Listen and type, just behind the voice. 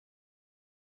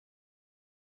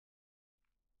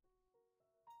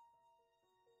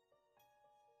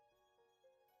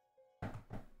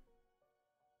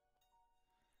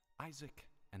Isaac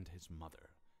and his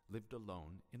mother lived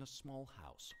alone in a small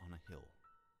house on a hill.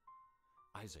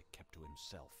 Isaac kept to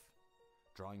himself,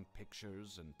 drawing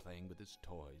pictures and playing with his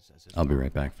toys as his I'll be mom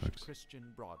right back, watched folks. Christian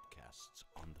broadcasts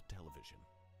on the television.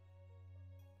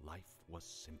 Life was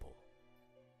simple,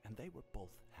 and they were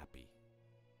both happy.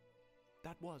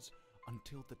 That was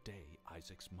until the day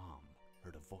Isaac's mom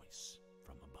heard a voice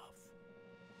from above.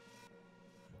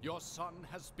 Your son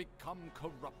has become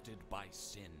corrupted by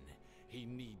sin. He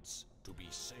needs to be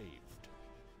saved.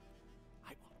 I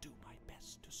will do my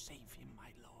best to save him, my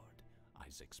lord,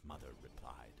 Isaac's mother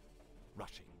replied,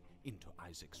 rushing into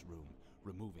Isaac's room,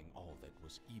 removing all that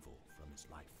was evil from his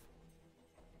life.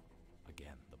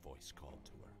 Again, the voice called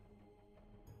to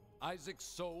her. Isaac's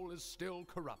soul is still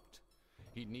corrupt.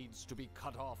 He needs to be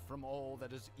cut off from all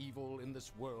that is evil in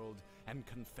this world and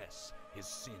confess his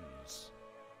sins.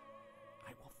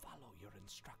 I will follow your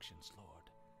instructions, Lord.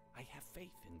 I have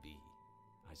faith in thee,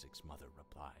 Isaac's mother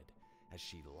replied, as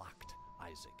she locked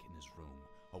Isaac in his room,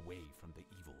 away from the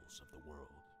evils of the world.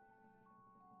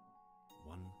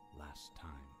 One last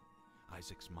time,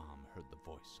 Isaac's mom heard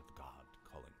the voice of God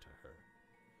calling to her.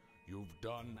 You've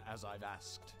done as I've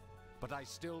asked, but I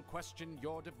still question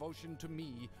your devotion to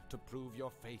me. To prove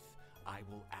your faith, I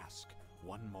will ask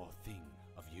one more thing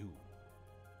of you.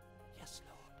 Yes,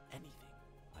 Lord, anything,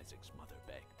 Isaac's mother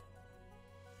begged.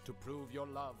 To prove your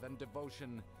love and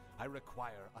devotion, I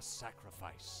require a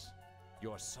sacrifice.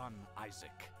 Your son,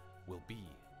 Isaac, will be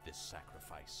this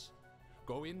sacrifice.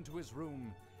 Go into his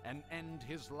room and end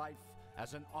his life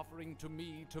as an offering to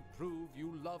me to prove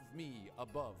you love me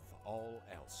above all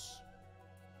else.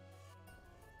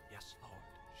 Yes, Lord,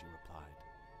 she replied,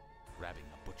 grabbing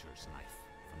a butcher's knife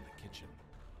from the kitchen.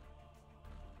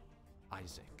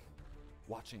 Isaac,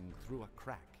 watching through a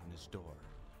crack in his door,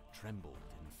 trembled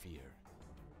in fear.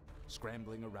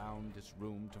 Scrambling around his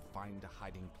room to find a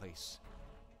hiding place,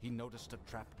 he noticed a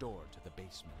trapdoor to the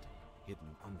basement,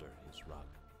 hidden under his rug.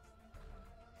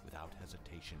 Without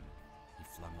hesitation, he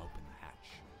flung open the hatch,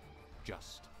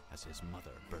 just as his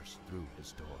mother burst through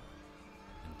his door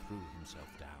and threw himself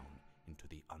down into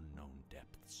the unknown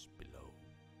depths below.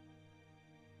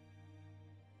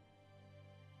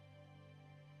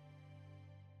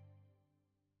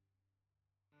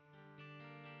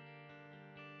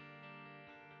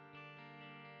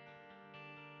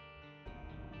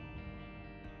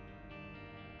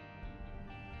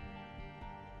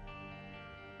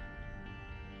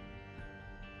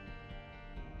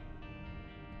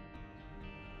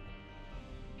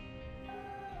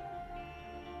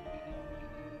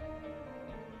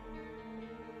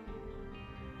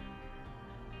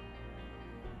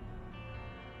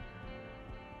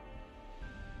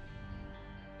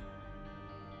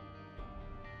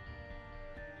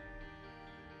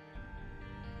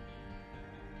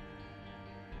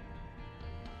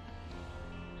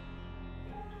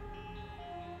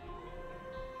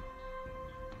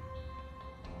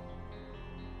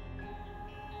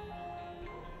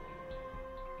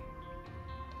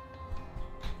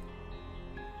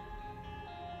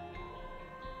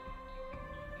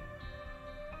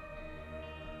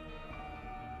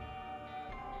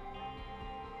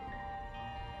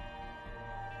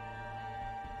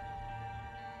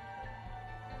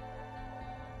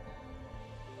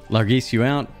 Largis, you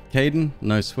out? Caden?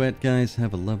 No sweat, guys.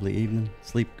 Have a lovely evening.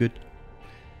 Sleep good.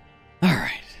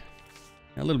 Alright.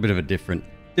 A little bit of a different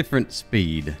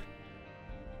speed.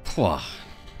 Pwah.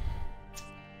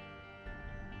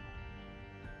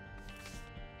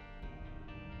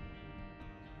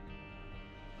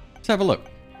 Let's have a look.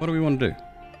 What do we want to do?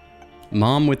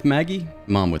 Mom with Maggie?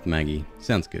 Mom with Maggie.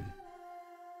 Sounds good.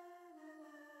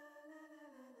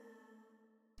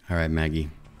 Alright, Maggie.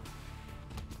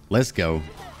 Let's go.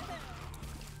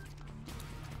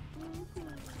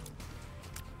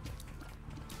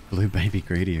 Blue baby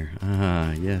greedier.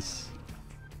 Ah, yes.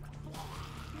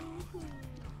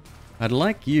 I'd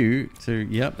like you to...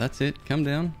 Yep, that's it. Come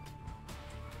down.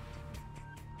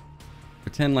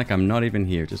 Pretend like I'm not even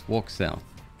here. Just walk south.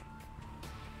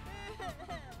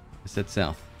 I said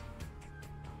south.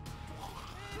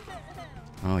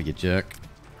 Oh, you jerk.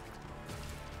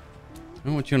 I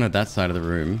don't want you on that side of the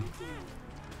room.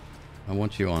 I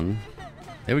want you on...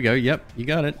 There we go. Yep, you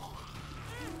got it.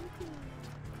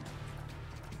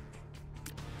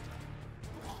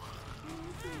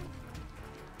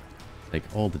 Take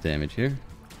all the damage here.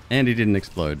 And he didn't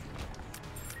explode.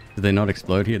 Did they not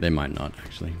explode here? They might not,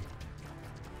 actually.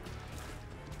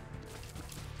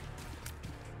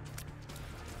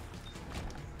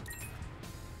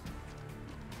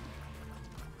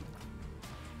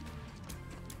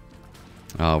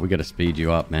 Oh, we gotta speed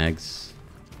you up, Mags.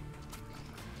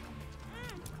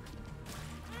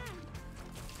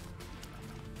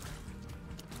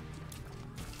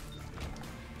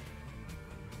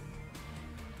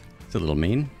 It's a little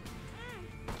mean.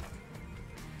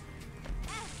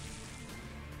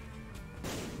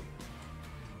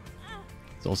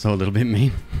 It's also a little bit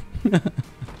mean.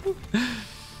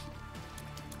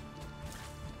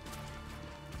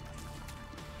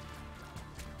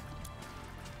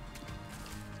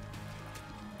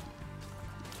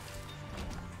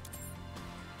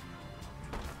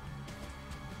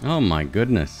 Oh my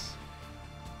goodness.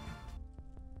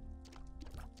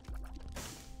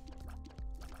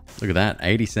 Look at that.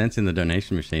 80 cents in the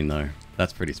donation machine though.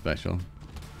 That's pretty special.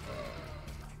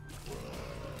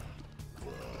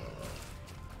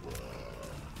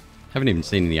 Haven't even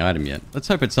seen the item yet. Let's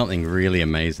hope it's something really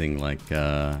amazing like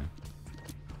I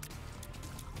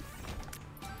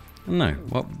don't know.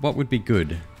 What would be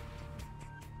good?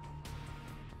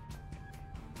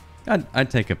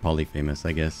 I'd take a Polyphemus,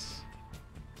 I guess.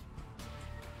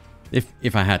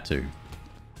 If I had to.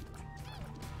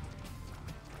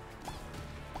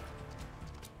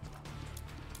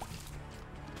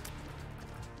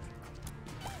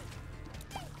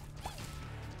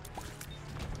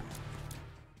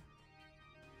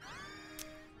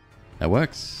 That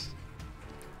works.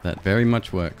 That very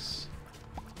much works.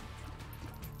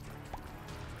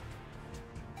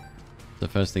 So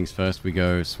first things first, we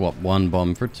go swap 1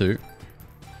 bomb for 2.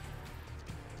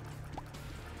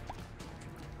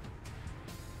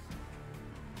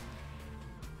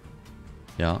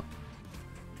 Yeah.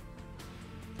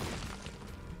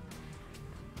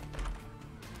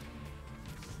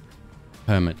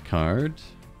 Permit card.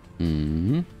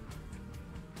 Hmm.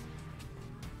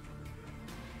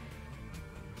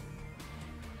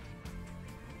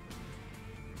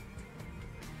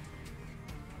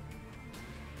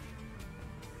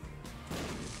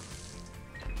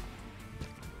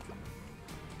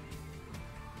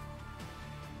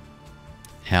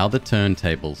 How the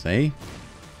turntables, eh?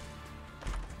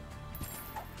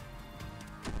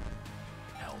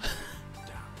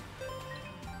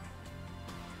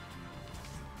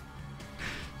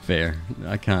 Fair.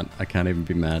 I can't even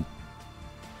be mad.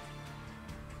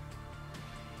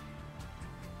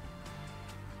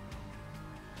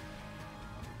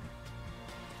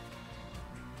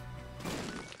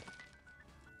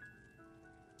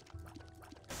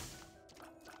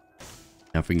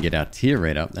 Now if we can get our tier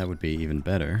rate up, that would be even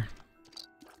better.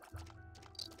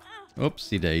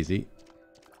 Oopsie daisy.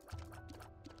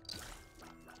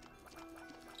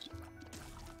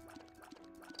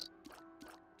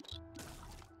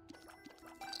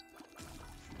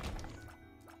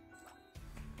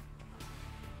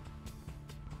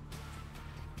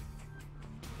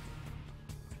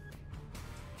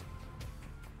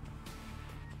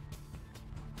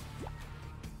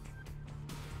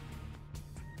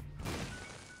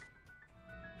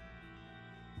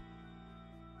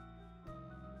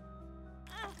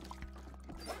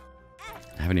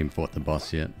 I haven't even fought the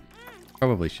boss yet.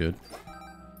 Probably should.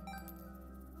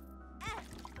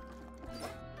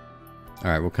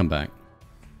 Alright, we'll come back.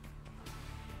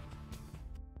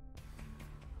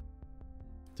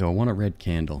 Do I want a red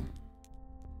candle?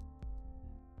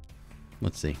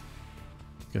 Let's see.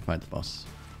 Go fight the boss.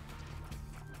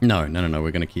 No.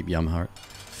 We're going to keep Yumheart.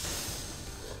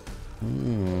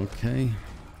 Oh, okay.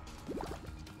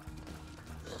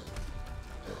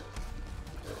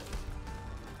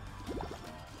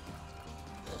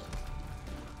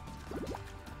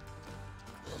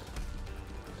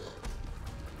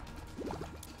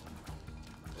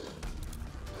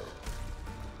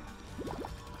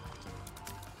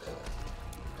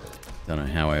 Don't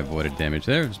know how I avoided damage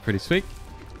there. It was pretty sweet.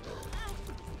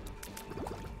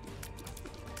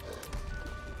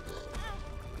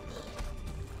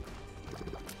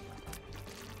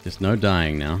 Just no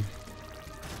dying now.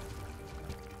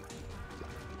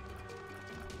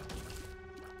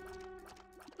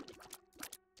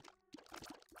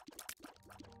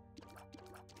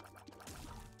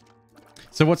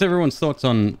 So what's everyone's thoughts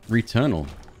on Returnal?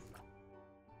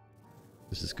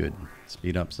 This is good.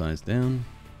 Speed up, size down.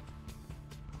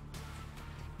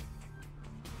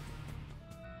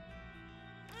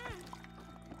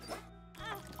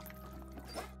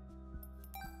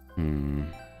 Hmm.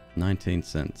 19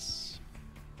 cents.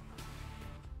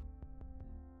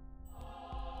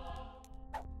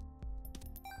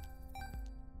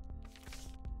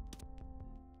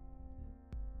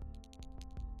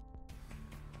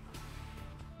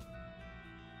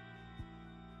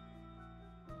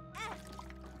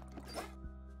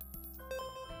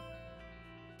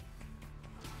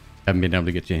 Haven't been able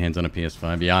to get your hands on a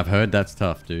PS5. Yeah, I've heard that's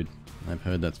tough, dude. I've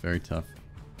heard that's very tough.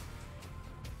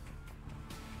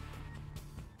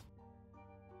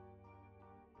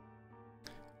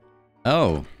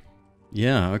 Oh.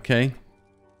 Yeah, okay.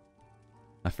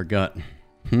 I forgot.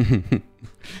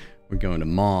 We're going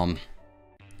to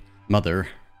Mother.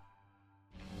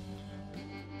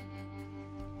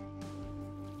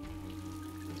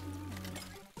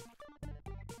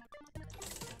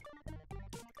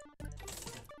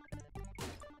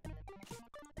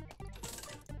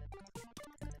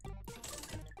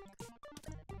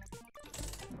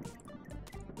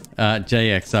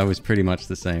 JX, I was pretty much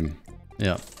the same.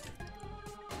 Yep.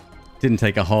 Didn't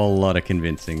take a whole lot of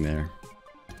convincing there.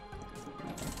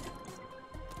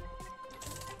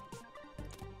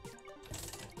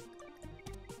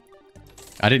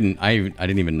 I didn't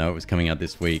even know it was coming out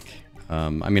this week. I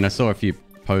mean, I saw a few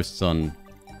posts on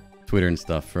Twitter and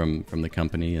stuff from the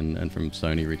company and from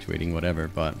Sony retweeting whatever,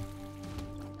 but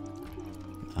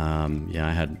yeah,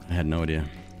 I had no idea.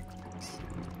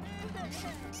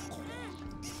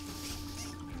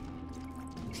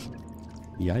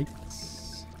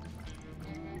 Yikes.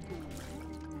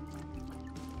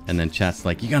 And then chat's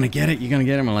like, "You gonna get it? You gonna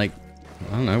get him?" I'm like,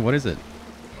 "I don't know, what is it?"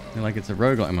 They're like, "It's a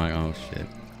roguelike." I'm like, "Oh shit."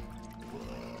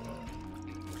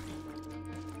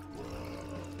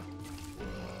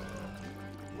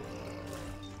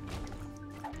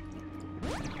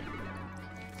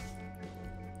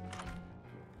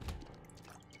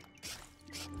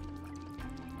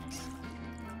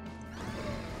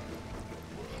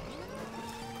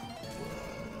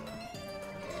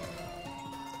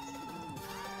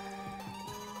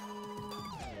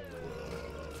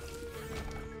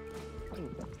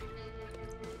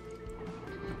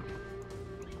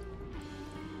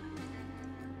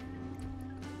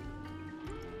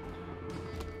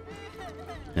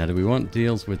 Now, do we want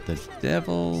deals with the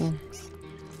devil?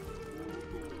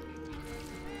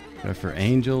 Go for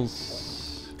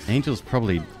angels. Angels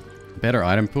probably better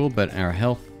item pool, but our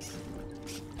health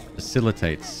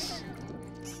facilitates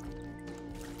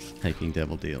taking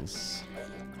devil deals.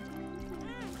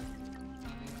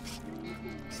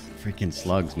 Freaking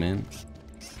slugs, man.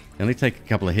 They only take a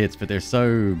couple of hits, but they're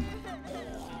so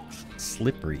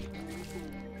slippery.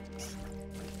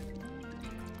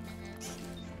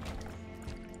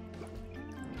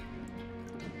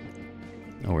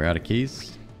 Oh, we're out of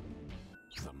keys?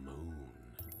 The moon.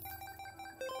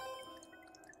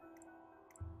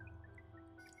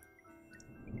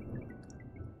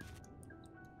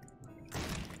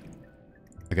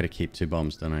 I gotta keep 2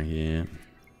 bombs, don't I? Yeah.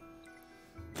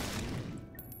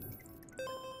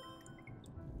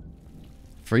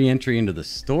 Free entry into the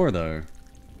store, though.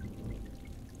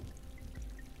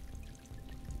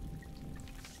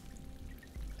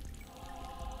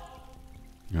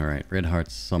 Alright, red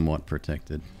heart's somewhat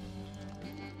protected.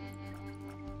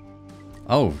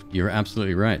 Oh, you're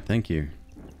absolutely right. Thank you.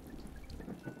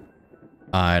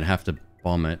 I'd have to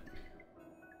bomb it.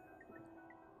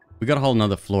 We got a whole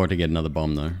nother floor to get another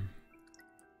bomb, though.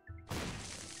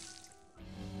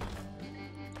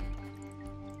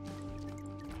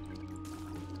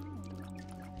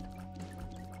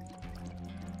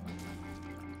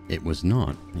 It was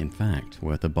not, in fact,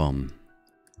 worth a bomb.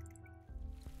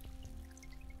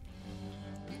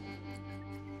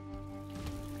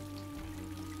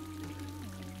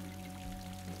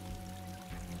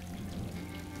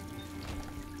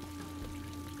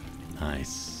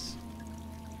 Nice.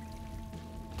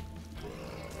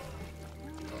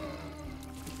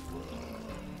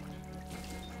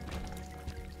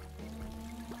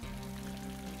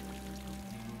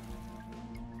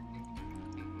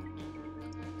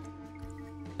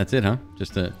 That's it, huh?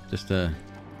 Just an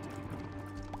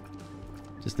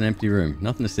empty room.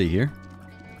 Nothing to see here.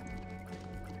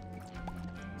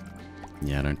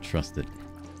 Yeah, I don't trust it.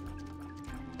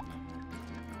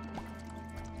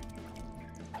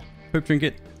 Poop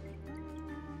trinket.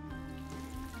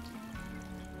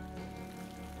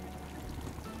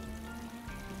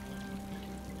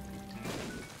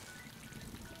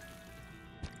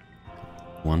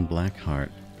 One black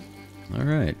heart.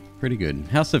 Alright, pretty good.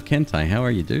 House of Kentai, how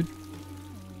are you, dude?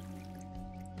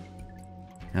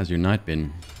 How's your night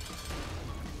been?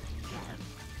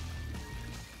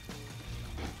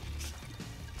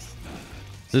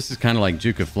 This is kind of like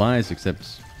Duke of Flies,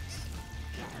 except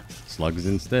slugs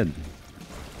instead.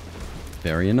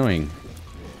 Very annoying.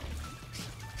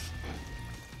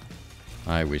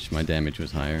 I wish my damage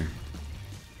was higher.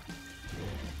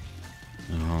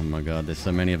 Oh my god, there's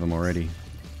so many of them already.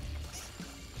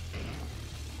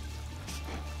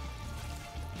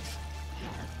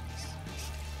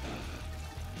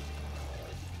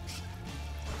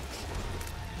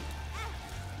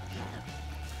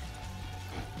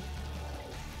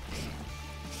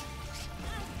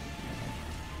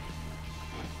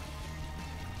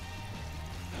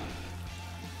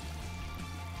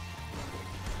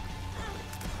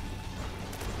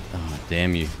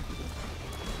 damn you.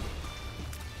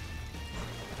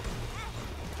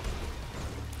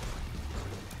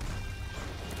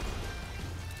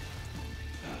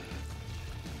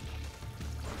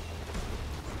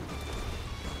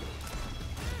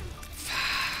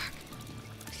 Fuck.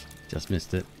 Just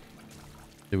missed it.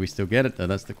 Do we still get it though?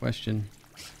 That's the question.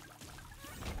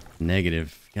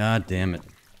 Negative. God damn it.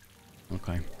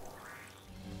 Okay.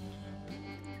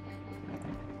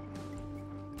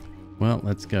 Well,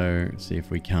 let's go see if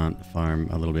we can't farm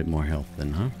a little bit more health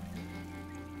then, huh?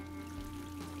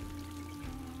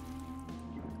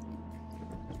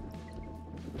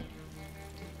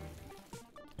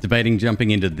 Debating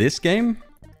jumping into this game?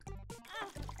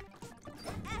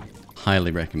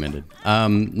 Highly recommended.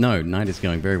 No, night is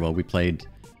going very well. We played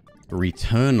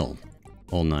Returnal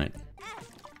all night.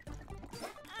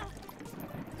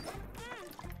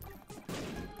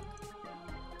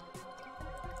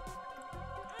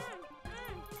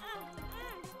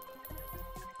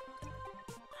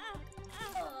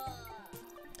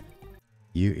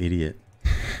 You idiot.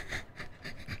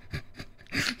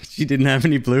 She didn't have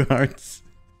any blue hearts.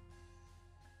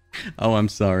 Oh, I'm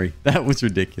sorry. That was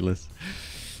ridiculous.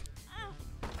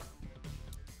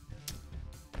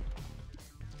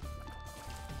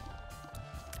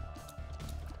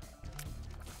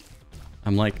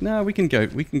 I'm like, no, we can go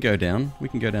down. We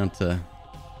can go down to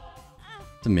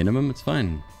minimum. It's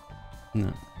fine.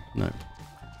 No.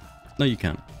 No, you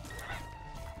can't.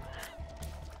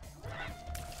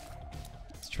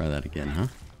 Let's try that again, huh?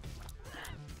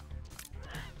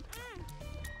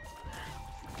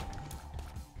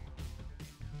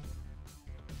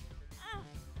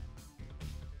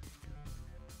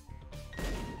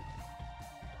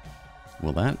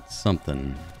 Well, that's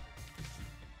something.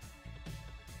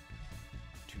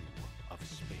 Two of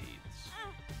spades.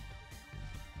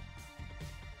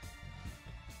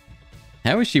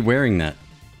 How is she wearing that?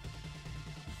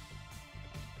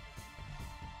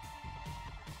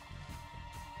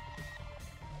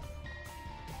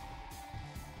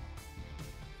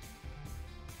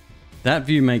 That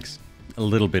view makes a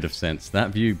little bit of sense.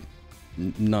 That view,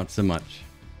 not so much.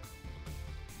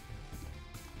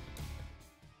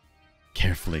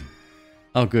 Carefully.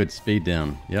 Oh, good. Speed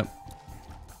down. Yep.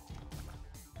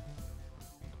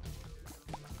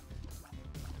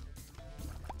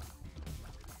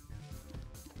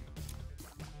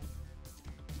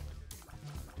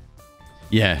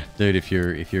 Yeah, dude, if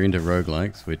you're into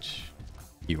roguelikes, which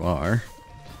you are,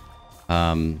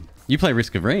 you play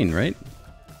Risk of Rain, right?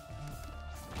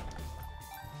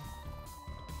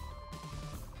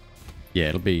 Yeah,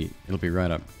 it'll be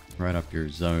right up your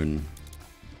zone.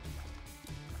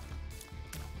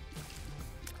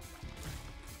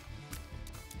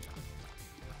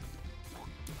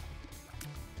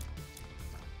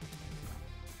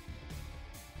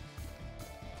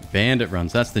 Bandit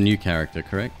runs. That's the new character,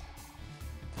 correct?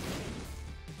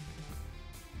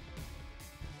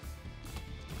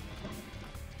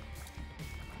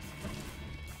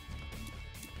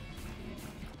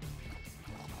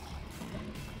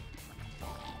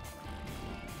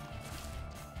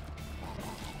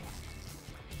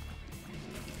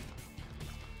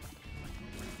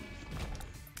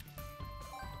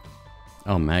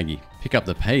 Oh, Maggie. Pick up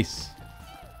the pace.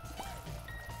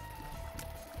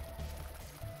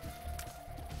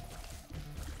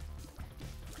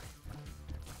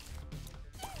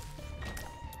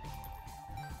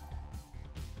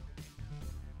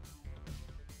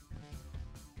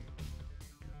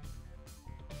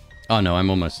 Oh no, I'm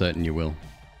almost certain you will.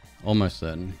 Almost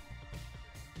certain.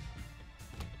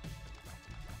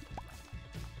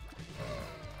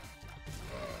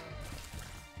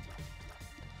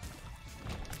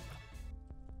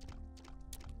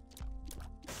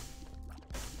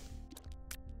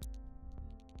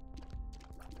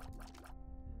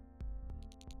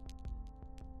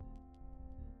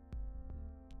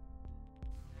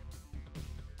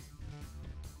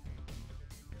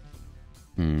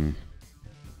 Hmm.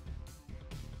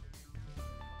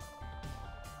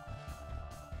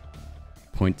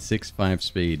 0.65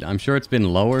 speed. I'm sure it's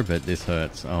been lower, but this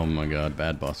hurts. Oh my god,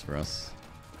 bad boss for us.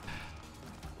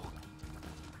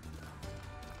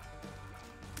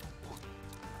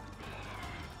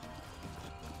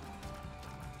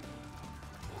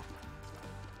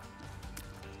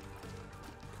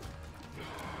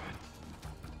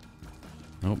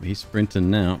 Oh, he's sprinting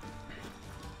now.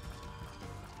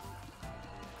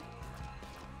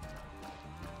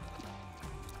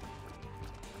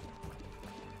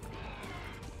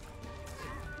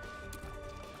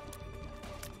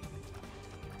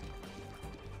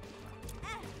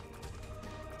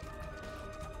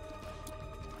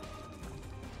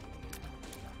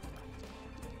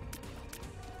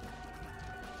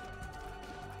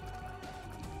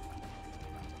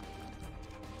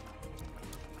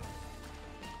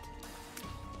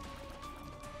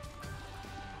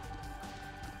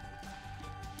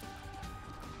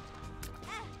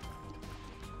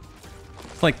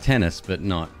 It's like tennis, but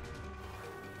not.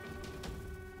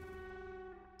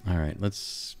 Alright,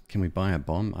 let's... Can we buy a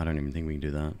bomb? I don't even think we can do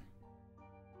that.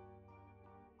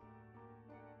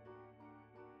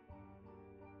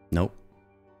 Nope.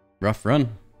 Rough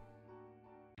run.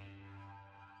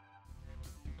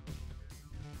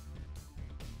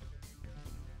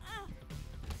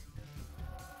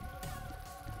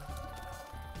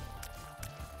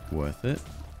 Worth it.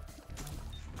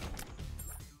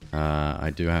 I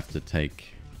do have to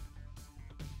take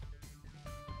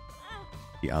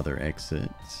the other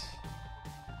exit.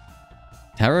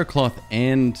 Tarot cloth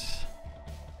and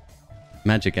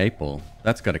magic 8-ball.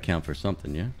 That's got to count for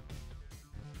something, yeah?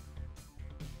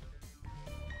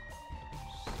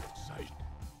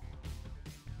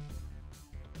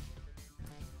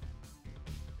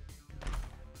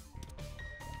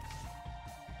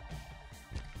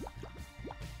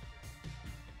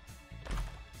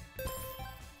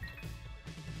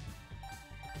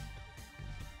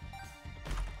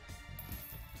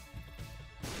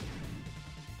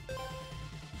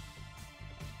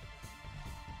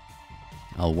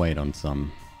 I'll wait on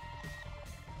some.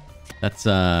 That's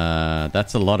a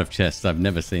lot of chests. I've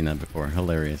never seen that before.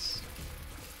 Hilarious.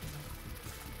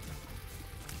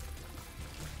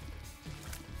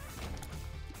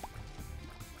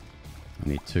 I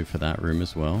need 2 for that room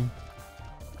as well.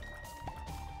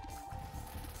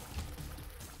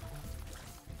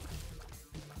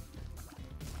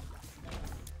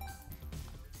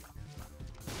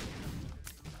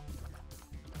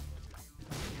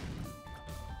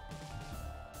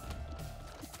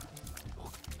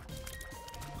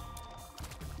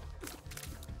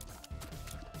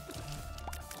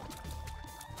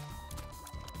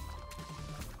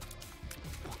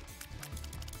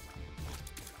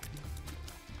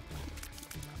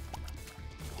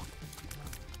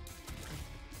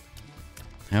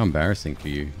 How embarrassing for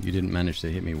you. You didn't manage to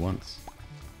hit me once.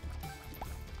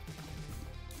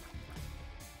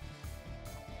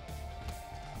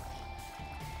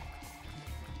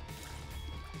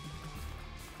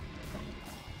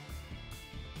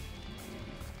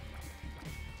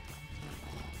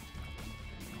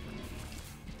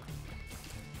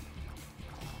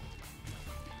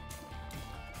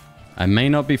 I may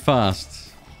not be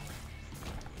fast,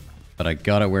 but I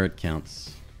got it where it counts.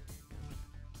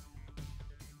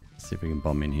 See if we can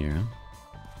bomb in here.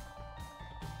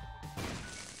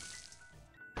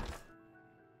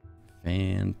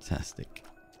 Fantastic.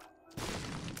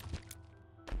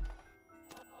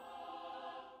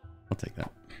 I'll take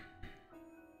that.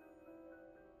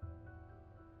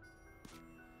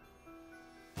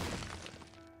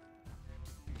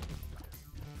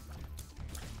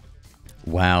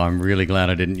 Wow, I'm really glad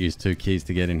I didn't use 2 keys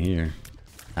to get in here.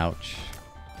 Ouch.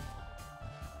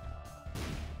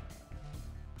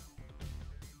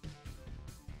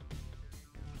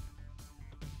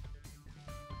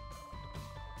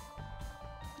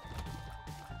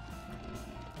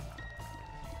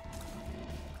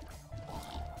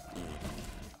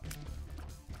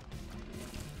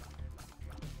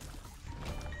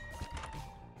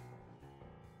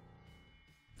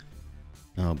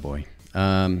 Oh boy.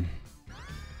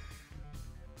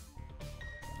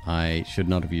 I should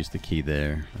not have used the key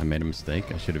there. I made a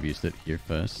mistake. I should have used it here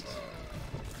first.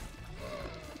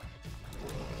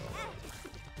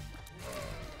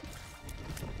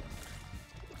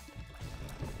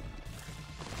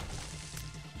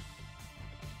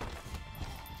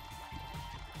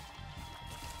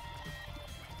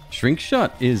 Shrink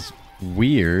shot is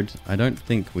weird. I don't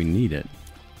think we need it.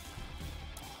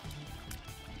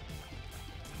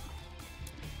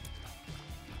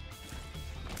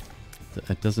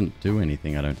 It doesn't do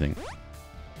anything, I don't think.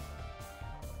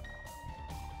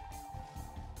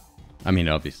 I mean,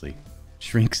 obviously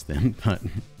shrinks them, but...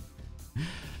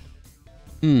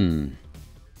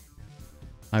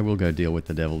 I will go deal with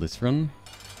the devil this run.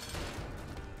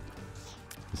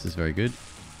 This is very good.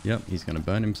 Yep, he's going to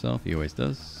burn himself. He always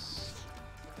does.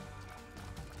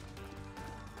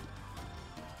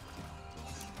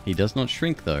 He does not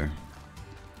shrink, though.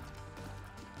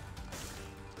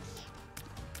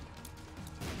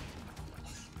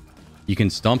 You can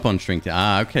stomp on shrink.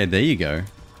 Ah, okay, there you go.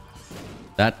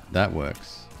 That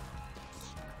works.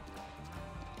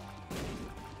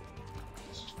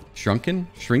 Shrunken?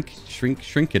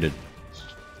 Shrinketed.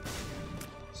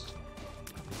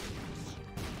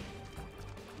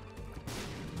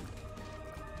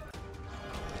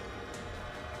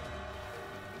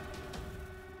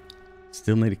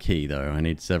 Still need a key, though. I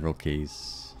need several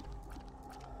keys.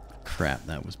 Crap,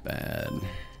 that was bad.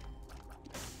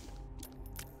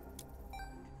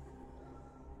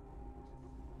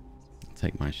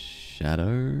 Take my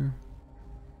shadow.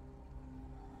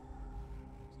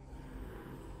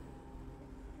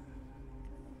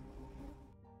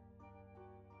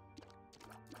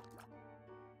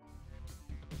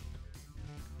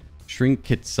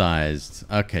 Trinket sized.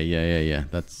 Okay, yeah.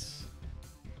 That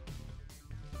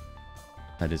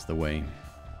is the way.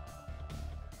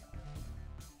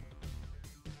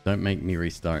 Don't make me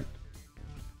restart.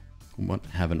 What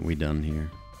haven't we done here?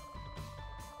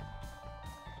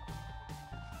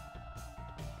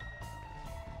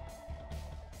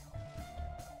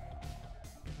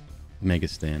 Mega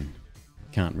Stan.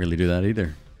 Can't really do that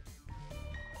either.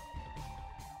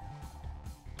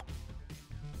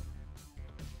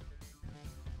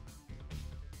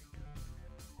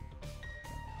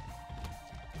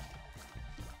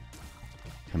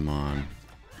 Come on.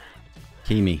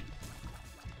 Key me.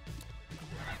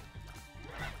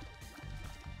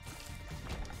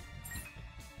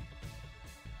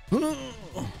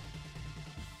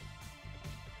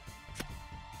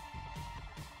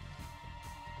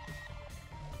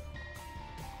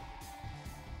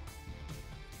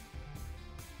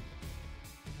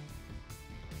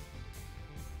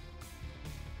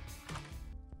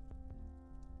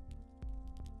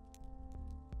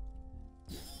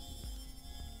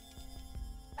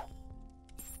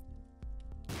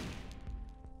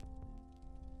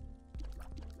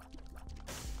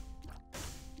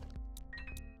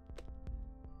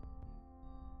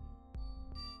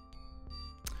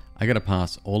 I gotta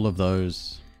pass all of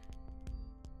those.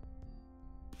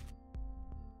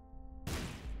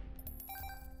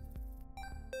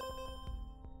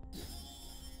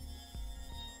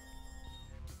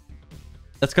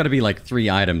 That's gotta be like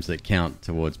 3 items that count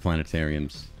towards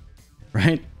planetariums,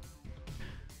 right?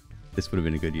 This would have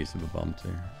been a good use of a bomb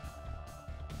too.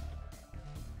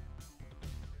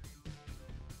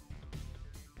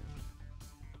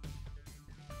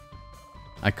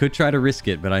 I could try to risk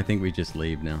it, but I think we just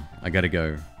leave now. I gotta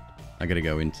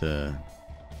go into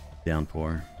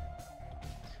Downpour.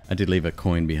 I did leave a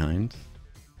coin behind.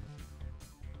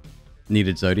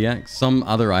 Needed Zodiac. Some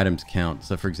other items count.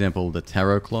 So for example, the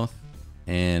Tarot Cloth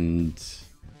and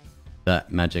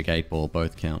that Magic 8 Ball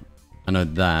both count. I know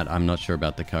that. I'm not sure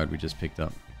about the card we just picked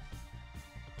up.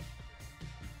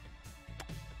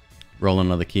 Roll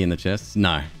another key in the chest?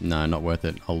 No, not worth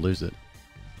it. I'll lose it.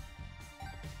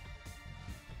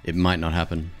 It might not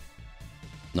happen.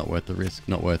 Not worth the risk.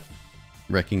 Not worth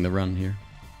wrecking the run here.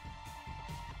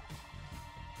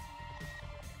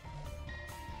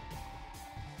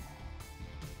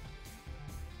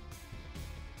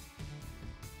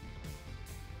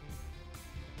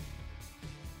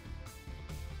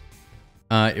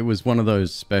 It was one of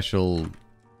those special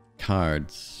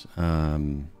cards.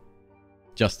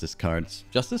 Justice cards.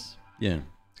 Justice? Yeah.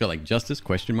 It's got like Justice,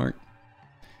 question mark.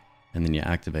 And then you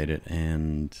activate it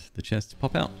and the chests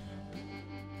pop out.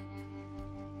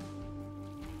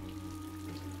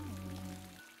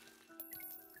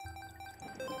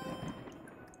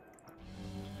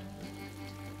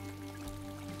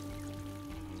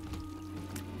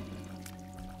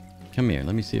 Come here,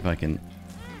 let me see if I can...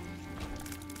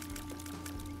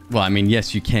 Well, I mean,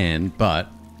 yes, you can, but...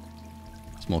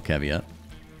 Small caveat.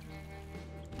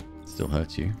 Still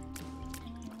hurts you.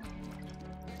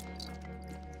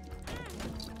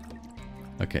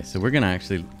 Okay, so we're gonna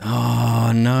actually...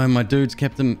 Oh, no, my dude's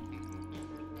kept him...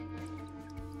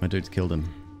 My dude's killed him.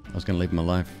 I was gonna leave him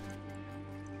alive.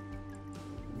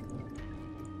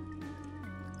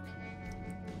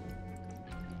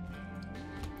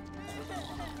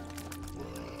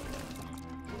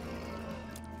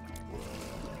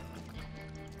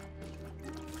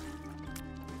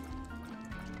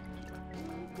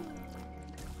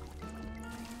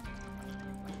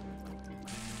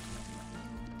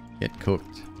 Get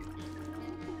cooked.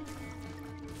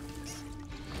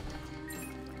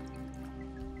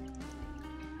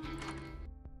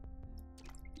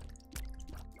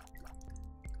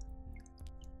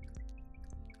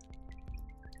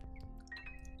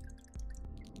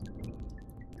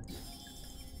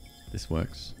 This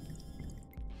works.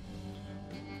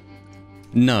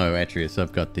 No, Atreus,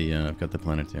 I've got the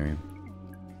planetarium.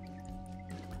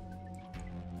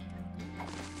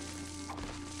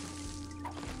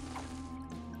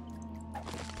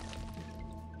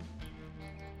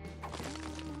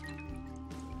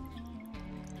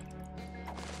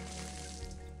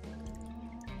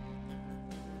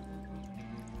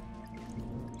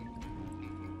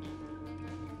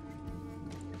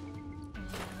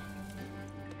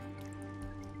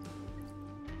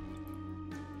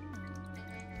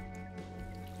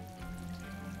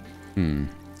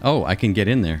 Oh, I can get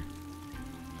in there.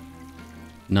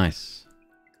 Nice.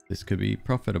 This could be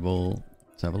profitable.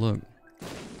 Let's have a look.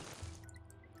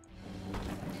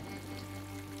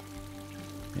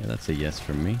 Yeah, that's a yes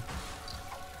from me.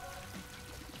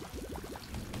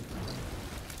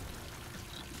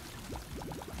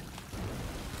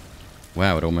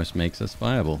 Wow, it almost makes us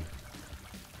viable.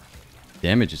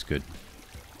 Damage is good.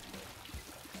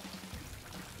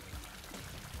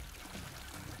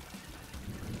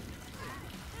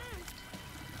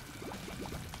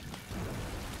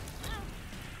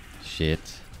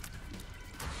 Shit.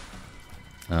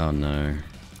 Oh no.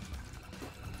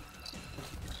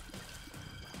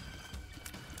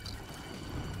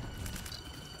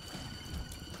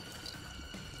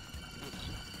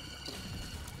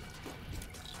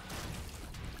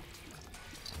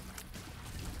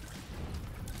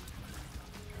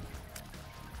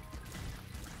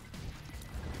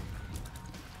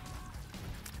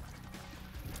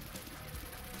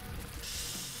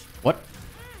 What?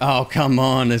 Oh, come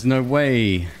on. There's no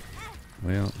way.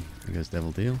 Well, there goes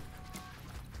Devil Deal.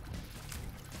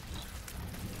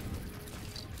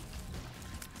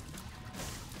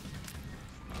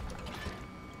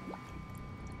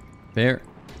 Fair.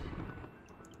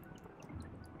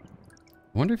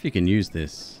 I wonder if you can use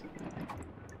this.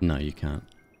 No, you can't.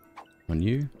 On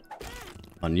you?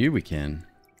 On you we can.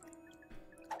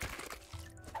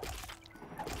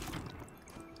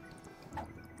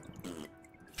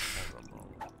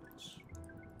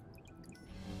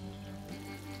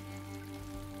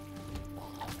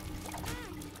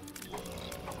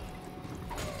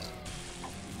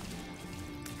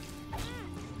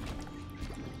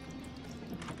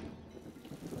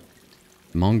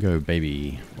 Mongo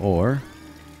baby, or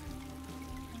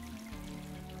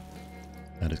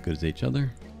not as good as each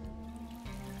other.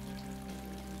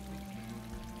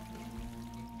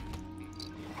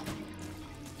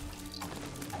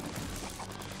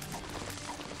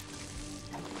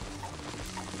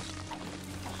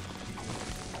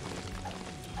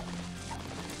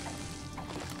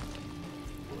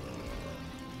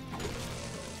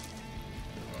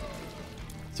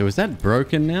 So is that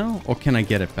broken now, or can I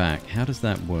get it back? How does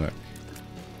that work?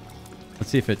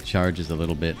 Let's see if it charges a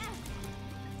little bit.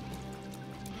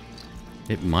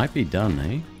 It might be done,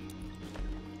 eh?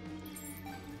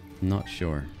 Not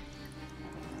sure.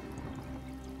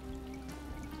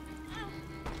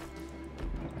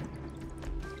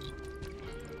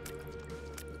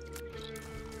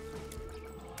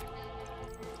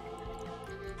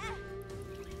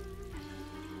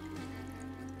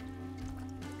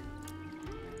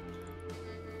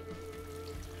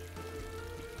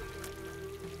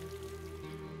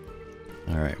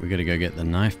 Alright, we gotta go get the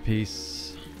knife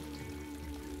piece.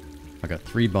 I got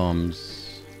 3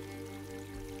 bombs.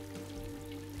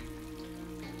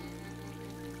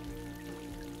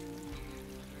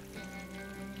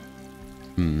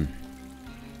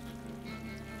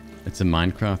 It's a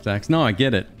Minecraft axe. No, I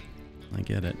get it. I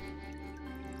get it.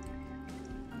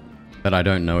 But I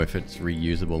don't know if it's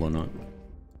reusable or not.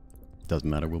 Doesn't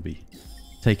matter, we'll be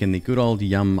taking the good old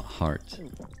yum heart.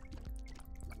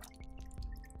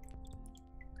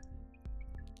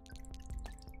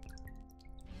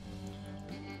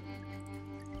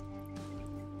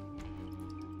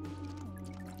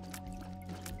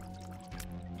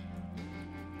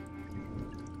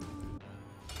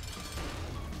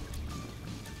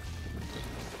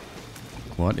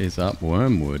 What is up,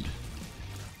 Wormwood?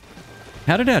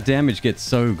 How did our damage get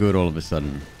so good all of a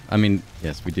sudden? I mean,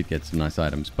 yes, we did get some nice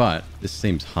items, but this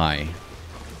seems high.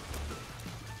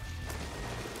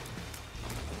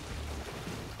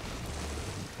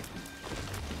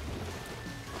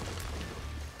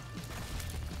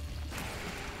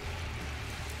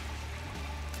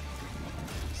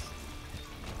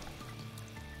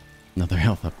 Another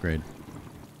health upgrade.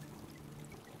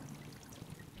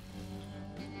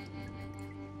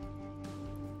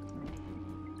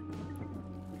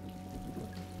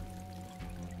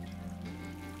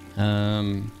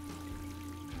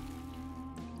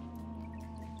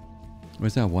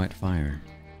 Where's our white fire?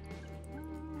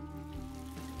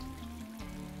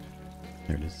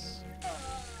 There it is.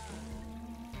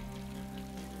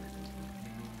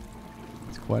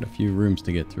 It's quite a few rooms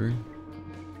to get through.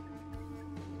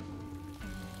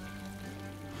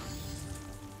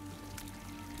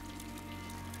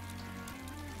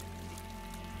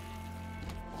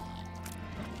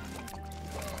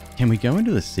 Can we go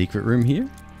into the secret room here?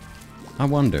 I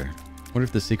wonder. What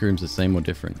if the secret room's the same or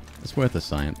different? It's worth a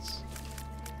science.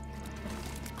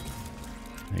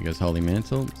 There goes Holy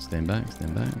Mantle. Stand back,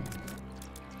 stand back.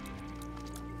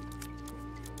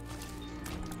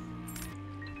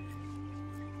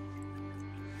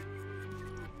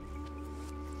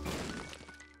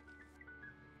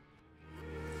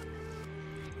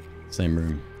 Same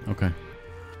room. Okay.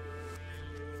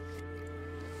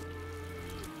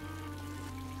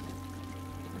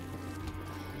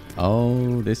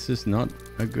 Oh, this is not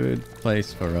a good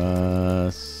place for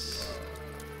us.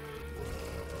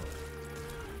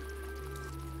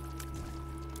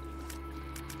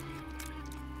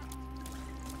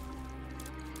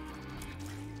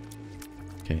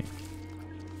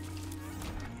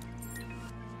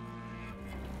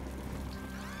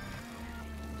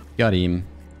 Got him.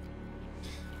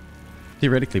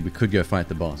 Theoretically, we could go fight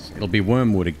the boss. It'll be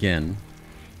Wormwood again.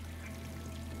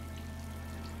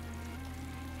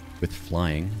 With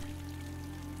flying.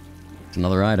 It's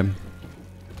another item.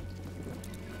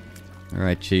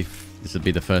 Alright, Chief. This will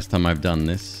be the first time I've done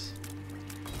this.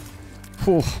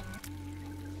 Whew.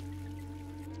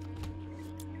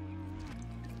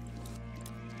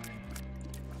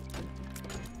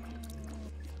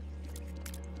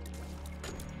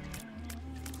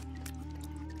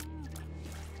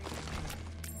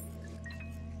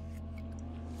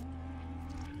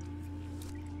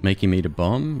 Make him eat a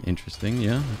bomb? Interesting,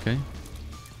 yeah, okay.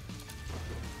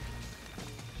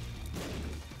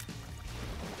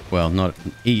 Well, not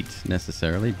eat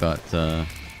necessarily, but oh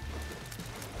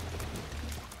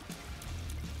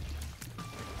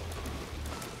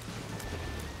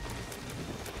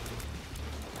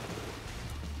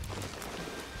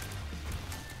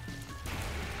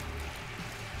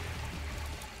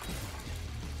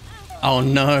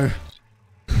no!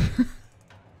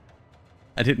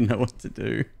 I didn't know what to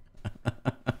do.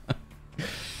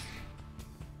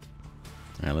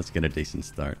 Alright, let's get a decent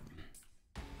start.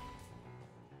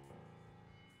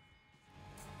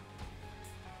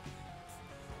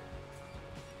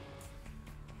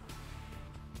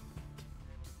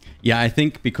 Yeah, I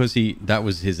think because that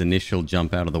was his initial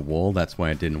jump out of the wall, that's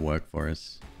why it didn't work for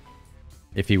us.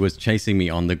 If he was chasing me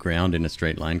on the ground in a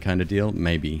straight line kind of deal,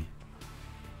 maybe.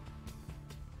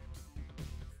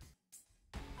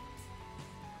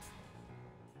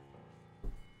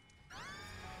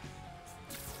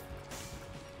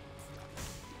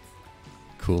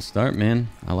 Cool start, man.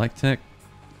 I like tech.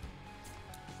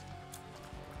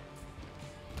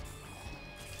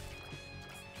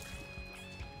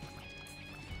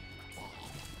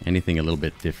 Anything a little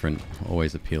bit different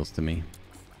always appeals to me.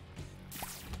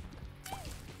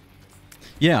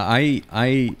 Yeah,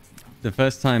 the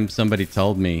first time somebody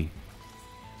told me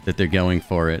that they're going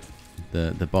for it,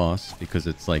 the boss, because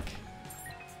it's like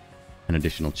an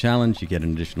additional challenge, you get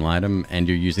an additional item, and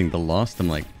you're using the Lost, I'm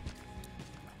like,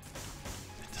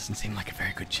 that doesn't seem like a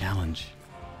very good challenge.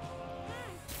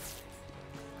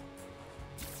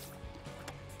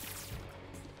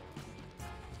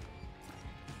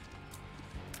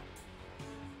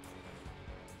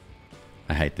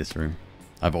 I hate this room.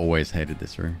 I've always hated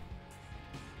this room.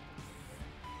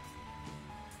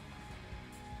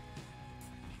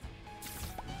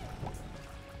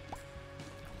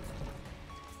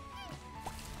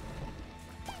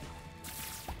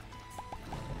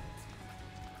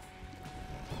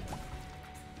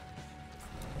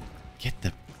 Get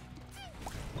the...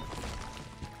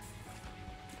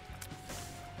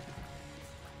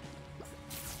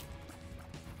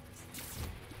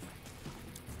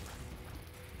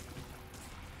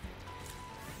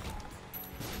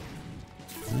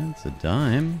 That's a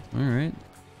dime. Alright.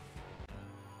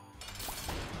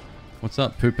 What's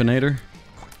up, Poopinator?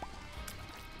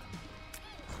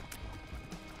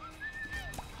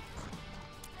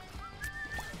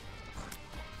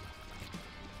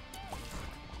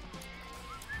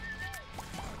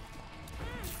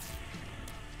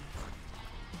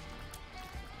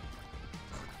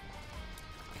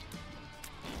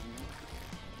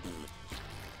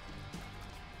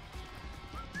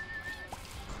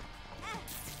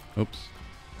 Oops.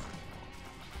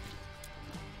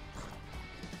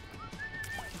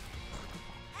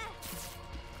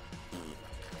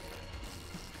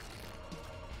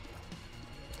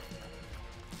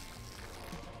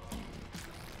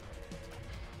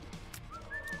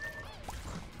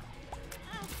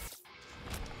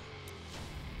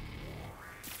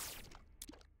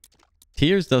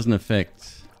 Tears doesn't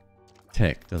affect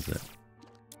tech, does it?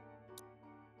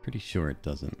 Pretty sure it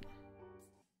doesn't.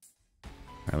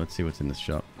 Alright, let's see what's in this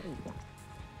shop.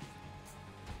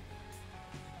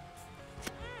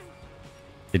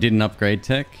 They didn't upgrade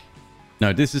tech?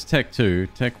 No, this is tech 2.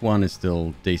 Tech 1 is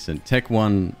still decent. Tech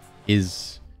 1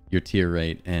 is your tier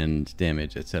rate and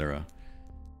damage, etc.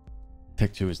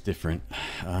 Tech 2 is different.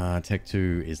 Tech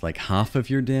 2 is like half of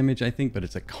your damage, I think, but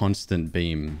it's a constant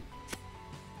beam.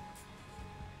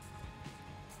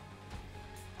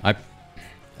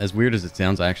 As weird as it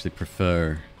sounds, I actually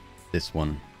prefer this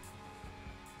one.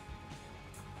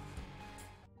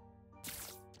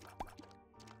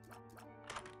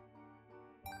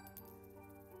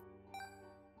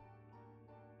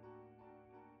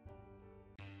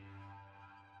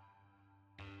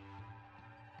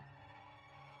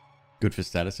 Good for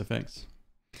status effects.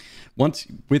 Once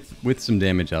with some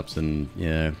damage ups and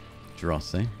yeah,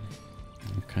 dross, eh?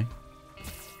 Okay.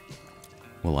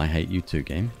 Well, I hate you too,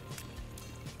 game.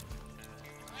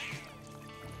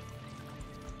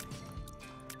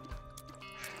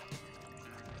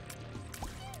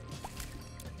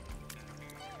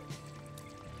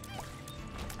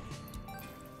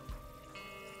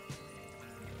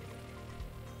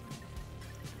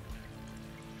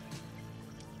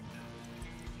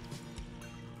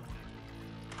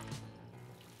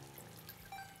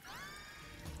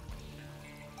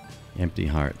 Empty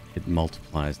heart. It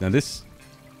multiplies. Now this...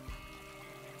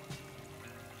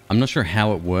 I'm not sure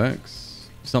how it works.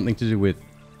 Something to do with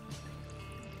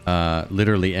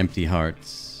literally empty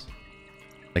hearts.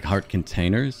 Like heart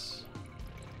containers.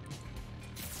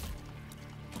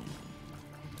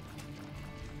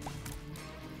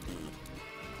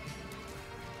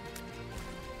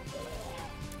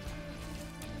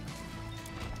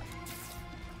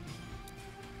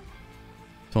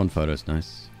 Torn photos,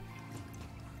 nice.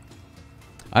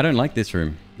 I don't like this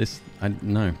room.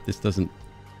 No, this doesn't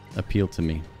appeal to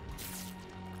me.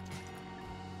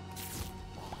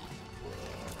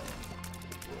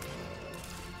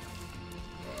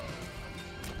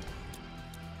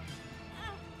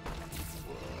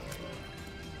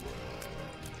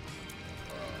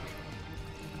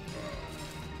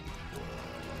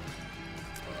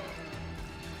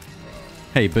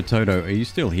 Hey, Batoto, are you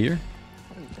still here?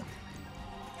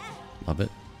 Love it.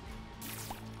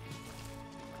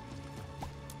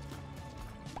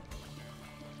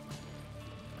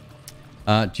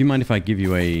 Do you mind if I give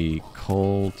you a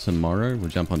call tomorrow? We'll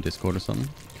jump on Discord or something.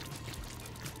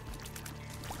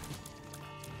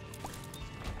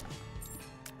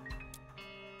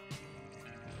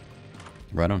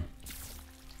 Right on.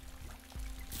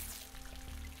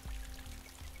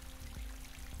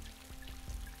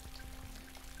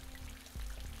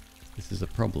 This is a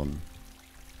problem.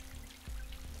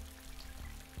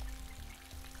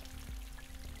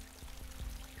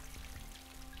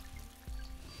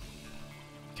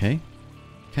 Okay.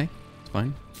 Okay. It's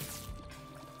fine.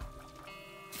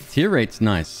 Tear rate's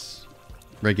nice.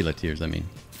 Regular tears, I mean.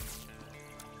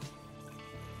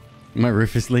 My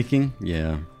roof is leaking?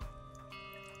 Yeah.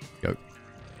 Go.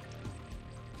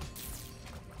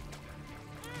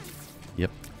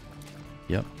 Yep.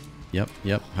 Yep. Yep.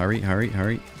 Yep. Hurry, hurry,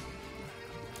 hurry.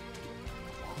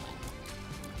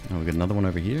 Oh, we got another one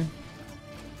over here.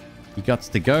 You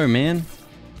gots to go, man.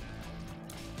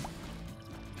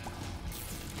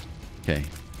 Okay.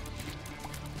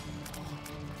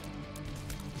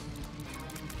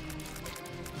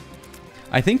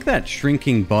 I think that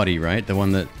shrinking body, right? The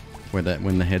one that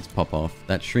when the heads pop off,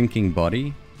 that shrinking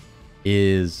body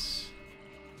is...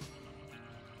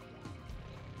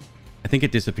 I think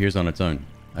it disappears on its own.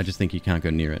 I just think you can't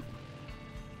go near it.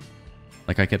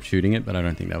 Like, I kept shooting it, but I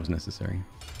don't think that was necessary.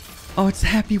 Oh, it's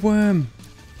Happy Worm!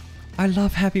 I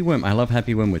love Happy Worm. I love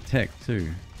Happy Worm with tech, too.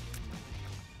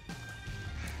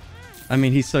 I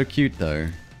mean, he's so cute, though.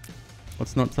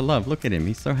 What's not to love? Look at him.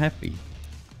 He's so happy.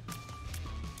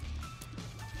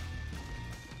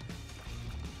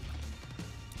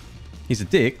 He's a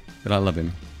dick, but I love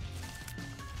him.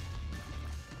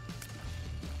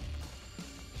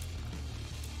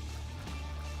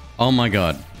 Oh my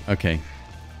god. Okay.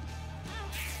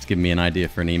 It's giving me an idea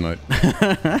for an emote.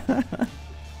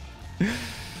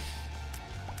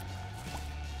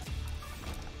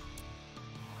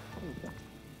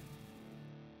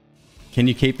 Can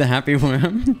you keep the happy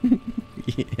worm?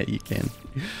 Yeah, you can.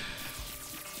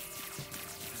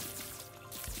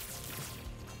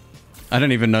 I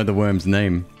don't even know the worm's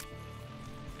name.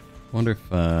 Wonder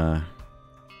if,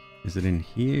 is it in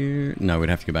here? No, we'd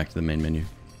have to go back to the main menu.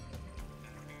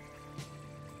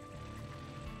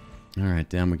 Alright,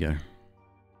 down we go.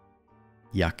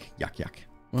 Yuck, yuck, yuck.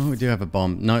 Well, we do have a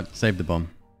bomb. No, save the bomb.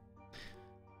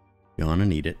 Gonna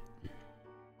need it.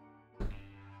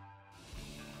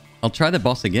 I'll try the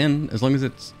boss again, as long as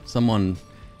it's someone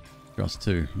cross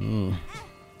too. Ooh.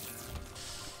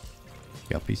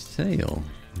 Guppy's tail.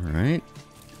 Alright.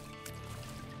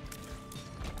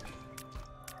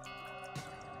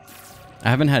 I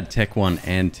haven't had Tech 1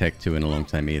 and Tech 2 in a long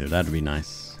time either. That'd be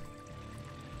nice.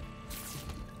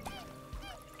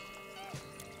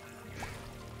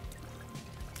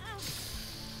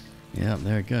 Yeah,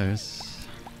 there it goes.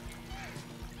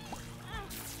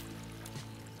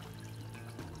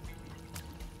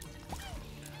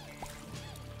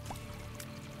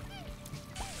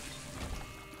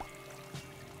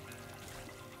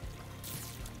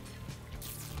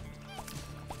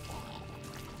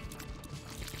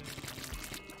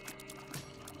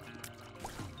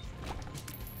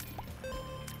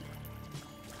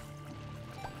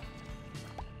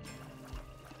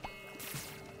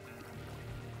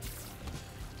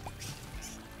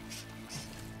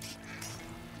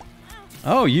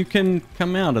 Oh, you can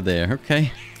come out of there.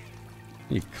 Okay.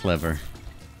 You're clever.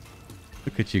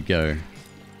 Look at you go.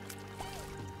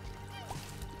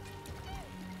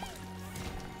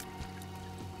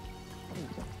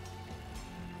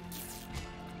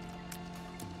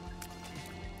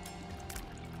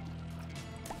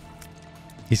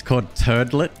 He's called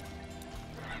Turdlet.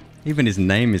 Even his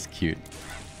name is cute.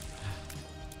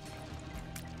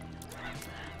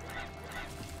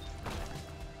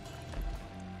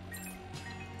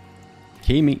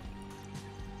 hear me.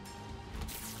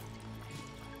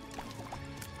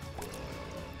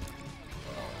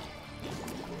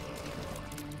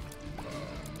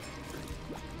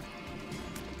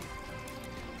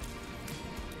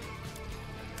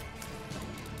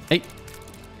 Hey.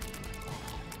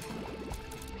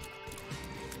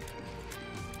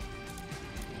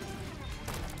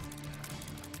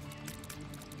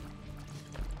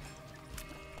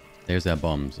 There's our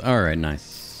bombs. Alright,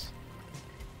 nice.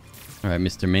 Alright,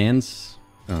 Mr. Mans.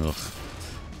 Oh.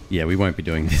 Yeah, we won't be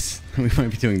doing this. We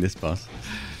won't be doing this, boss.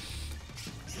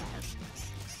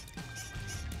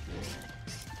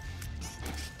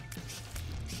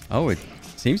 Oh, it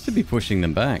seems to be pushing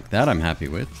them back. That I'm happy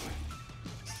with.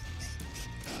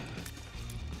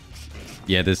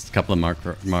 Yeah, there's a couple of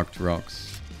marked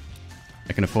rocks.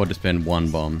 I can afford to spend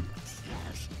one bomb.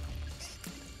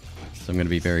 So I'm going to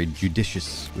be very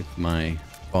judicious with my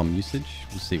bomb usage.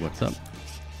 We'll see what's up.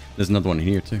 There's another one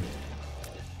here too.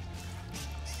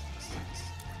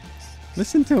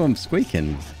 Listen to him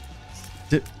squeaking.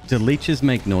 Do leeches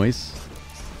make noise?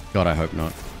 God, I hope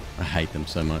not. I hate them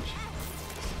so much.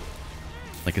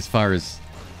 Like, as far as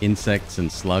insects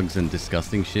and slugs and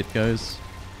disgusting shit goes,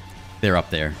 they're up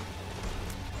there.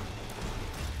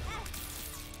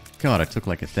 God, I took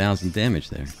like 1,000 damage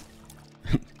there.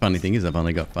 Funny thing is, I've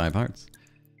only got 5 hearts.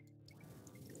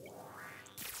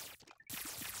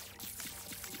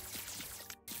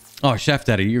 Oh, Shaft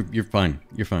Daddy, you're fine.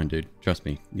 You're fine, dude. Trust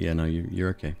me. Yeah, no, you're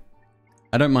okay.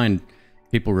 I don't mind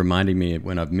people reminding me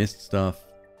when I've missed stuff.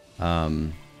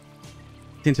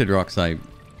 Tinted rocks, I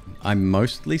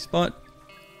mostly spot.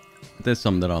 There's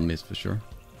some that I'll miss for sure.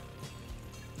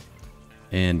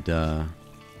 And yeah,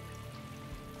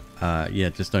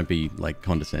 just don't be like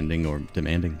condescending or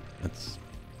demanding. That's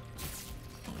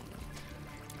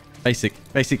basic,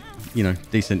 you know,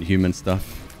 decent human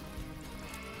stuff.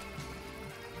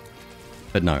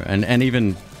 But no, and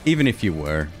even if you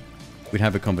were, we'd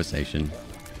have a conversation,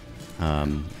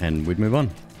 and we'd move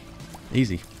on.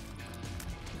 Easy.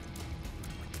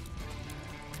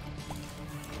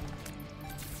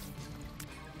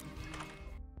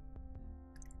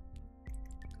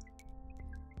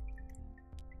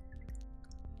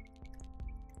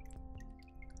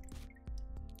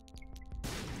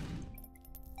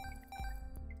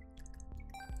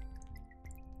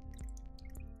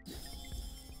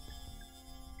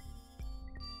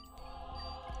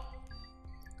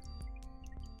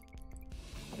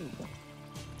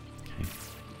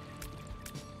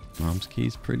 Mom's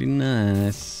key's pretty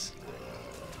nice.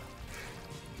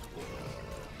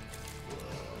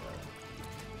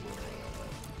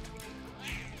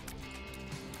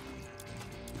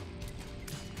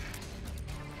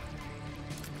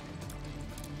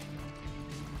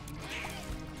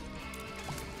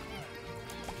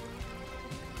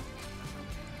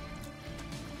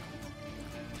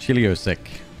 Chiliosec.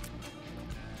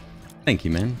 Thank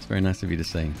you, man. It's very nice of you to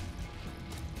say.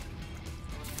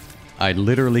 I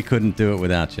literally couldn't do it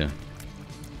without you.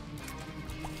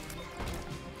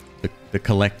 The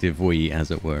collective we,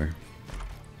 as it were.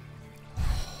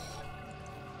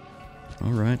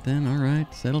 Alright then,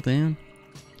 alright. Settle down.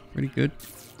 Pretty good.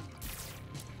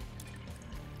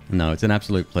 No, it's an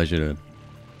absolute pleasure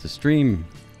to stream.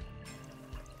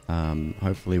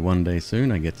 Hopefully one day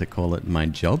soon I get to call it my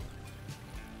job.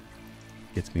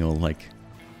 Gets me all, like,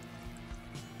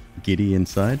 giddy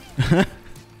inside.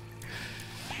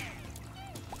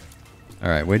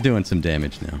 Alright, we're doing some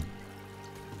damage now.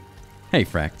 Hey,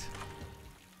 Fract.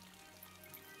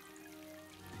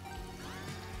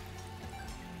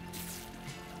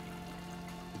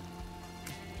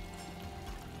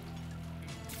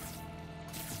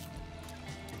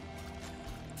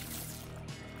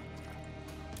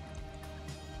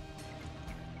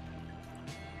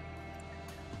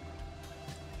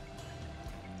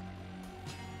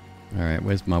 Alright,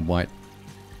 where's my white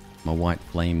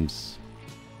flames?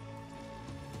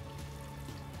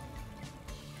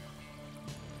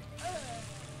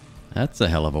 That's a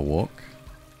hell of a walk.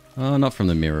 Oh, not from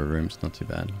the mirror rooms, not too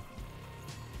bad.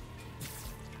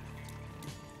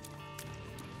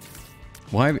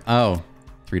 Why? Oh,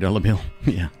 $3 bill.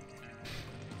 Yeah.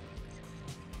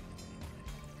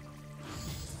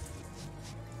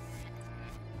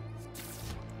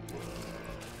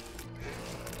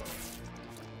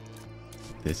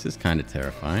 This is kind of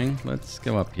terrifying. Let's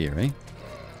go up here, eh?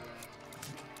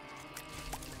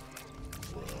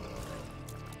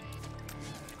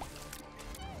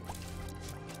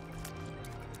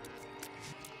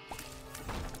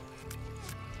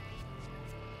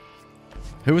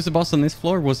 Who was the boss on this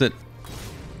floor? Was it...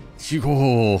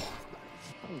 Oh.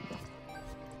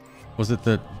 Was it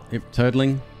the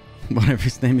turtling Whatever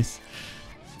his name is.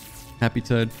 Happy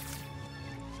Toad.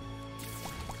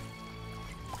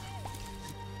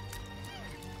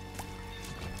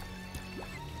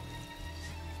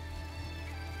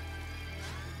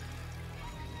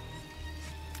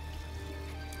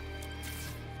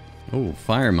 Oh,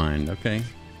 fire mine, okay.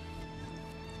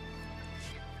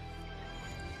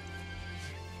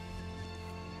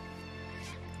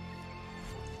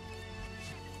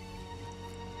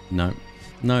 Nope.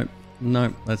 Nope.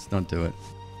 Nope. Let's not do it.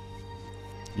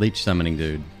 Leech summoning,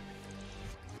 dude.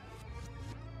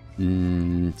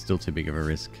 Still too big of a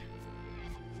risk.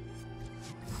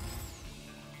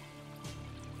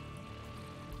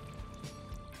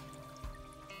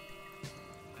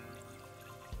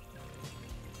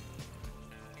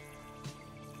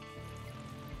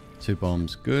 Two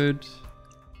bombs, good.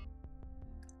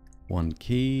 One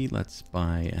key. Let's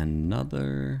buy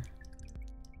another.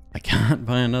 I can't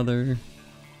buy another.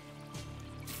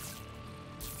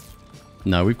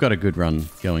 No, we've got a good run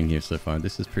going here so far.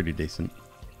 This is pretty decent.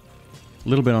 A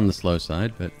little bit on the slow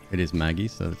side, but it is Maggie,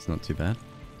 so it's not too bad.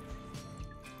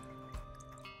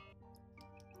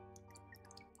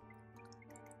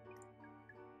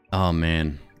 Oh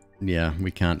man. Yeah,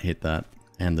 we can't hit that.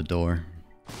 And the door.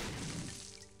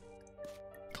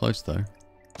 Close though.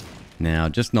 Now,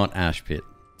 just not Ash Pit.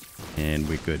 And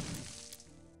we're good.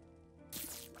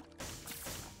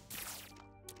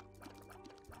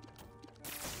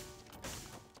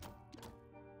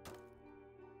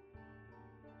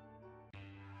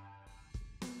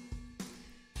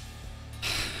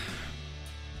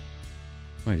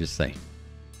 What did I just say?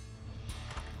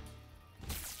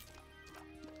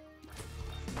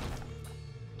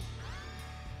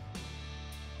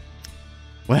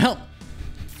 Well,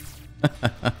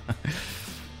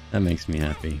 that makes me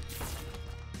happy.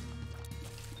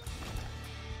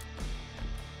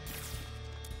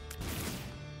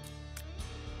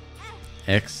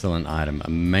 Excellent item.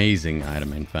 Amazing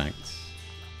item, in fact.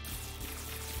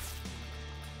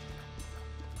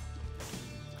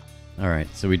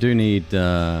 Alright, so we do need...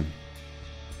 No,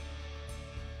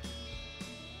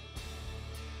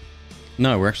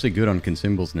 we're actually good on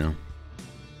consumables now.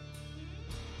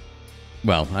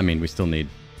 Well, I mean, we still need,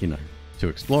 you know, to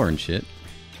explore and shit.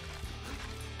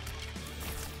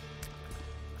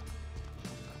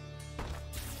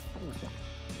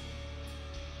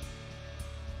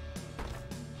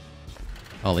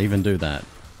 I'll even do that.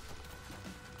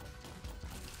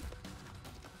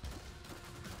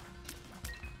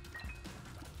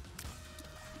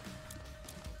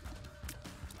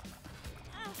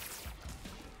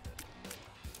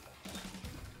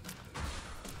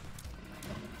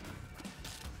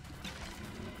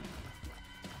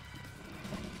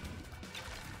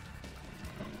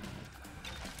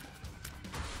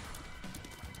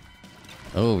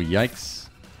 Oh, yikes.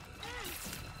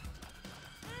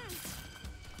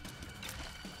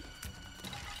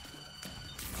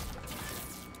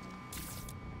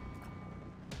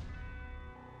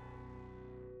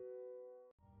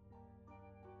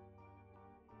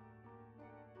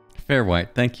 Fair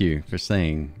White, thank you for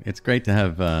saying. It's great to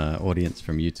have audience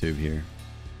from YouTube here.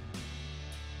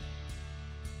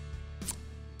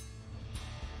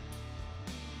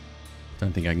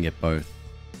 Don't think I can get both.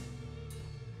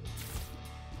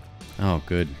 Oh,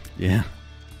 good. Yeah.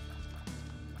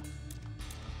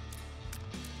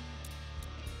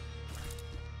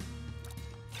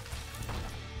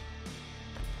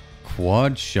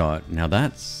 Quad shot. Now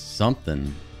that's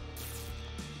something.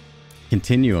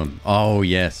 Continuum. Oh,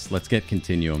 yes. Let's get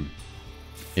Continuum.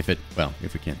 If it... Well,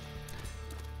 if we can.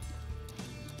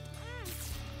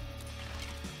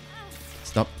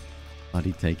 Stop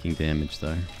bloody taking damage,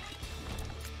 though.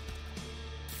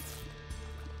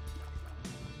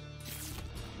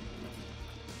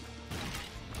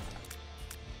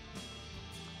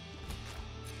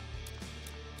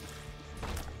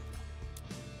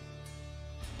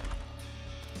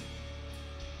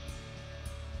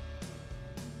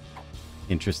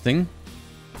 Interesting.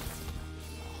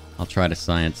 I'll try to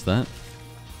science that.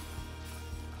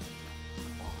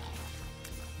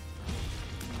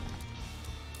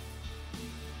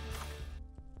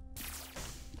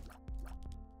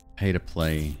 Pay to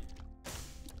play.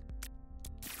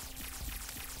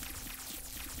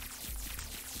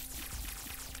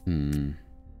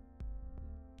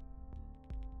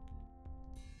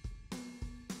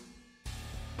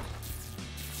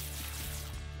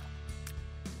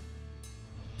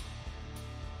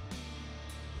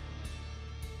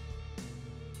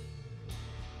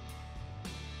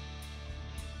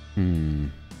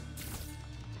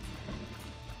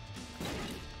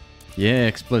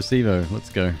 Yeah, Explosivo. Let's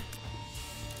go.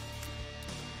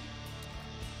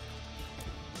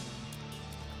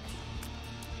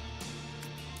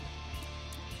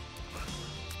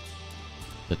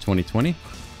 The 2020?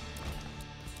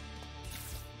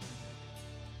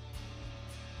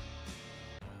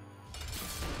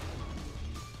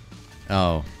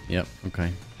 Oh, yep,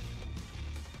 okay.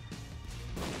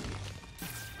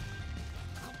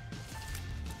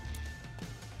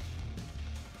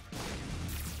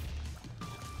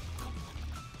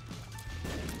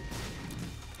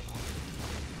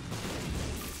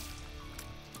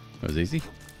 That was easy.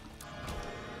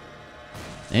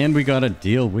 And we gotta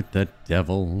deal with the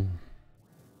devil.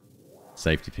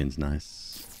 Safety pin's nice.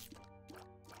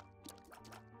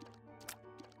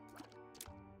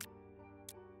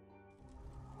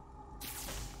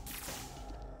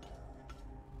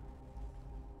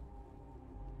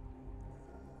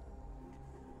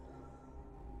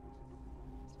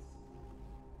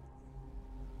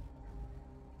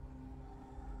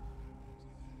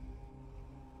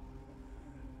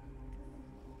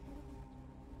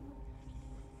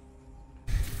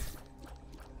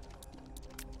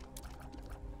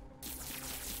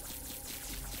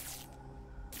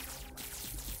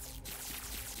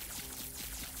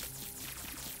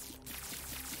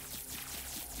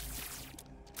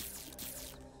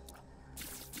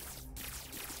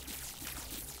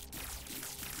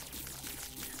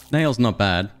 Nail's not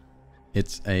bad.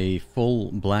 It's a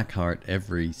full black heart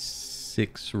every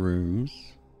 6 rooms.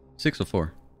 6 or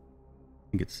 4?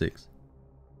 I think it's 6.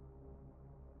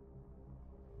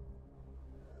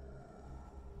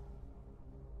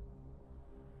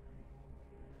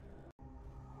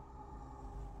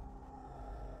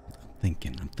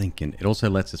 I'm thinking. It also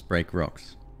lets us break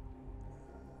rocks.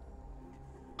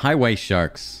 Highway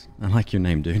Sharks. I like your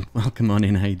name, dude. Welcome on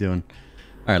in. How you doing?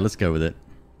 Alright, let's go with it.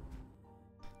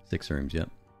 6 rooms, yep.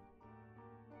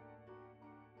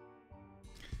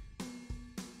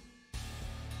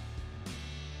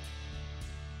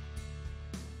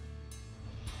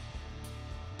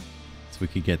 So we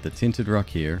could get the tinted rock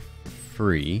here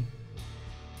free.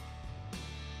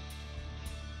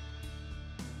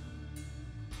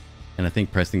 And I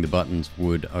think pressing the buttons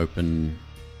would open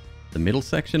the middle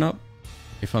section up,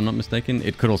 if I'm not mistaken.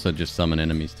 It could also just summon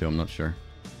enemies too, I'm not sure.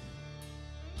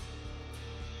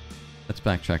 Let's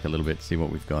backtrack a little bit, see what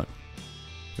we've got.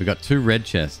 We've got 2 red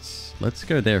chests. Let's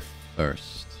go there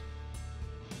first.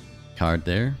 Card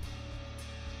there.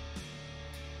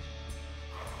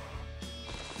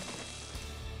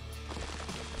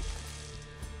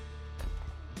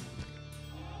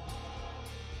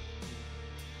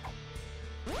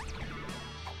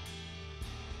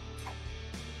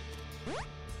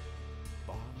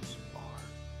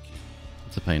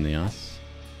 It's a pain in the ass.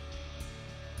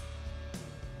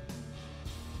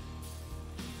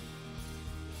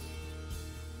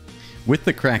 With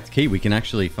the cracked key, we can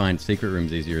actually find secret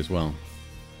rooms easier as well.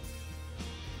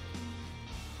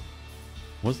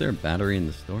 Was there a battery in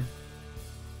the store?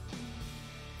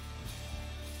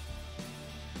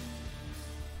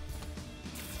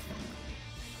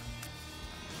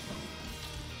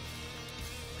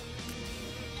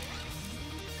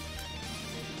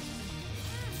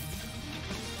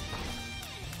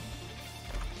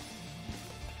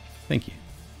 Thank you.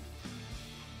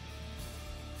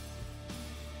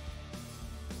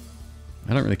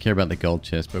 I don't really care about the gold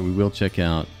chest, but we will check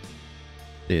out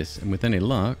this. And with any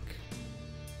luck...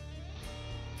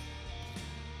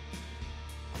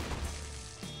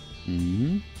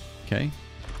 okay.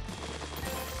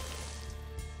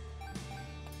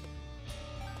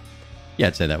 Yeah,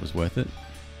 I'd say that was worth it.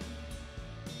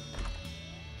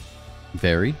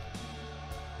 Very.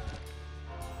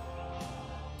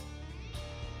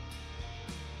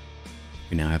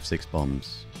 We now have 6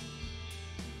 bombs.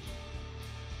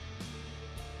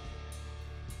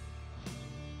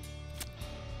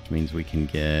 Which means we can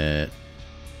get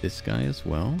this guy as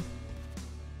well.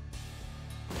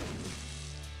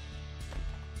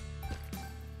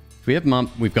 If we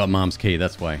have we've got Mom's key,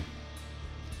 that's why.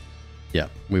 Yeah,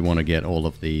 we want to get all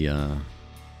of the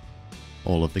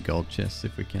gold chests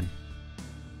if we can.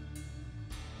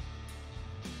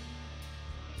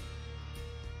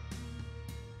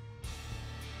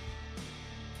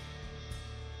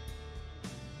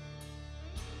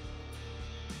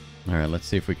 All right, let's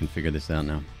see if we can figure this out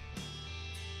now.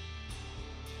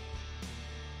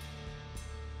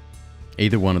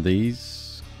 Either one of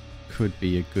these could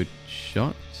be a good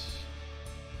shot.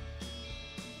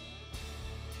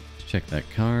 Let's check that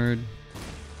card.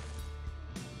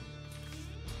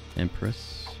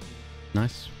 Empress.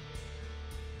 Nice.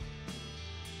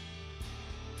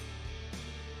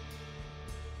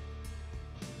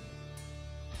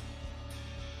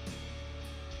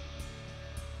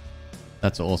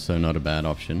 That's also not a bad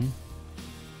option.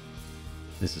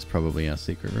 This is probably our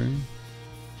secret room.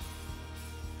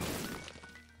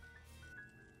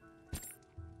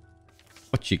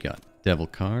 What you got? Devil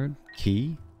card?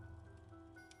 Key?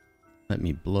 Let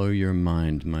me blow your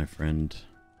mind, my friend.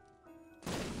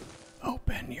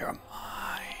 Open your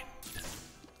mind.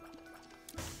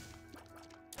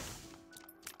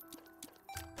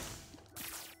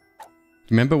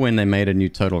 Remember when they made a new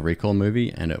Total Recall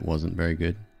movie and it wasn't very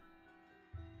good?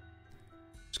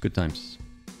 It's good times.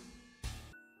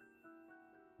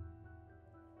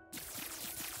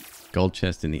 Gold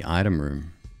chest in the item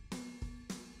room.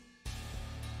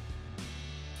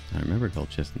 I remember gold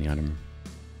chest in the item room.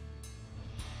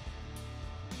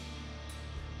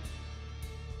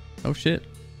 Oh shit.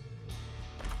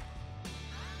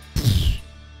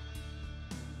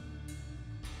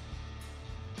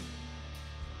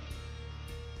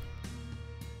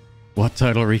 What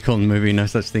Total Recall movie? No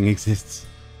such thing exists.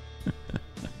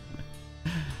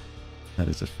 That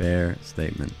is a fair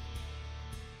statement.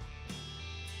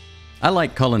 I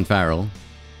like Colin Farrell.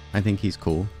 I think he's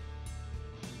cool.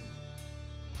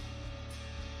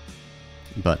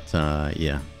 But,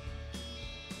 yeah.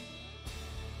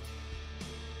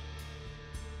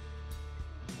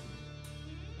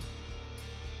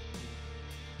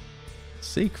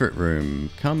 Secret room,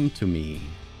 come to me.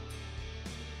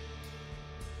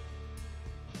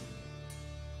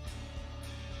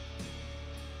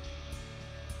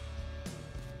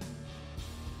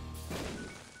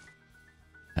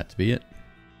 Had to be it.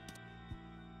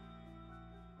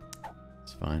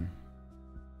 It's fine.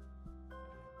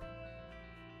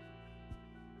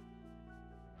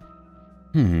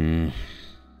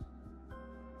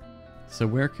 So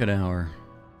where could our...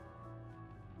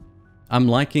 I'm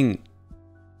liking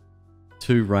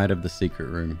to right of the secret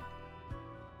room.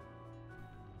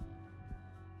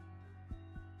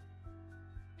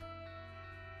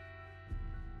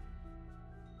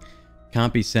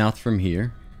 Can't be south from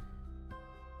here.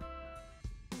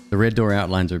 The red door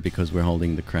outlines are because we're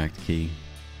holding the cracked key.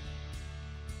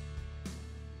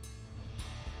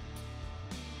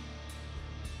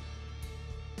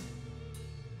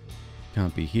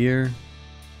 Can't be here.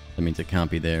 That means it can't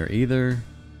be there either.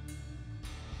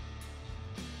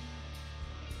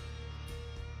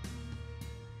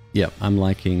 Yep, I'm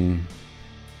liking...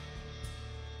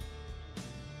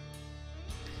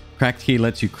 Cracked key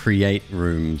lets you create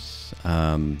rooms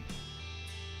at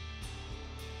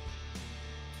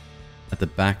the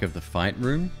back of the fight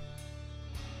room.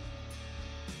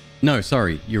 No,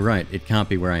 sorry, you're right. It can't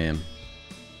be where I am.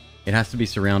 It has to be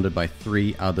surrounded by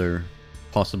 3 other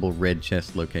possible red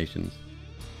chest locations.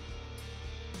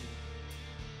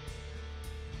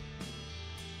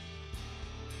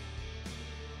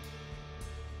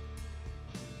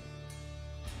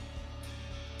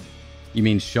 You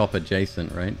mean shop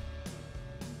adjacent, right?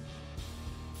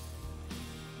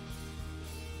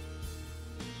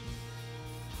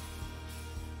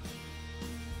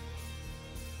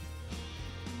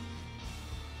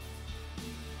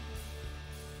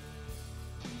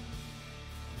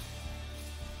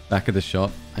 Back of the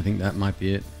shop. I think that might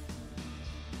be it.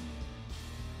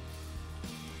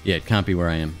 Yeah, it can't be where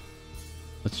I am.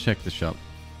 Let's check the shop.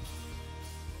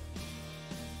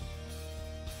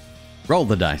 Roll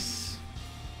the dice.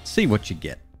 See what you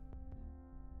get.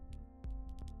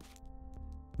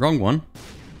 Wrong one.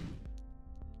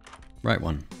 Right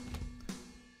one.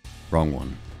 Wrong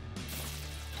one.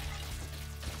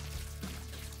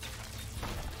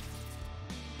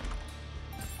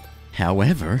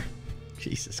 However...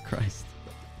 Jesus Christ.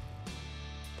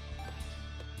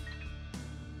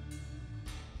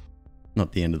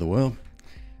 Not the end of the world.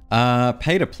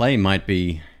 Pay to play might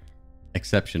be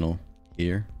exceptional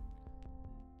here.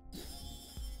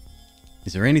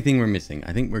 Is there anything we're missing?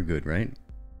 I think we're good, right?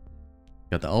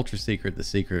 Got the ultra secret, the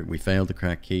secret. We failed the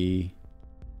crack key.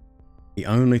 The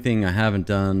only thing I haven't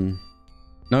done...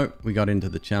 Nope, we got into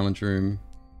the challenge room.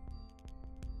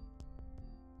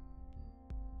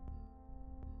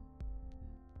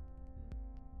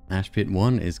 Ash Pit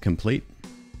 1 is complete.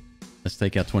 Let's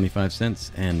take out 25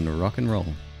 cents and rock and roll.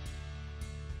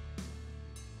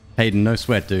 Hayden, no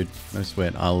sweat, dude. No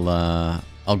sweat. I'll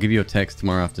give you a text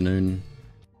tomorrow afternoon.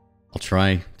 I'll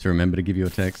try to remember to give you a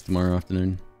text tomorrow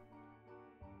afternoon.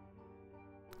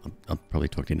 I'll probably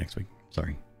talk to you next week.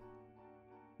 Sorry.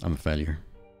 I'm a failure.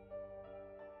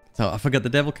 So I forgot the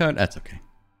devil card? That's okay.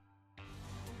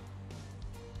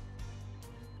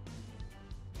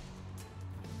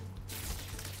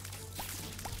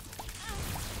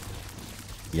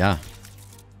 Yeah.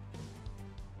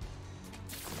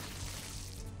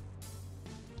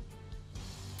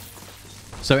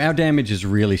 So our damage is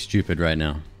really stupid right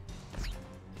now.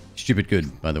 Stupid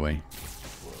good, by the way.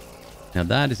 Now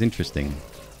that is interesting.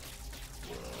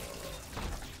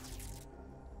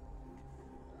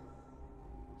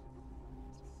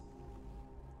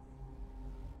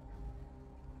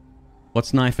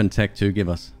 What's knife and tech 2 give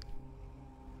us?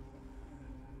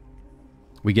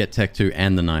 We get tech 2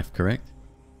 and the knife, correct?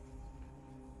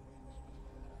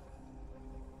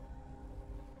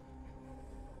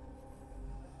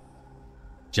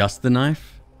 Just the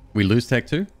knife? We lose tech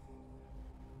 2?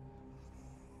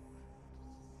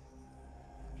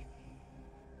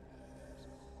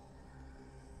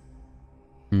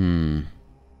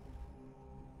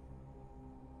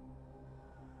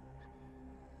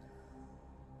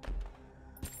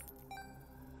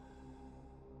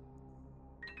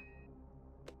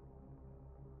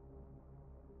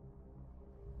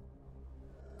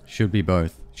 Should be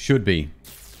both. Should be.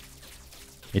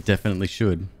 It definitely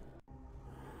should.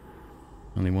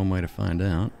 Only one way to find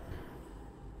out.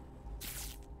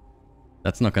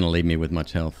 That's not going to leave me with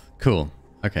much health. Cool.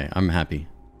 Okay, I'm happy.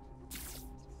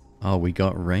 Oh, we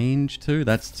got range too?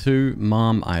 That's 2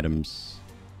 mom items.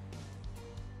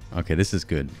 Okay, this is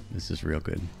good. This is real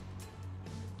good.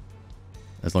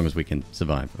 As long as we can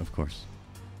survive, of course.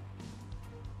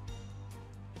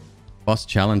 Boss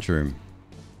challenge room.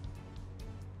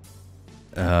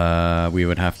 We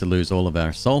would have to lose all of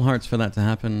our soul hearts for that to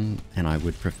happen, and I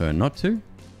would prefer not to.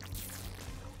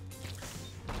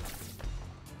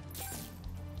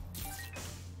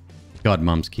 God,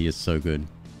 Mom's key is so good.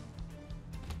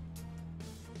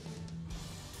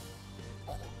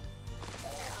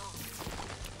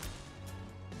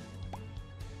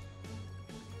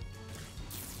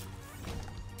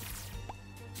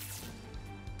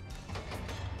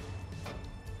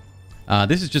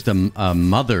 This is just a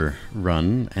mother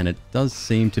run, and it does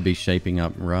seem to be shaping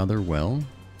up rather well.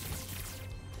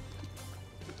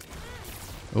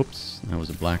 Oops, that was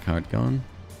a black heart gone.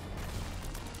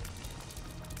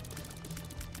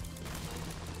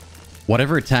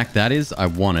 Whatever attack that is, I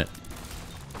want it.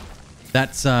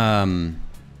 That's, oh,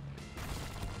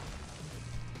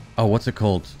 what's it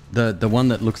called? The one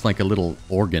that looks like a little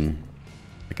organ.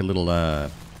 Like a little,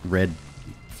 red,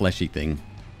 fleshy thing.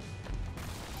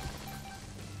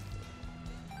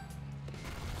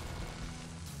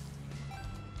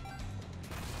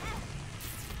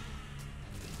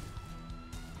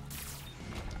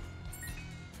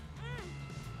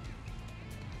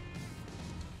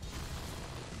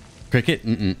 Cricket?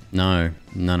 Mm-mm. No.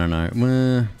 No, no,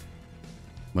 no.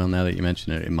 Well, now that you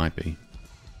mention it, it might be.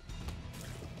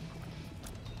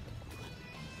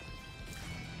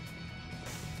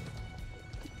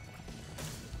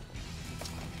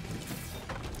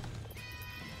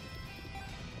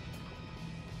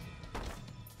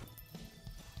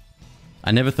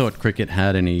 I never thought cricket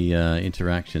had any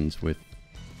interactions with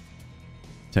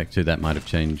Tech 2. That might have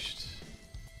changed.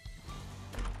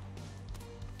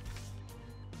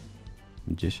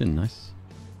 Magician, nice.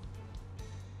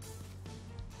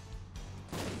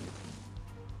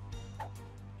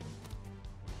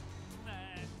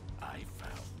 I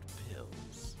found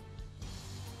pills.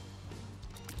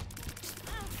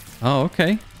 Oh,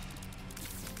 okay.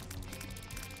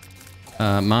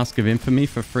 Mask of Infamy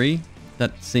for free.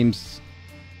 That seems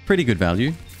pretty good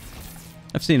value.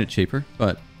 I've seen it cheaper,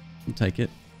 but I'll take it.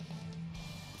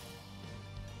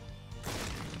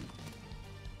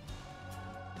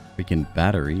 Freaking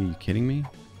battery, are you kidding me?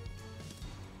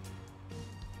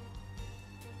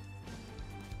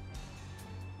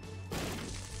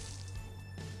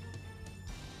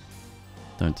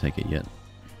 Don't take it yet.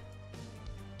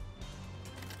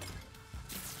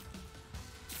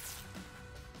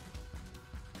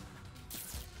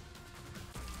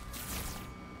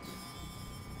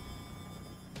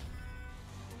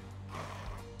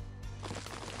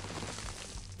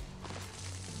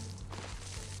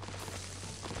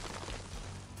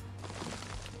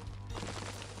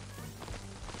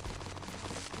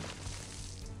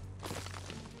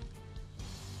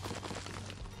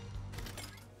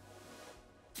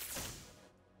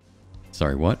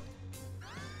 Sorry, what?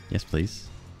 Yes, please.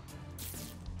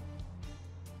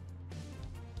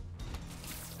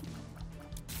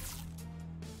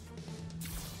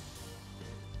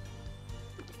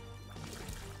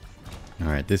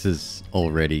 Alright, this is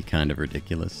already kind of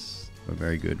ridiculous. We're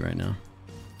very good right now.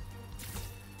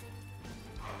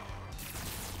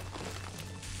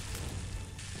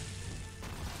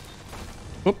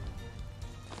 Whoop.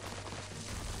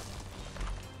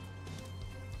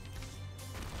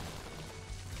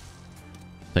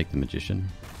 Take the magician.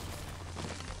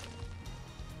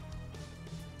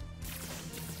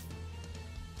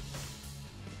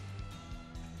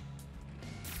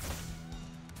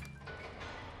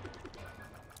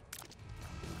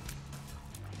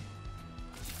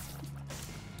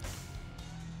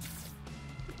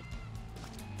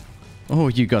 Oh,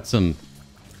 you got some...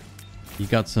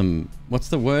 what's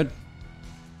the word?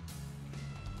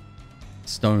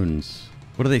 stones.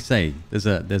 What do they say? There's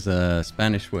a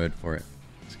Spanish word for it.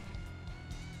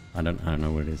 I don't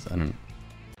know what it is. I don't.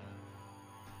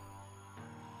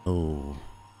 Oh.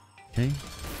 Okay.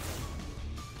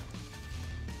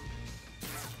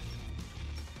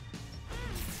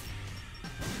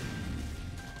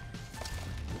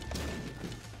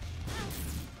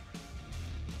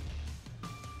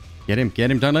 Get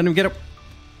him, don't let him get up.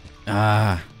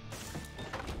 Ah.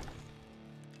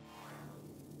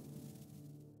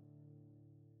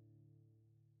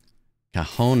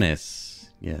 Cajones,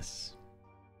 yes.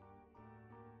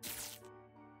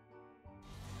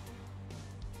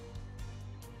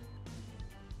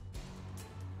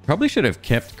 Probably should have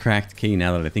kept cracked key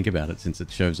now that I think about it, since it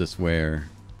shows us where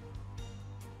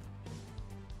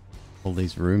all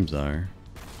these rooms are.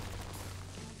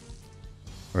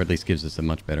 Or at least gives us a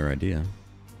much better idea.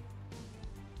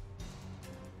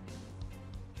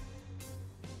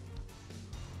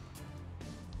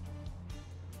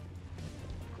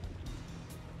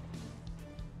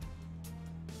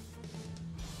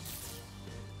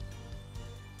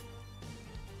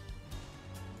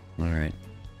 All right,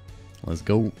 let's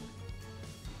go.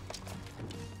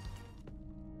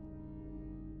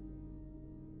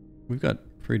 We've got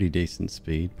pretty decent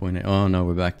speed. Oh no,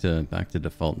 we're back to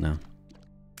default now.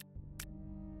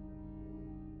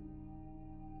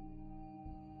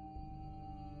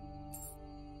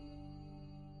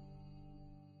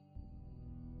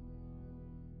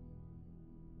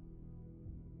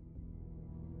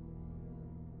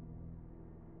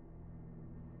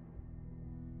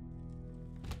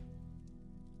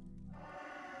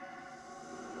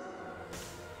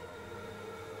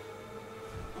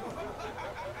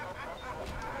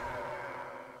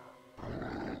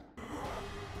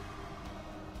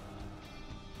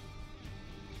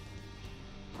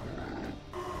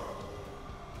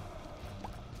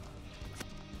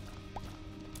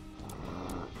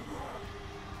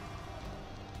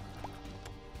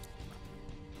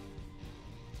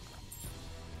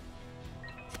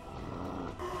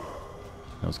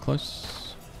 That was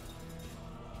close.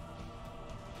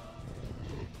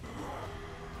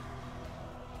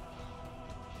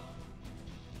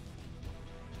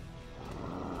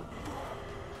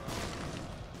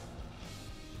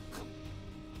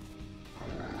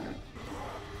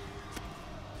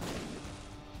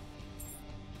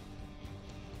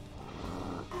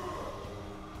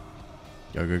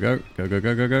 Go, go, go. Go, go,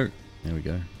 go, go, go. There we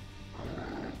go.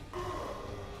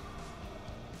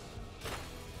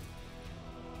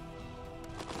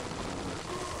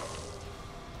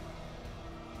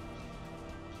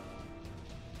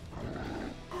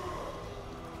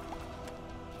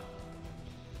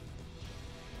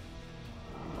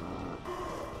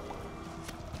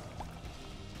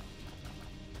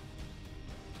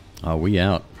 Are we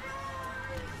out?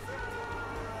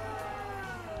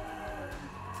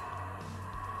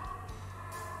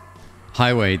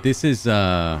 Highway, this is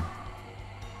so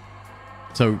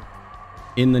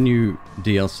in the new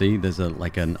DLC there's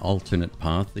like an alternate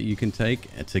path that you can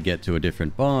take to get to a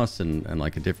different boss and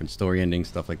like a different story ending,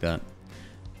 stuff like that.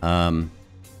 And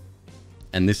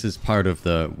this is part of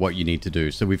the what you need to do.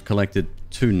 So we've collected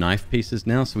 2 knife pieces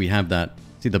now, so we have that.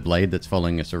 See the blade that's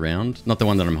following us around? Not the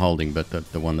one that I'm holding, but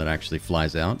the one that actually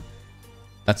flies out.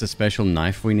 That's a special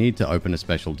knife we need to open a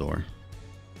special door.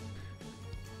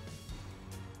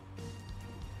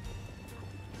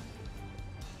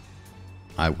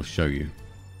 I will show you.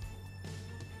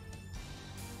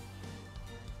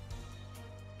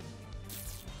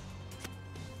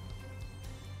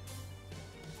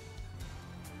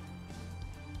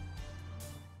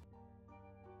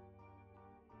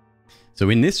 So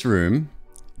in this room,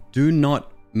 do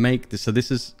not make this. So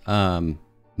this is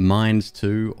Mines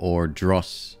 2 or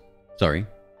Dross. Sorry,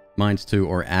 Mines 2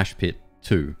 or Ash Pit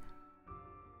 2.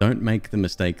 Don't make the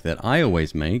mistake that I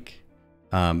always make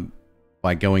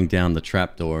by going down the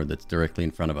trapdoor that's directly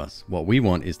in front of us. What we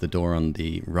want is the door on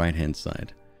the right-hand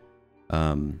side.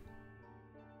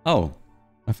 Oh,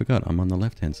 I forgot. I'm on the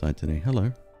left-hand side today.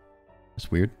 Hello.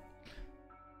 That's weird.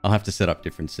 I'll have to set up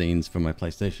different scenes for my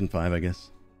PlayStation 5, I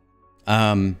guess.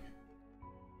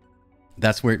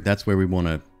 That's where we want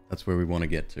to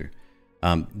get to.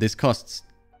 This costs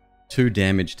 2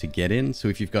 damage to get in. So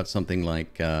if you've got something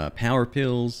like power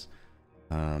pills,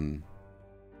 the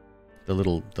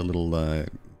little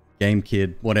game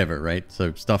kid, whatever, right?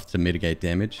 So stuff to mitigate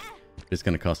damage. It's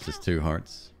going to cost us 2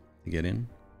 hearts to get in.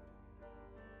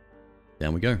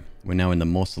 Down we go. We're now in the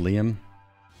mausoleum,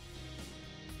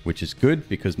 which is good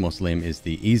because mausoleum is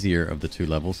the easier of the 2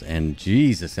 levels. And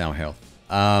Jesus, our health.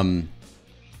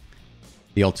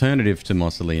 The alternative to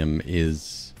mausoleum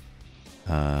is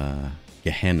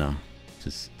Gehenna. which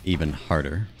is even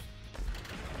harder.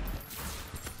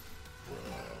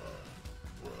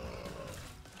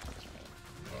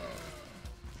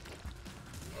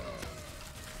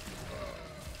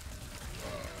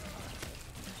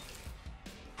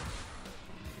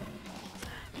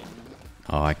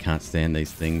 Oh, I can't stand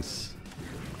these things.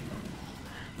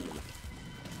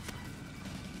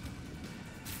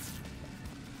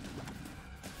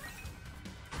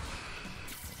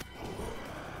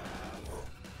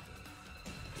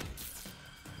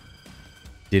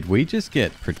 Did we just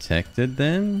get protected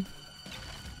then?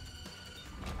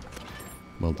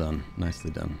 Well done. Nicely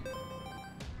done.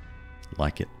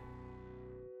 Like it.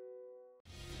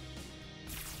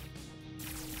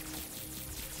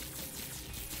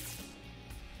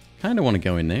 Kind of want to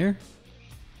go in there.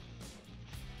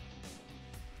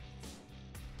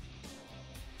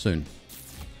 Soon.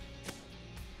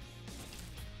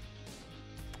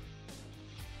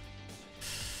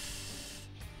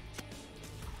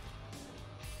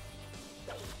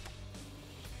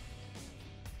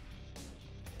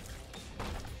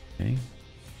 Okay.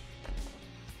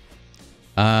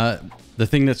 The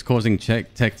thing that's causing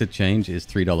tech to change is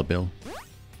 $3 bill.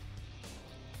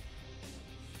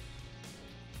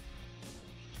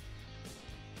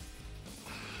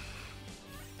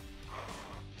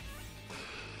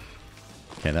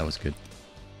 Okay, that was good.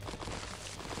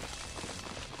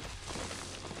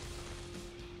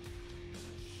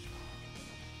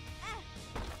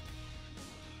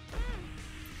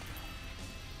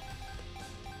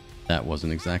 That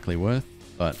wasn't exactly worth,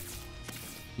 but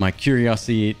my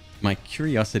curiosity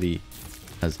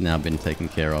has now been taken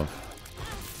care of.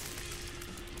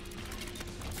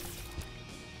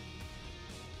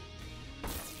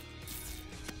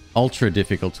 Ultra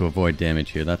difficult to avoid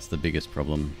damage here. That's the biggest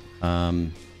problem.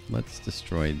 Let's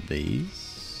destroy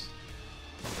these.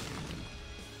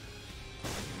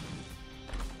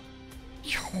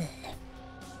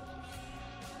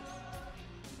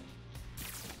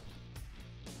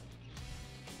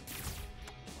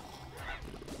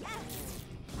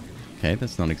 Okay,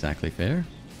 that's not exactly fair.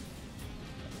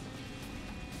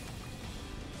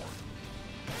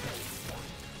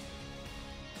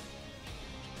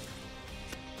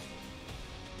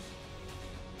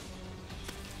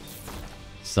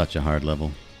 Such a hard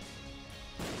level.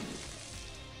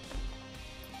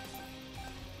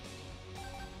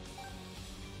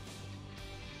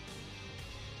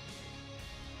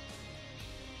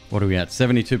 What are we at?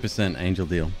 72% angel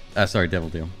deal. Sorry, devil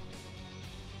deal.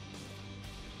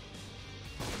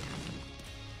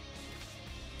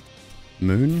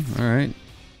 Moon? Alright.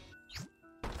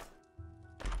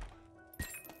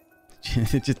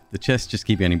 The chests just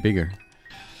keep getting bigger.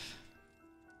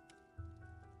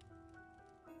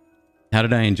 How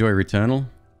did I enjoy Returnal?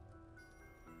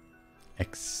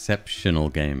 Exceptional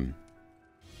game.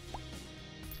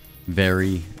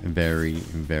 Very, very,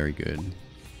 very good.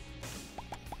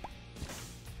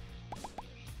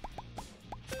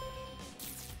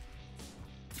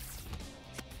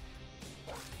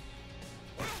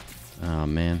 Oh,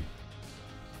 man.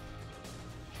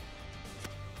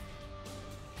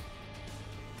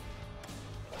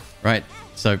 Right.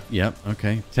 So, yep.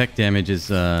 Okay. Tech damage is,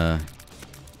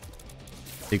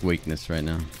 big weakness right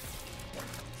now.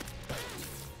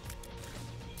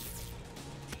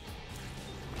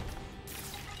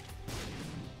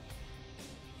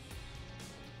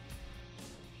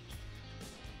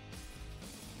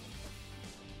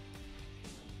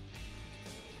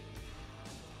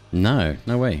 No,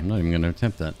 no way. I'm not even going to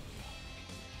attempt that.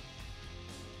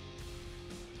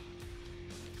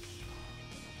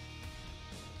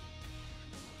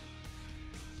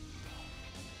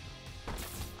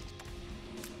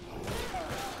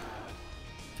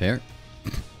 Fair.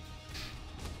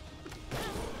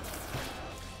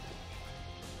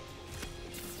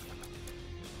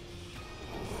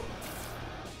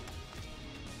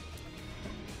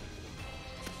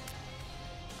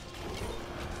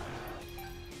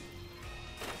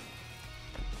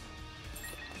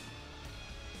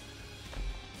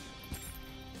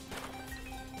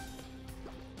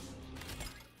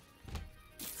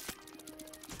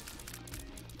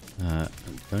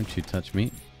 Don't you touch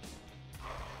me.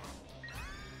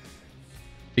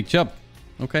 Big chub.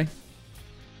 Okay.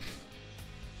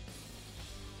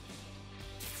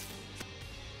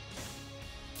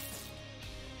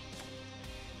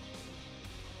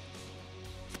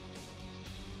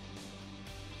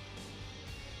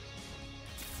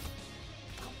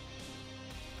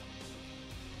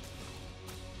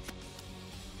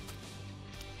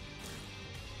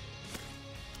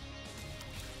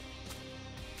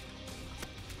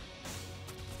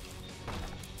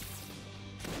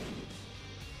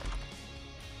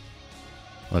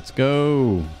 Let's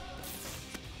go.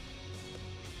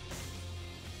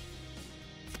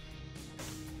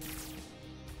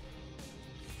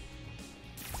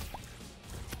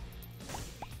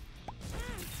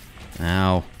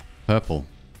 Ow. Purple.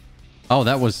 Oh,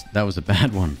 that was a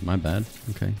bad one. My bad.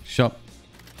 Okay. Shop.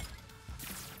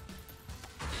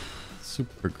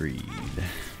 Super greed.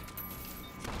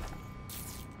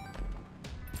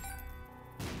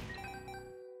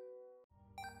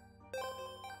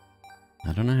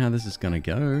 I don't know how this is gonna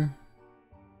go.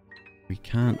 We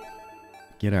can't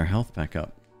get our health back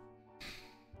up.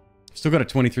 Still got a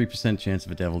 23% chance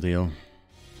of a devil deal.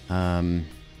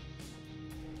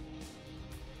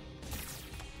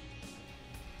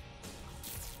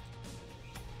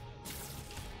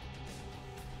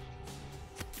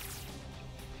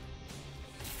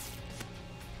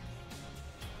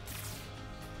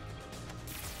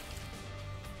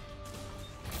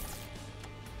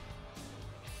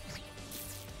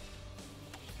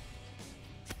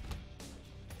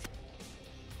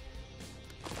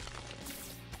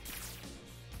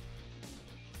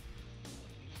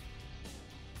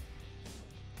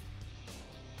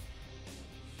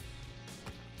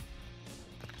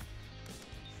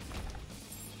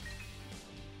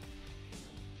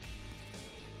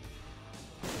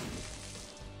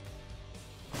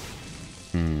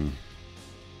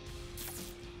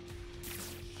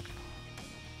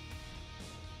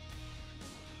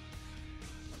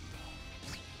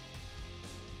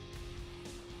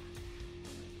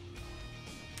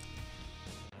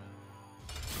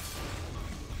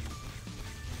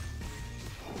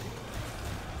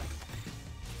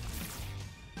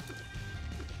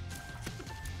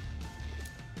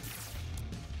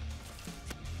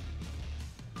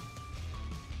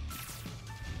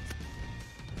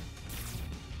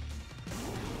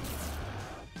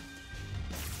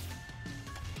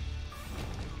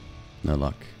 No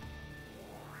luck.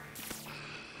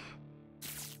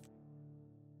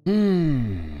 We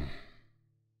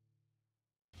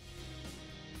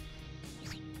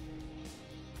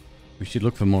should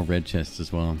look for more red chests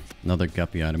as well. Another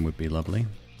guppy item would be lovely.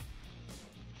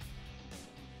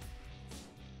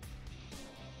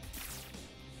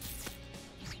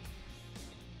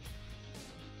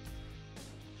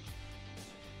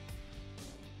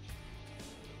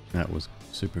 That was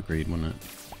super greed, wasn't it?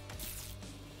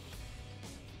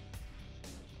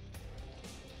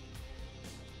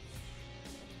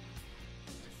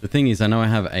 The thing is, I know I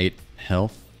have 8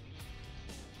 health,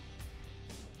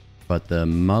 but the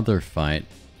mother fight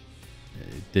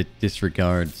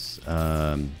disregards,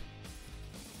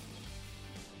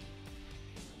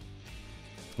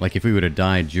 like if we were to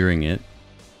die during it,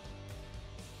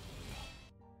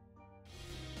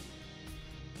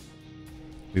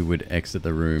 we would exit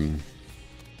the room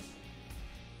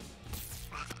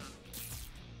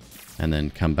and then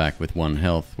come back with 1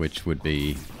 health, which would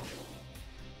be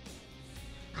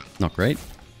not great,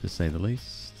 to say the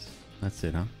least. That's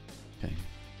it, huh? Okay.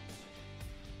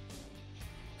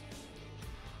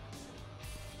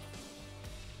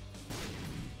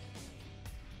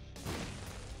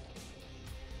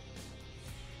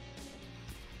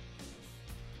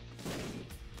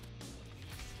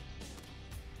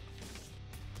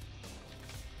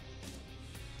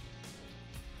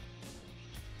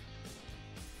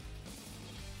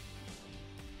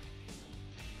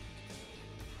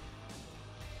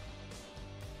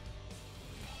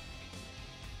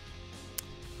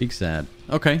 Big sad.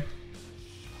 Okay.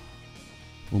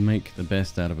 We'll make the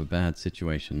best out of a bad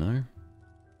situation, though.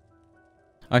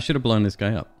 I should have blown this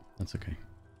guy up. That's okay.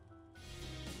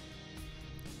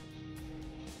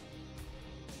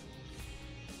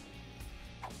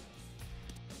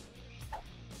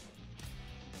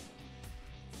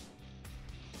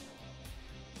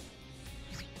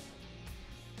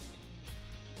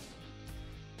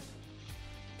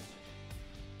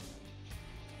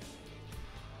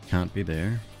 Can't be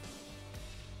there.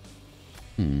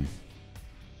 Do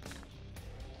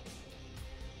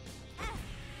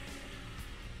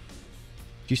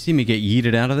you see me get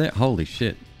yeeted out of there? Holy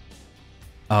shit.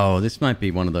 Oh, this might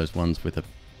be one of those ones with a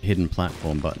hidden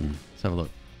platform button. Let's have a look.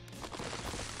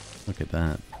 Look at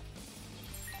that.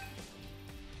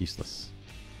 Useless.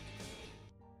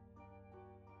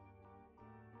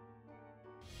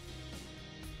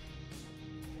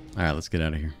 Alright, let's get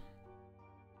out of here.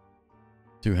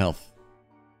 2 health.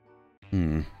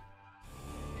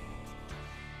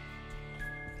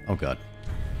 Oh god.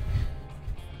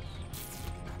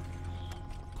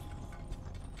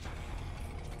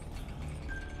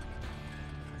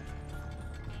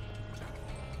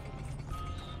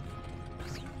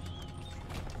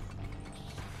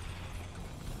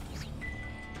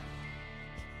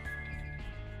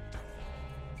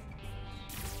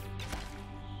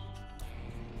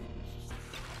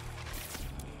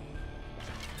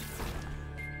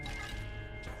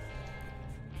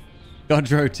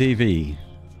 Godro TV.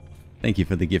 Thank you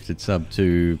for the gifted sub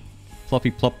to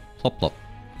Ploppy Plop Plop Plop.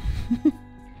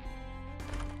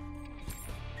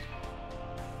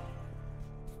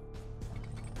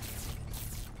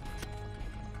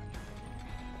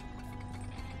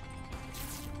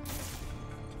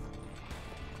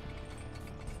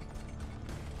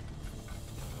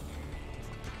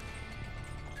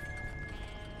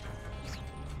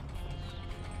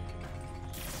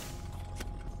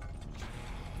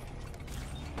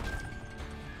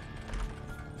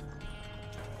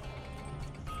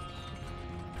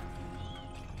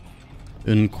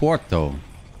 Un cuarto.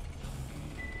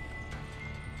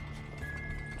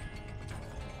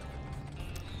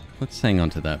 Let's hang on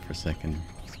to that for a second.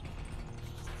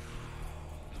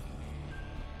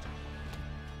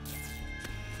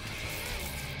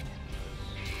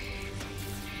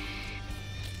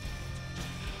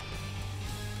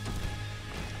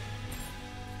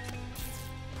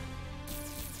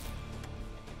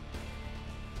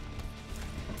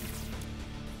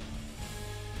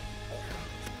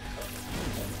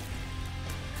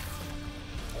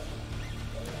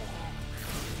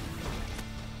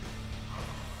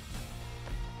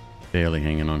 Barely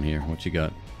hanging on here. What you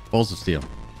got? Balls of steel.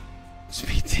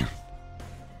 Speed down.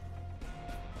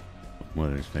 What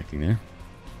was I expecting there?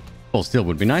 Balls of steel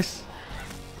would be nice.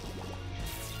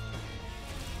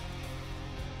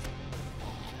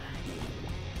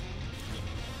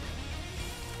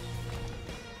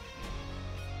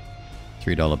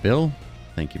 $3 bill.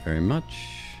 Thank you very much.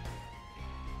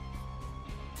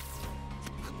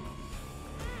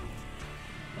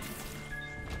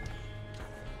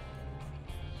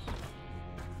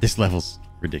 This level's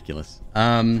ridiculous.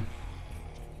 Nope.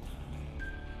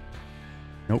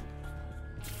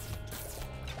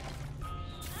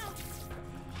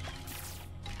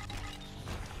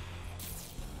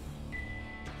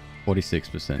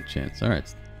 %46 chance. All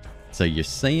right. So you're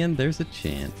saying there's a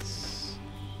chance.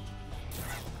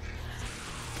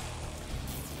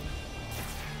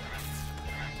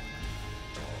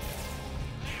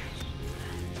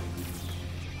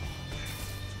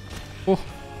 Oh.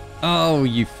 Oh,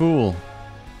 you fool.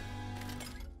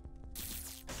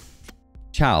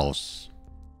 Chows.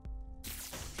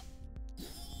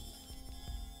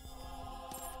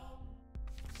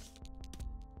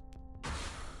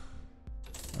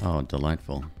 Oh,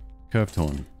 delightful. Curved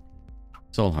horn.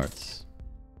 Soul hearts.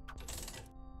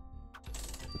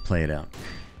 We'll play it out.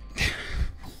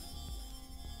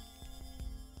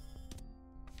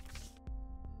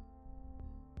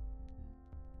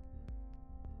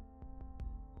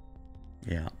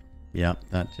 Yeah. Yeah,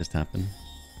 that just happened.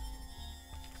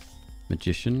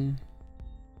 Magician.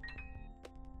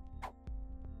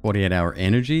 48-hour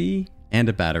energy and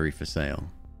a battery for sale.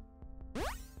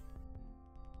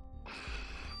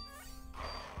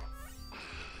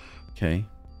 Okay.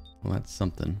 Well, that's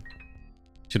something.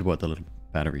 Should have bought the little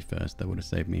battery first. That would have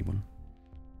saved me one.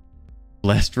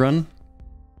 Blessed run?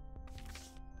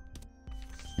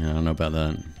 Yeah, I don't know about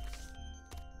that.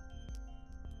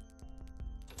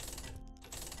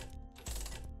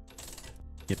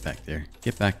 Get back there.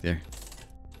 Get back there.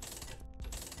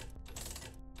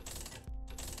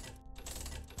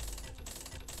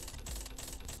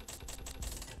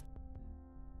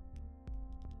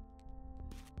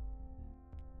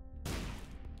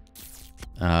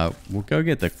 We'll go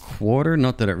get the quarter.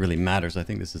 Not that it really matters. I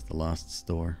think this is the last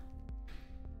store.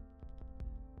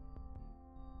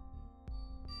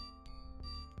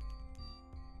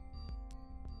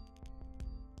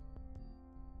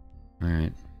 All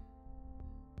right.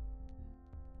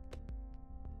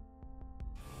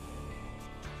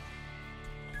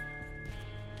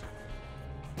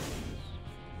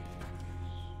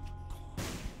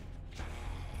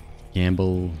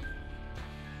 Gamble.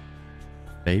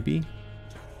 Baby?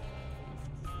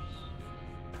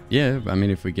 Yeah, I mean,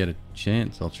 if we get a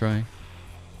chance, I'll try.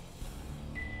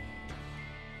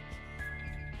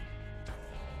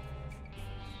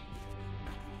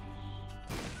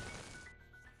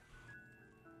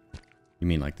 You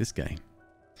mean like this guy?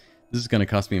 This is going to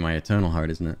cost me my eternal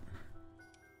heart, isn't it?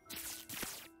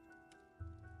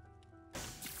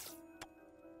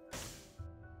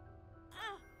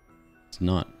 It's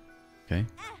not. Okay.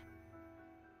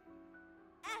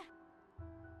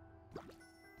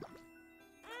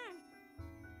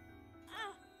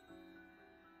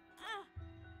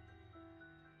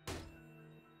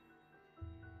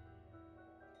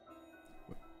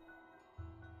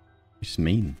 Just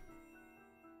mean.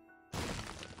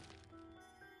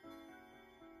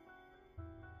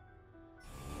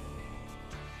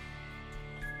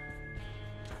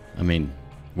 I mean,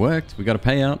 worked. We got a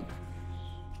payout.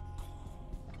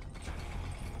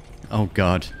 Oh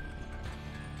god.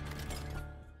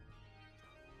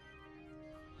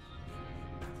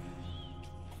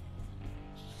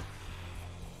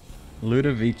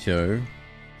 Ludovico.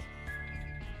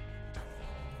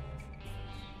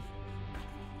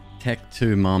 Tech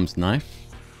 2 Mom's Knife.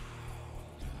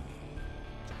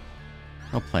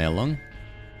 I'll play along.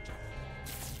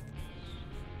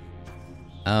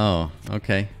 Oh,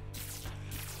 okay.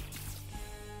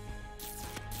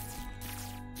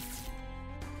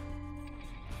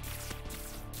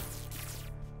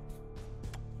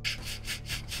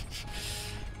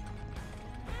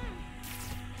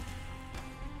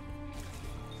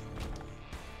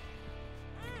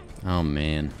 Oh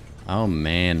man. Oh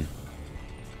man.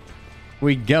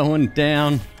 We going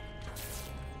down.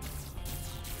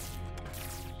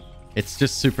 It's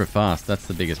just super fast. That's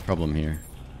the biggest problem here.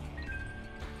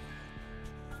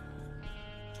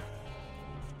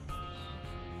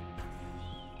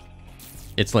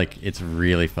 It's like, it's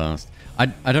really fast.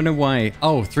 I don't know why.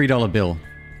 Oh, $3 bill.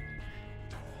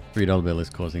 $3 bill is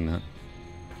causing that.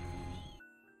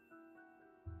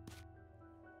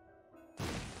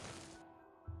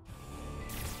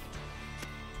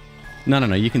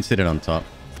 No, you can sit it on top.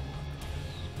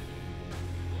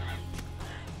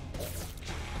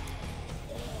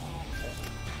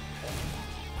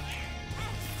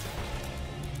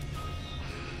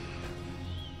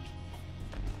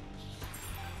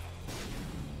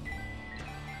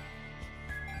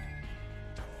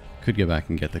 Could go back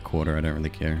and get the quarter, I don't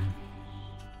really care.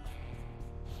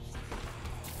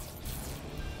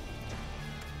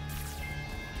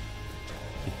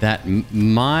 That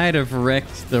might have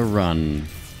wrecked the run.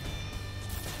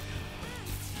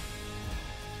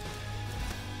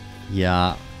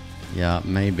 Yeah,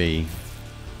 maybe.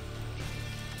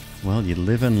 Well, you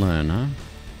live and learn, huh?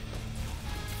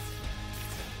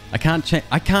 I can't change.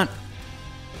 I can't.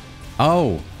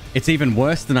 Oh, it's even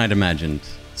worse than I'd imagined.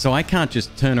 So I can't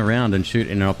just turn around and shoot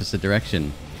in an opposite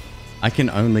direction. I can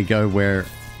only go where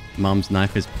Mom's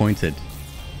knife is pointed.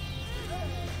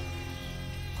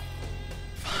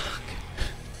 Fuck.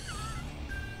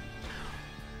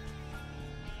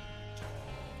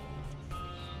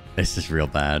 This is real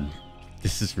bad.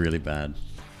 This is really bad.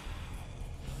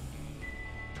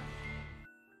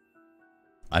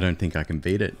 I don't think I can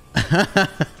beat it.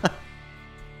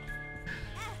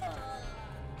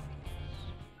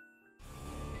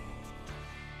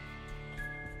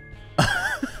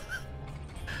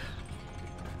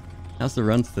 How's the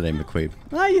runs today, McQueeb?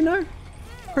 Ah, you know,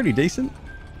 pretty decent.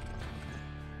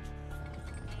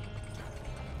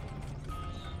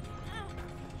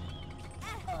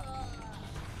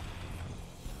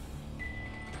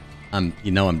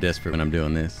 You know I'm desperate when I'm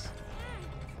doing this.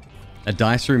 A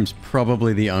dice room's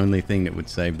probably the only thing that would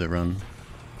save the run.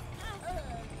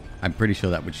 I'm pretty sure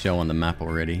that would show on the map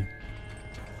already.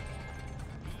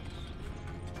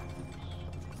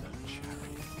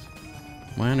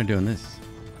 Why aren't I doing this?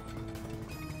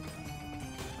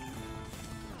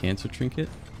 Cancer trinket?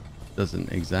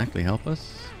 Doesn't exactly help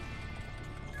us.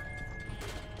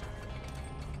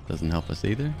 Doesn't help us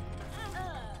either.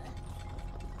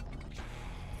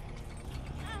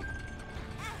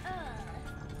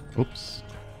 Oops.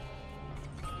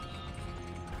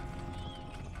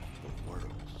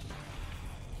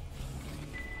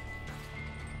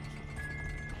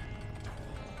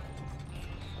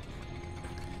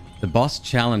 The boss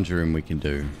challenge room we can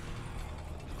do.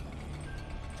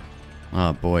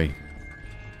 Oh boy.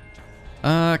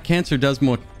 Cancer does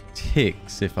more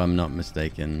ticks if I'm not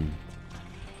mistaken.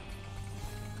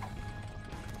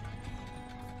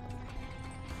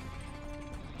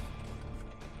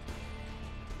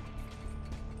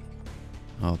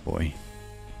 Oh boy.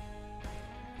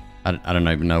 I don't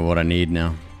even know what I need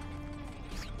now.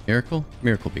 Miracle?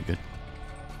 Miracle be good.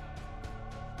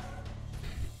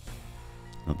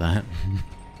 Not that.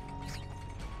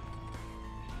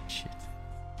 Shit.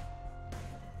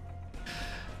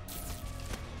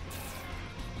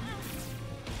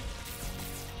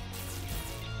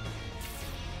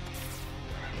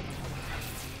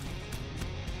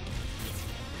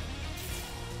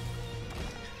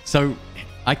 So,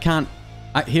 I can't...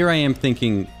 here I am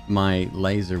thinking my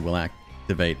laser will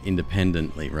activate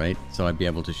independently, right? So I'd be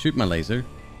able to shoot my laser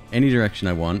any direction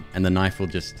I want, and the knife will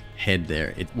just head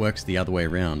there. It works the other way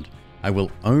around. I will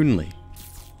only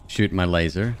shoot my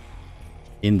laser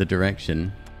in the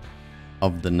direction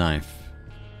of the knife.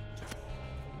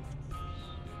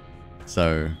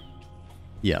 So,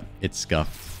 yeah, it's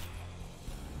scuffed.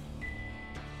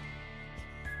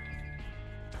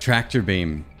 Tractor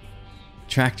beam.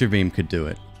 Tractor beam could do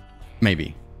it.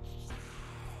 Maybe.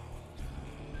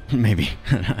 Maybe.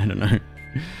 I don't know.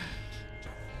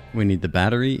 We need the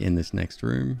battery in this next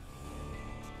room.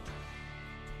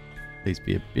 Please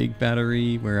be a big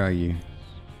battery. Where are you?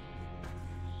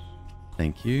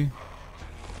 Thank you.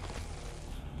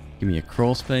 Give me a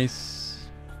crawl space.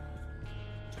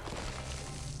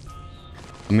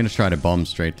 I'm gonna try to bomb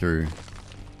straight through.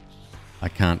 I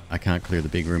can't clear the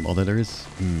big room, although there's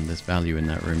value in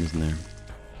that room, isn't there?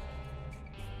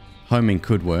 Homing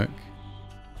could work.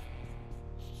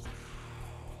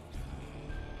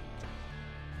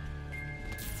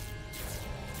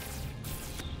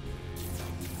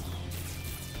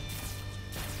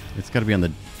 It's got to be on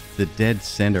the dead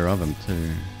center of him too.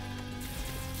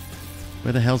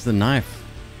 Where the hell's the knife?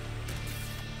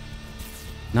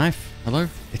 Knife? Hello?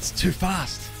 It's too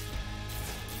fast.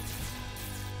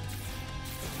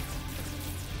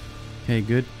 Okay,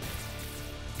 good.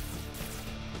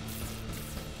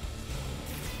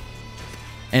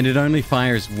 And it only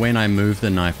fires when I move the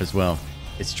knife as well.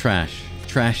 It's trash.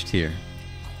 Trashed here.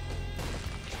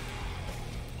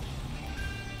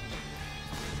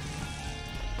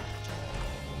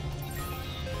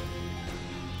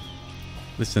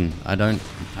 Listen, I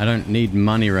don't need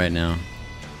money right now.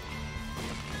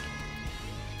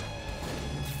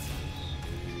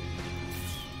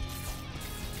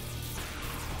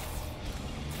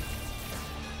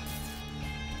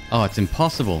 Oh, it's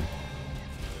impossible.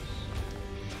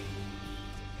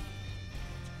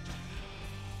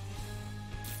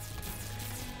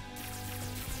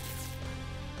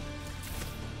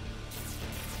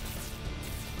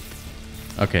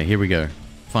 Okay, here we go.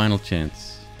 Final chance.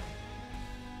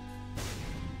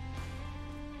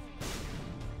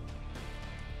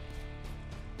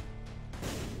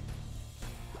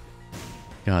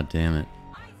 God damn it.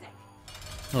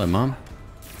 Hello, Mom.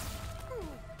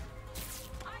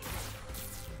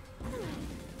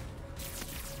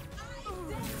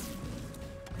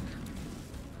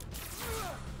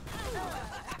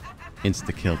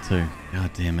 Insta-kill too.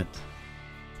 God damn it.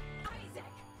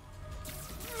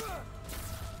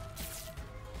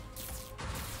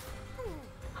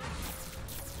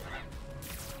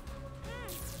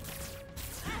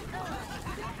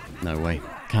 No way.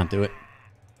 Can't do it.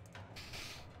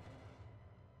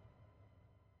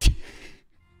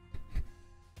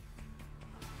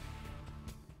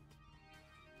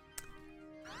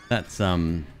 That's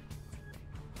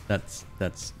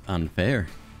unfair.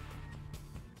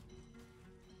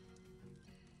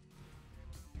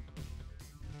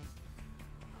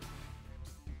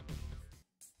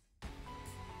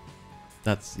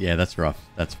 That's rough.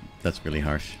 That's really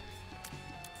harsh.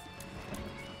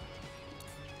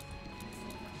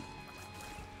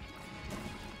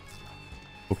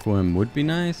 Bookworm would be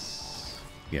nice.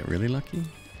 Get really lucky.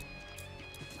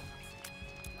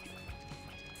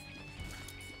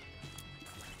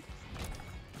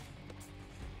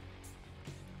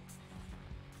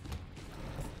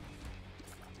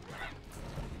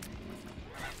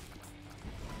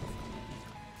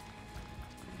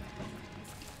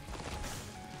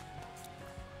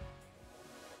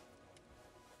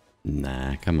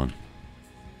 Nah, come on.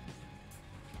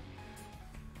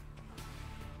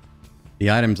 The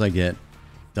items I get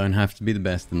don't have to be the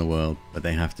best in the world, but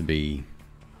they have to be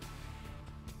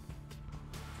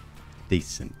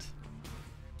decent.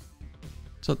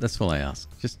 So that's all I ask.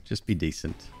 Just be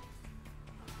decent.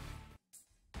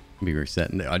 Be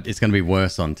resetting. It's going to be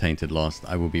worse on Tainted Lost.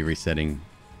 I will be resetting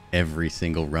every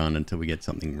single run until we get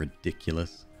something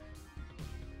ridiculous.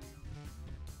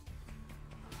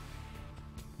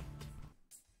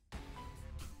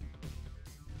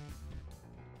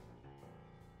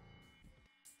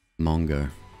 Mongo.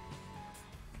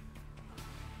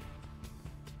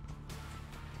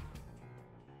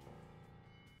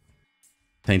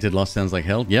 Tainted Lost sounds like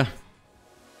hell? Yeah.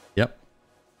 Yep.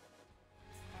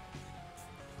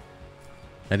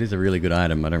 That is a really good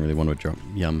item. I don't really want to drop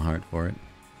Yum Heart for it.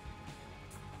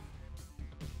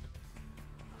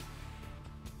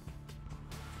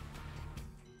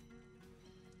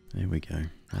 There we go.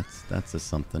 That's a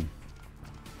something.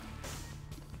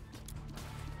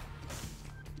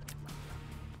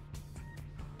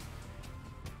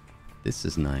 This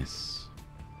is nice.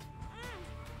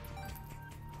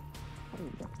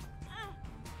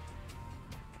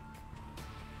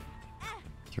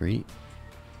 3,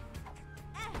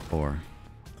 4.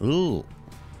 Ooh.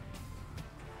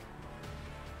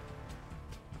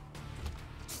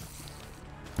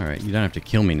 Alright, you don't have to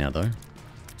kill me now, though.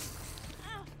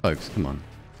 Folks, come on.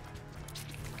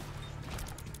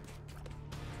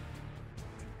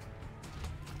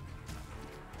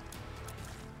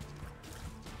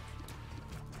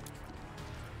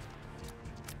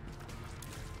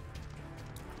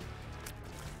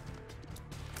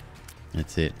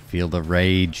 That's it. Feel the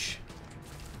rage.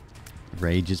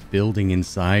 Rage is building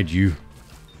inside you.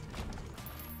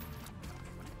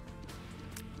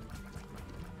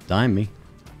 Dime me.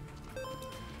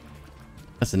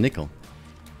 That's a nickel.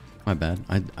 My bad.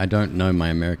 I don't know my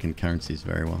American currencies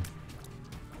very well.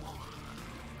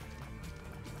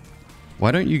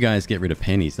 Why don't you guys get rid of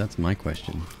pennies? That's my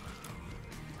question.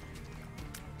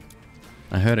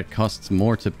 I heard it costs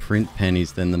more to print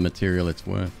pennies than the material it's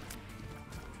worth.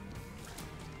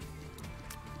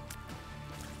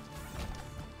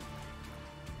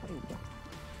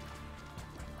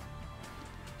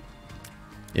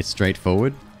 It's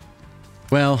straightforward.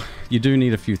 Well, you do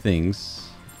need a few things.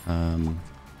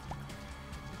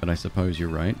 But I suppose you're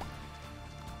right.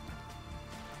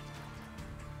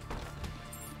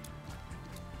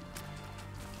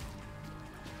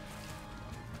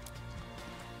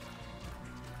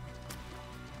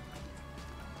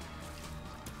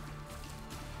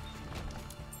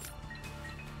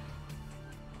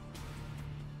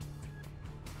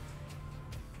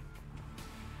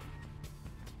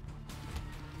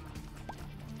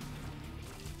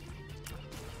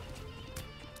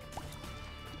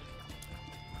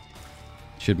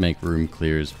 Should make room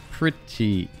clears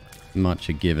pretty much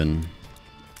a given.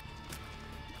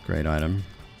 Great item.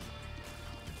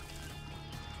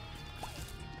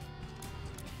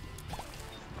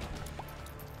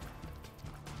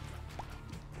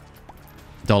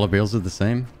 Dollar bills are the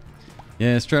same.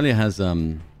 Yeah, Australia has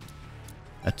a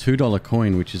 $2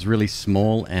 coin which is really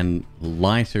small and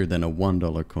lighter than a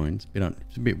 $1 coin.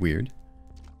 It's a bit weird.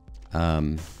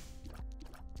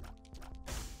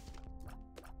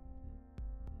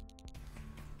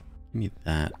 Give me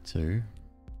that too.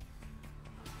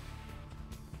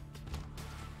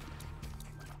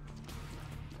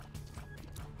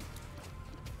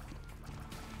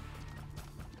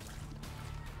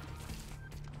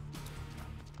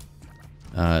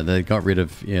 They got rid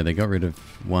of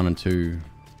 $1 and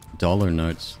 $2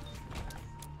 notes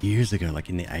years ago, like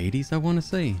in the 80s, I want to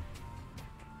say.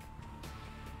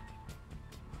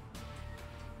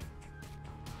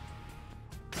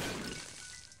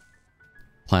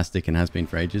 Plastic and has been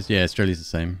for ages. Yeah, Australia's the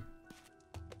same.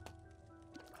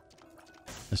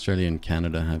 Australia and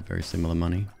Canada have very similar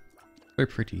money. Very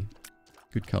pretty.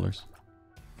 Good colors.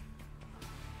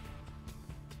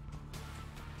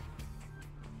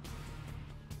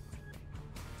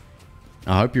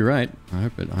 I hope you're right. I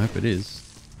hope it is.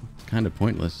 It's kind of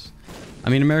pointless. I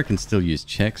mean, Americans still use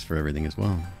checks for everything as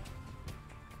well.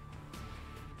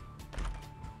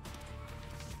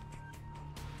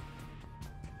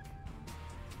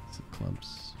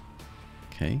 Clubs.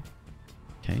 Okay.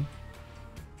 Okay.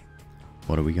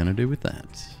 What are we going to do with that?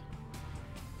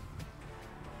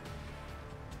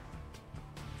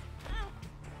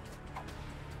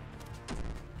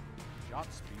 Shot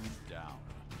speed down.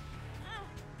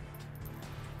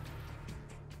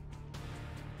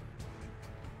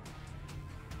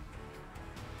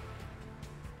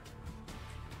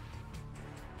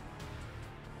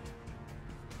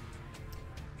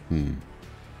 Hmm.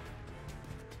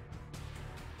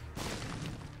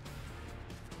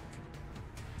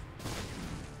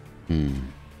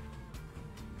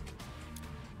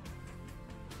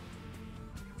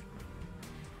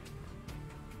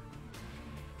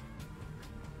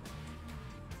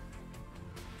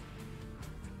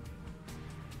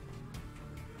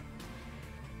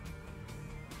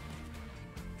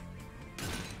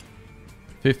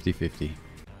 $50-50.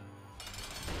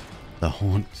 The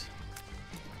haunt.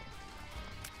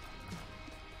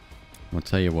 I'll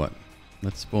tell you what.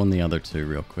 Let's spawn the other two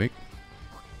real quick.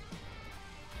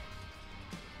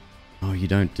 Oh, you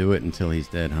don't do it until he's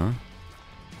dead, huh?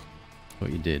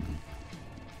 Thought you did.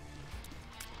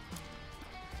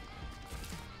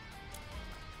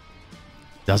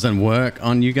 Doesn't work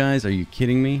on you guys? Are you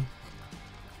kidding me?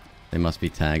 They must be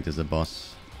tagged as a boss.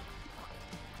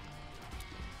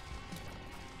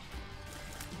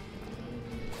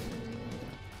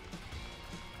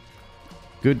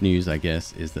 Good news, I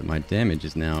guess, is that my damage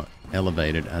is now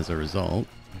elevated as a result.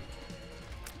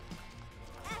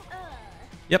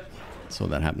 Yep, saw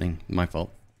that happening. My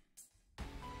fault.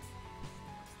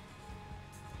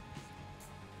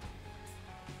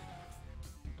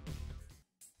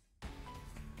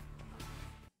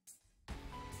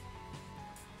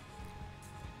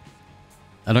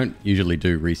 I don't usually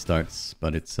do restarts,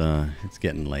 but it's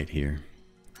getting late here.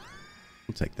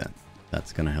 We'll take that.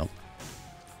 That's gonna help.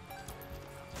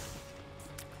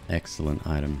 Excellent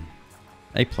item.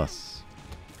 A+.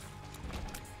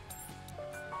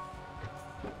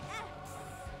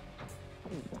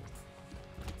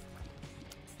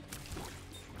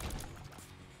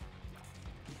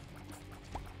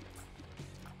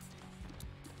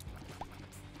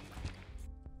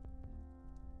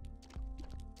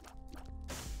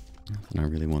 Nothing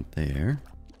I really want there.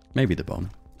 Maybe the bomb.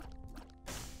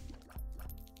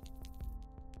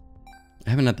 I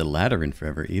haven't had the ladder in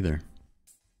forever either.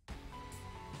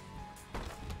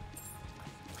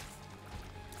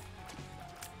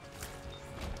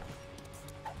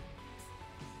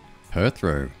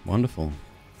 Perthrow. Wonderful.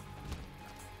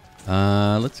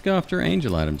 Let's go after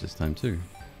angel items this time too.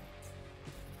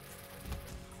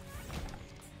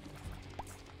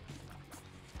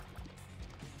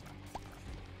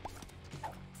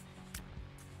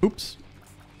 Oops.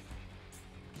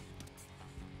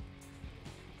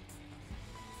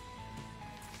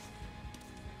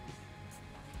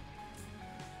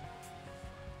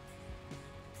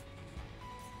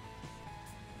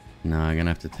 No, I'm gonna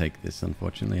have to take this,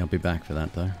 unfortunately. I'll be back for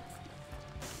that, though.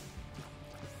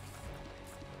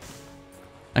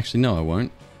 Actually, no, I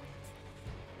won't.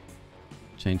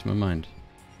 Change my mind.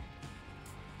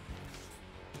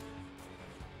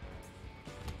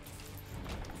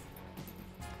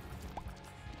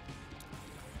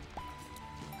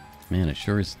 Man, it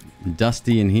sure is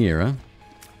dusty in here, huh?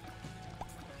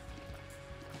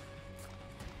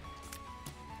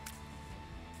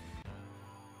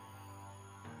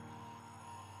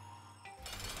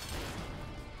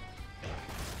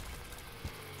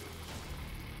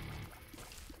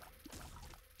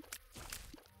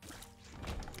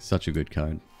 Such a good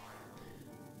card.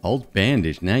 Old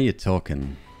bandage, now you're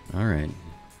talking. Alright.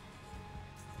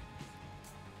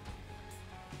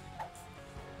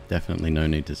 Definitely no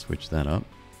need to switch that up.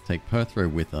 Take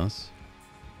Perthrow with us.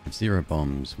 0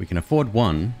 bombs. We can afford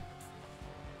 1.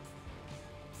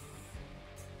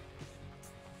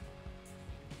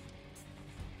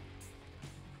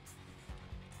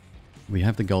 We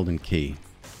have the golden key.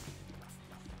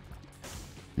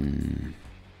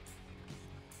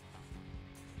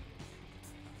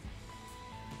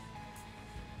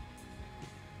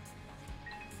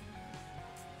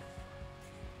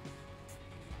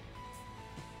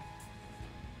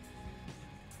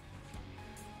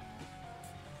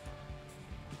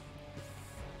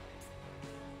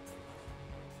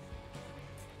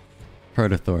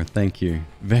 Protothor, thank you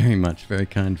very much. Very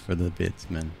kind for the bits,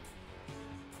 man.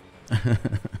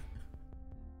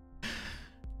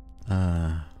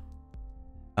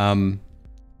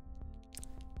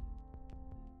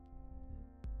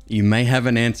 You may have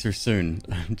an answer soon.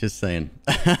 I'm just saying.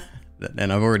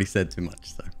 And I've already said too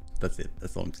much, so that's it.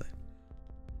 That's all I'm saying.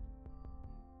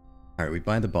 Alright, we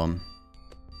buy the bomb.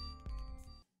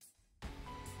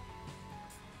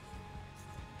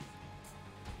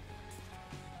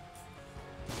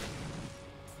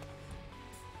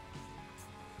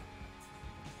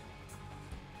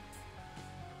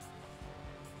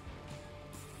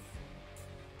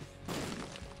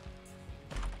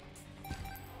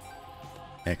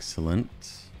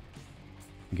 Excellent.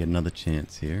 Get another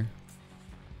chance here.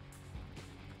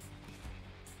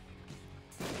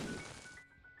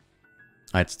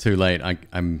 It's too late.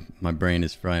 My brain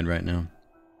is fried right now.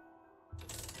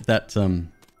 That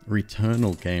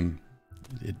Returnal game,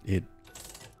 it's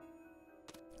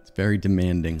very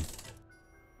demanding.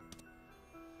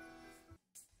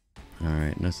 All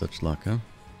right, no such luck, huh?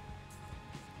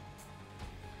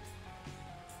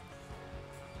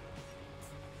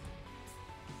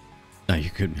 No,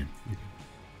 you're good, man. You're good.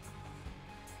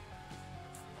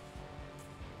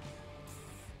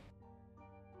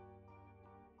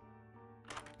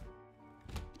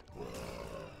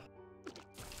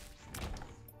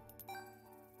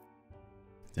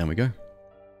 Down we go.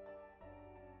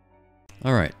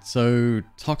 Alright, so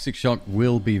Toxic Shock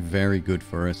will be very good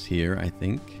for us here, I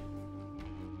think.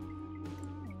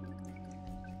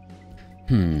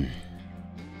 I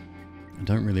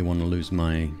don't really want to lose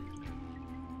my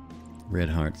red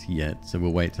hearts yet, so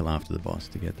we'll wait till after the boss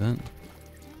to get that.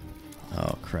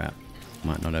 Oh crap.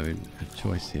 Might not have a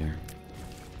choice here.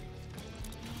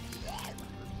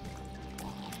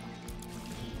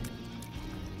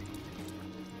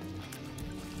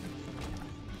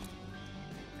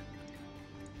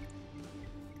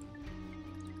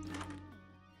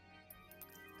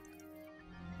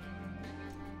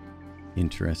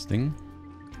 Interesting.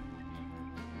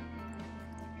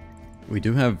 We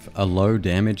do have a low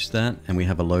damage stat, and we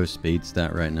have a low speed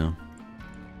stat right now.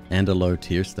 And a low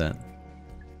tier stat.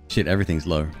 Shit, everything's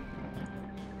low.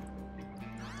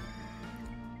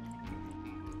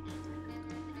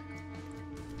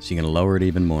 So you're gonna lower it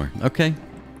even more. Okay.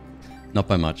 Not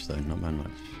by much though, not by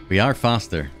much. We are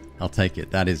faster. I'll take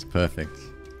it. That is perfect.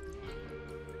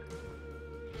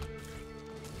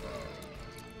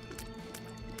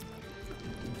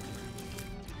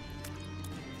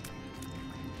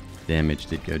 Damage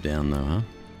did go down though, huh?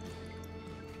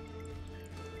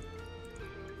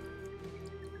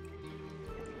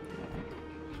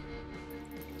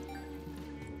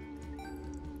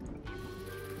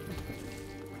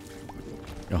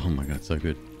 Oh my god, so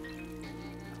good.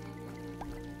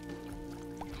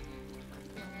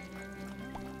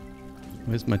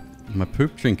 Where's my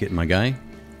poop trinket, my guy?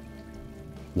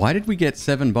 Why did we get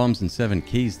 7 bombs and 7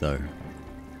 keys, though?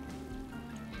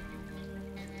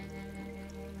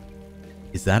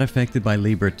 Is that affected by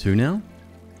Libra 2 now?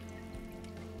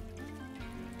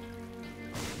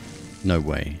 No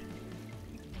way.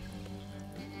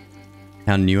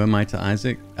 How new am I to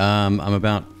Isaac? I'm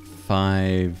about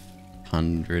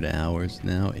 500 hours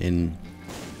now in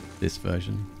this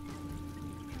version.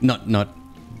 Not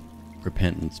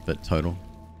repentance, but total.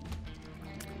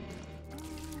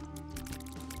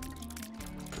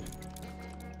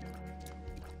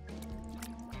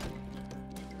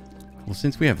 Well,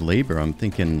 since we have Libra, I'm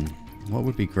thinking, what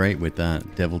would be great with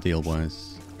that devil deal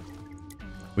wise?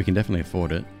 We can definitely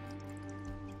afford it.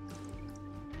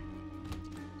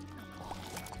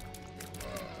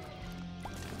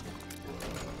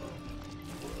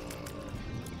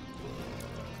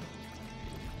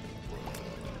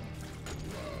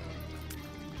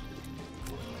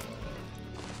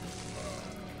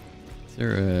 Is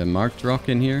there a marked rock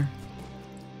in here?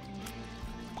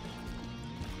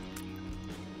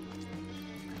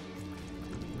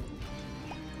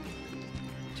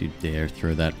 Don't you dare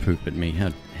throw that poop at me.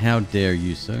 How dare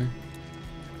you, sir?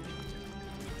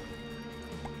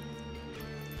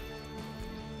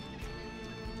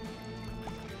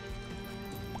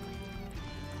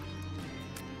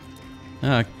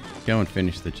 Ah, go and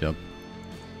finish the job.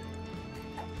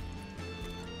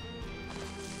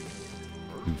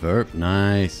 Verp,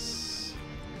 nice.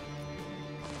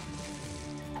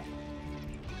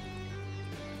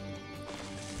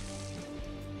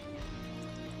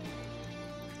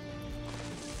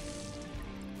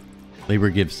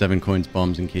 Libra gives 7 coins,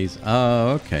 bombs, and keys. Oh,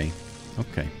 okay.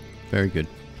 Okay. Very good.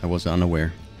 I was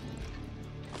unaware.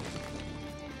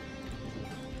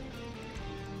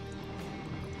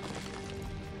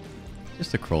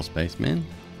 Just a crawl space, man.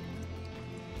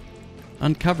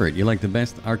 Uncover it. You're like the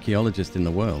best archaeologist in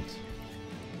the world.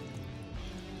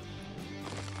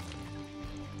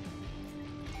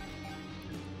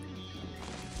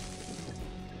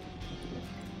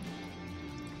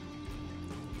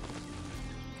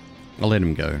 I'll let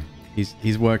him go.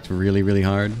 He's worked really, really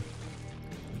hard.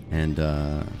 And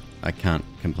I can't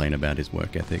complain about his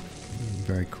work ethic.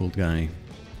 Very cool guy.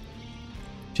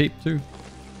 Cheap too.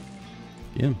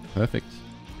 Yeah, perfect.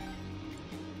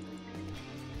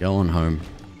 Go on home.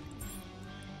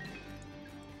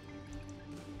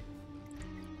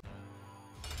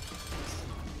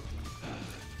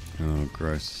 Oh,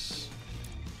 gross.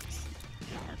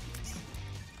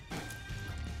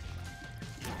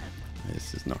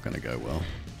 This is not going to go well.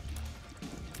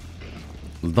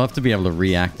 I'd love to be able to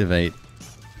reactivate.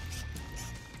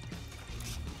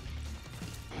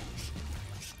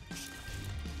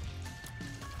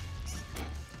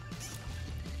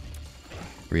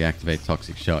 Reactivate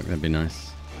Toxic Shock, that'd be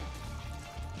nice.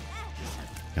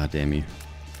 God damn you.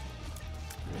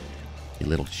 You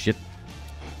little shit.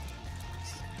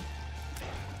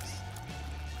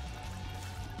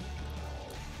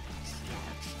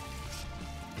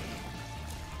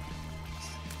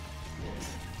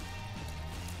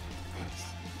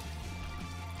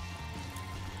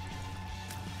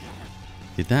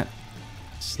 Did that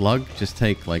slug just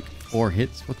take like 4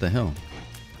 hits? What the hell?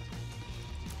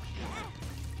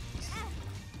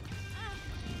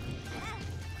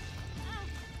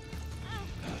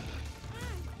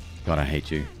 God, I hate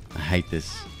you. I hate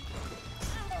this.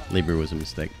 Libra was a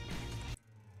mistake.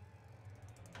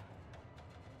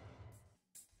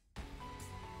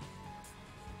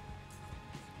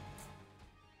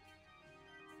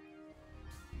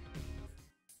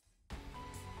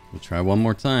 We'll try one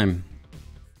more time.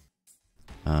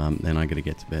 Then I gotta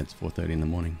get to bed. It's 4:30 in the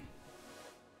morning.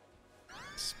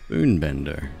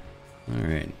 Spoonbender.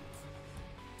 Alright.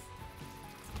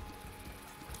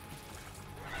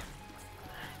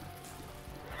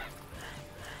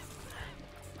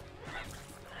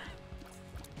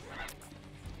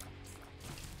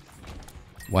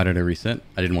 Why did I reset?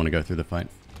 I didn't want to go through the fight.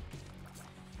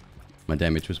 My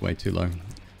damage was way too low.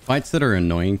 Fights that are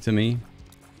annoying to me.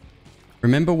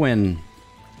 Remember when...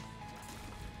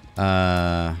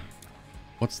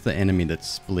 what's the enemy that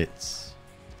splits?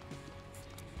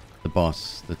 The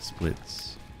boss that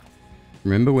splits.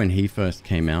 Remember when he first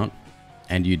came out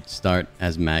and you'd start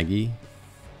as Maggie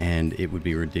and it would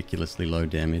be ridiculously low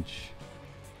damage?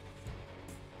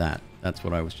 That's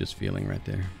what I was just feeling right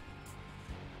there.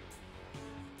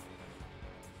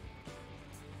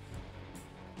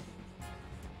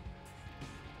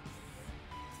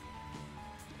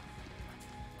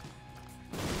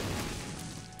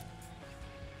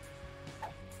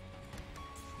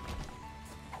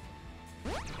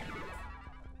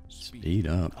 Speed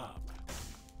up.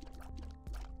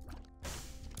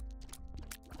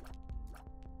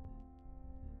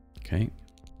 Okay.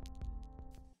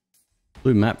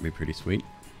 Blue map would be pretty sweet.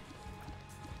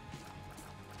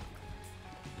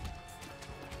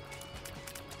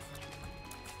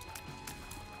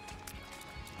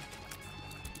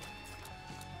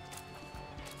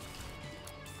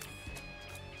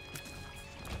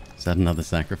 Is that another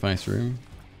sacrifice room?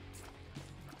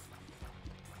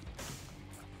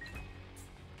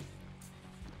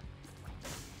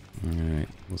 Alright,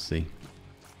 we'll see.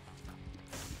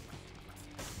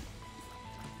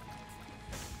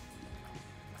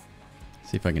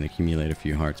 See if I can accumulate a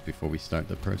few hearts before we start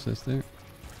the process there.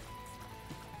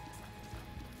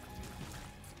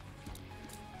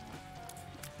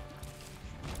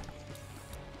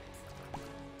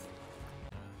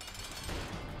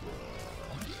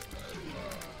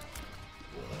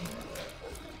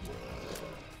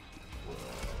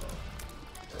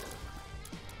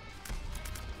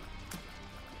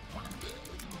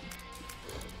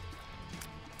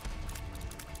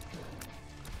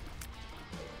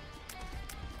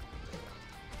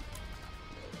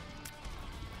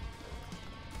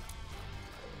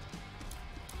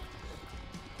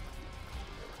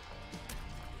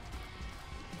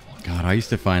 God, I used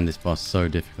to find this boss so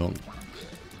difficult.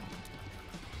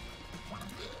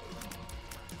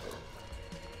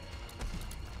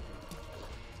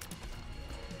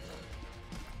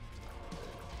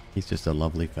 He's just a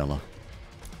lovely fella.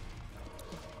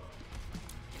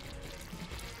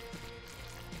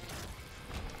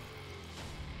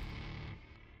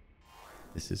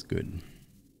 This is good.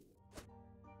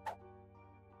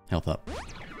 Health up.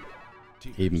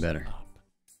 Even better.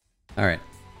 Alright.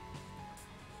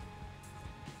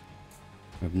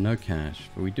 We have no cash,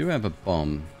 but we do have a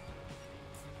bomb.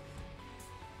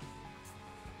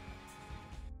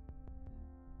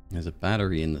 There's a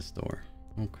battery in the store.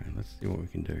 Okay, let's see what we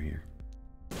can do here.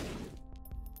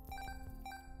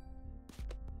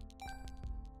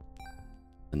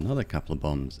 Another couple of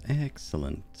bombs.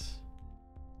 Excellent.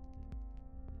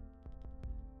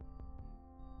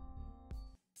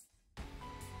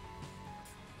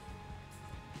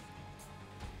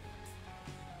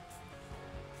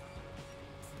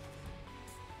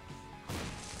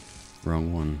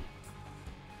 Wrong one.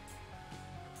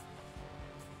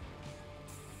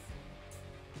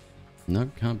 Nope,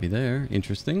 can't be there.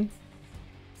 Interesting.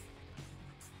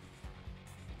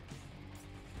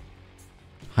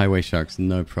 Highway sharks,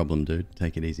 no problem, dude.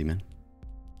 Take it easy, man.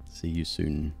 See you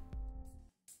soon.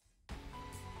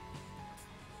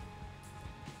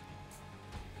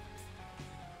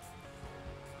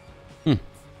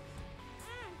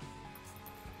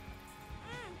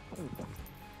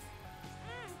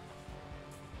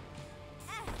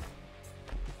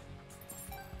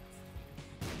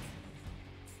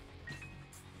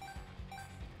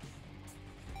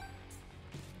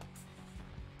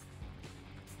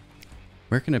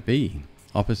 Where can it be?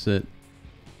 Opposite.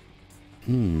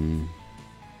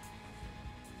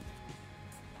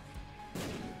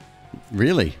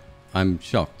 Really? I'm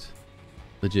shocked.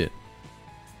 Legit.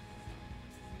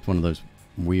 It's one of those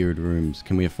weird rooms.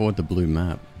 Can we afford the blue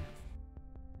map?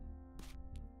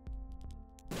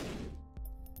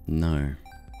 No.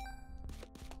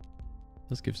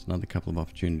 This gives us another couple of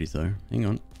opportunities though. Hang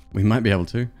on. We might be able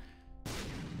to.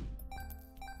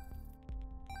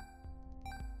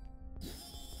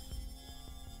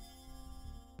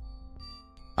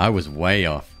 I was way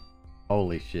off.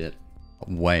 Holy shit.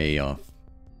 Way off.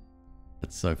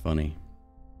 That's so funny.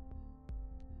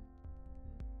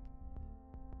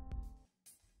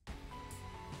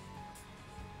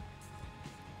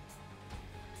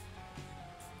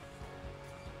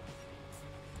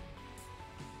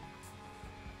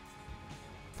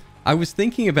 I was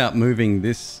thinking about moving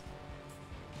this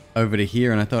over to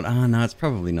here and I thought, no, it's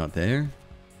probably not there.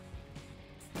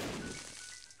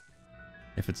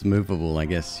 If it's movable, I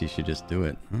guess you should just do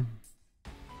it, huh?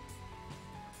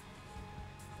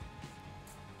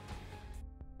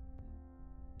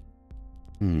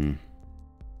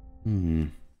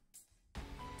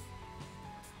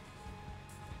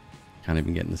 Can't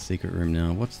even get in the secret room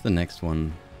now. What's the next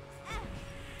one?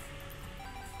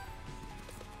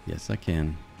 Yes, I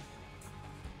can.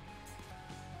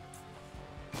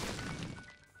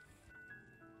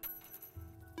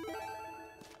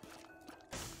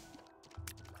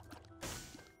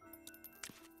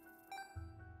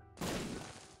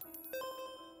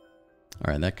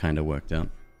 Alright, that kind of worked out.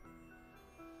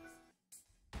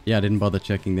 Yeah, I didn't bother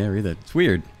checking there either. It's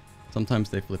weird. Sometimes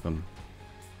they flip them.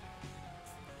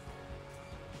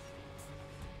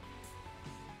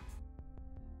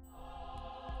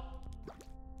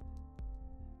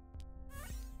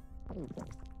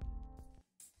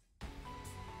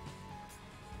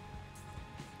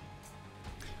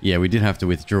 Yeah, we did have to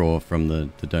withdraw from the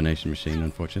donation machine,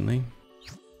 unfortunately.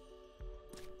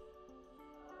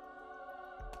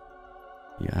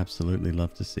 You absolutely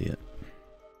love to see it.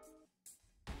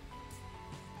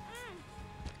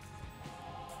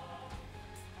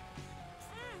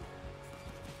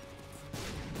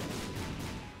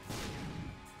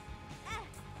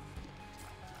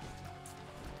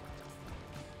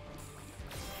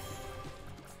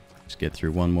 Get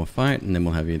through one more fight, and then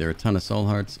we'll have either a ton of soul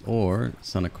hearts or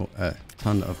a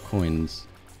ton of coins.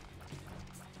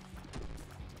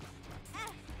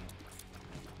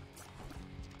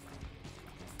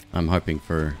 I'm hoping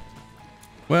for...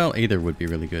 Well, either would be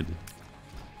really good.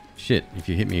 Shit, if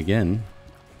you hit me again,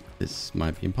 this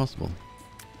might be impossible.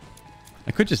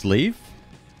 I could just leave.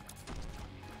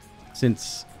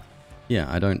 Since... Yeah,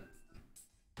 I don't...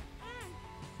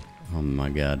 Oh my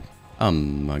god. Oh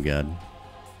my god.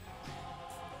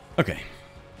 Okay.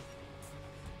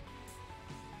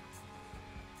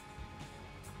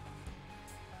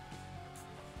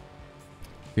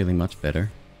 Feeling much better.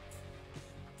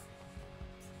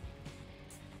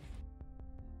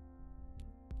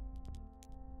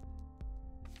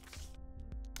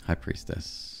 High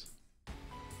Priestess.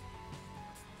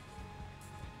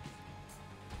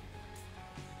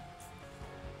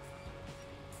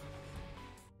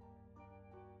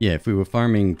 Yeah, if we were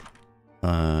farming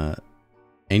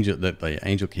the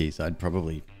angel keys, I'd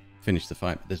probably finish the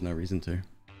fight, but there's no reason to.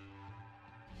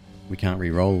 We can't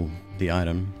re-roll the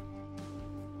item.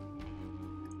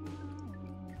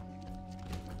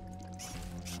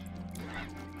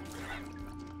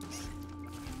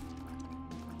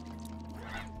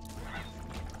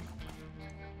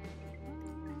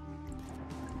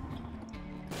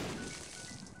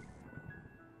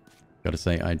 Gotta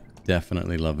say, I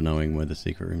definitely love knowing where the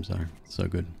secret rooms are. It's so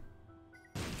good.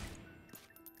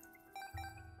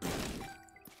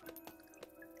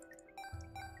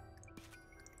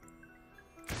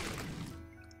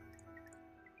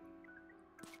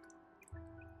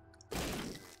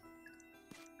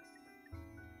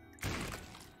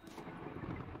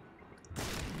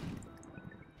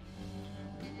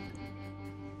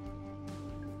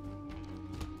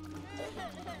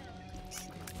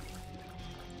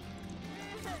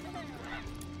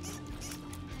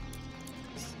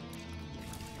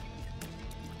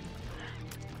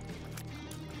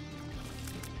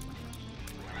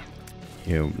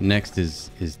 Yo, next is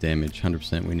damage.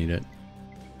 100% we need it.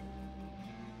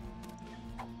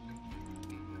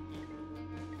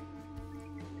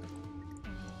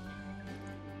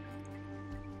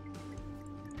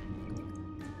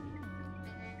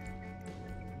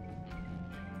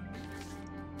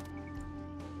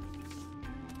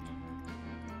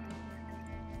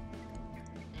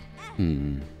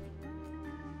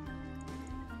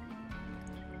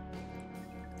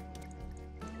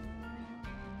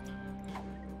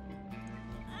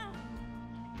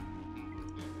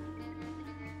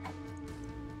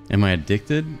 Am I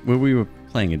addicted? Well, we were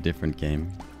playing a different game.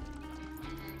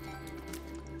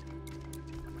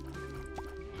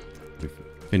 We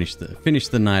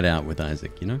finished the night out with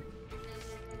Isaac, you know?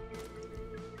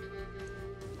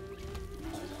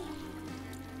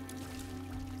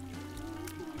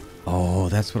 Oh,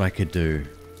 that's what I could do.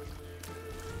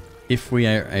 If we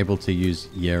are able to use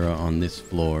Yera on this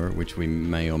floor, which we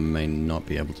may or may not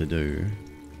be able to do,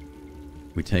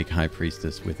 we take High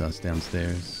Priestess with us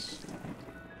downstairs.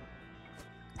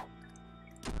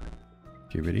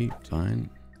 Puberty, fine.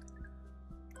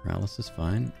 Paralysis,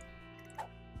 fine.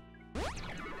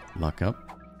 Luck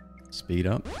up. Speed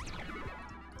up.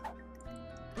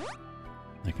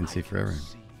 I can see forever.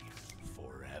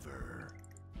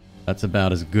 That's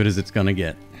about as good as it's gonna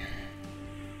get.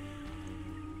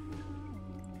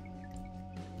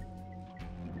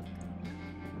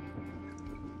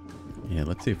 Yeah,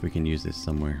 let's see if we can use this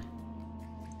somewhere.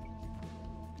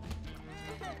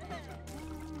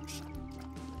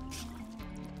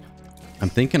 I'm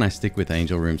thinking I stick with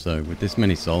angel rooms though. With this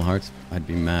many soul hearts, I'd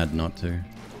be mad not to.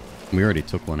 We already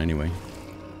took one anyway.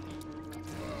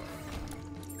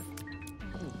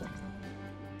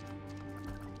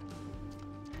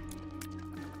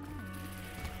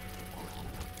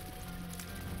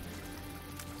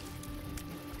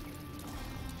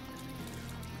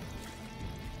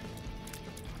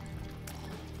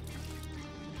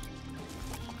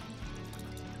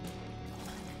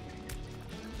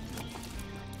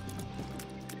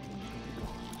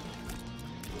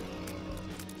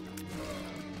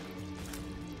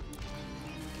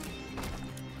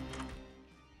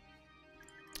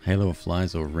 Halo of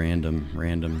Flies or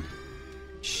random.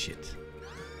 Shit.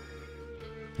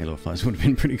 Halo of Flies would have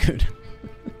been pretty good.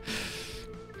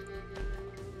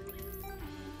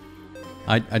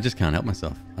 I just can't help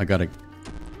myself. I gotta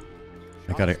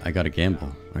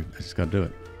gamble. I just gotta do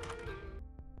it.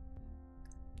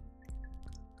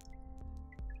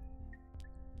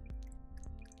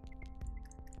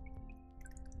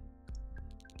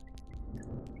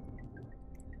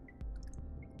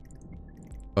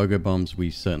 Bogo bombs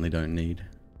we certainly don't need.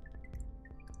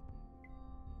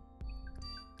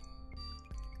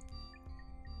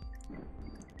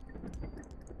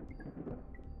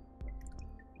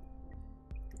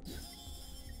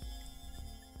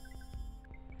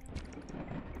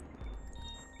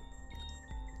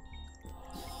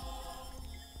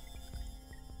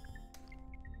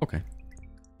 Okay.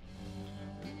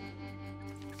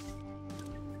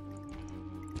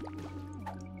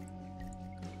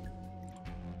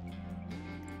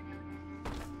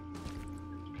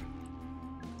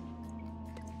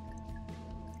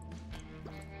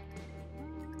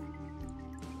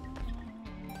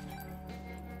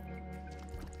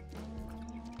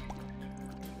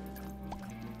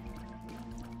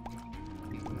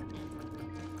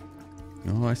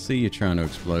 Oh, I see you trying to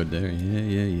explode there.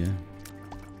 Yeah.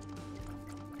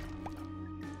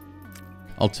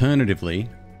 Alternatively,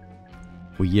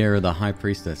 we Yera the High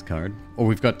Priestess card. Or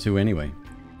we've got two anyway.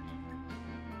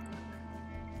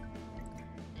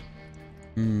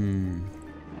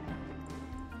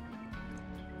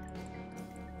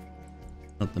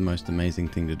 Not the most amazing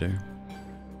thing to do.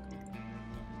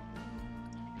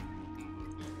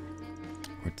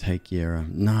 Or take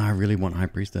Yera. Nah, I really want High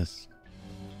Priestess.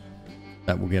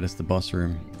 That will get us the boss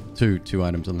room. Two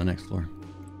items on the next floor.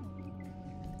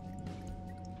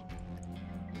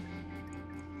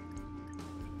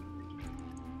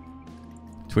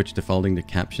 Twitch defaulting to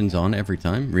captions on every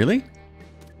time? Really?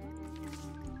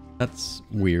 That's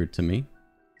weird to me.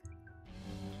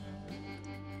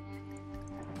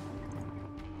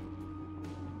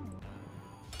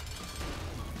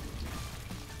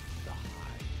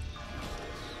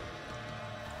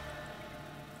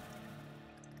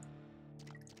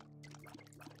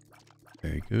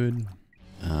 Very good.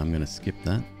 I'm gonna skip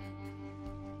that.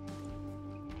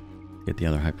 Get the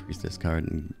other High Priestess card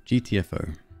and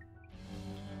GTFO.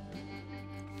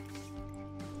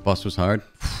 Boss was hard.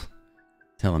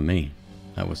 Telling me.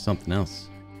 That was something else.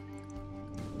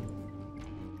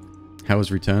 How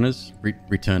was Returners?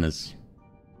 Returners.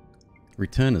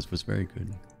 Returners was very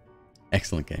good.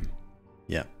 Excellent game.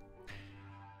 Yeah.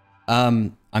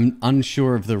 I'm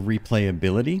unsure of the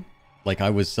replayability. Like, I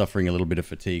was suffering a little bit of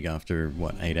fatigue after,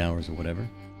 what, 8 hours or whatever.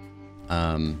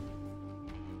 I mean,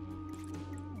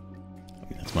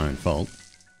 that's my own fault.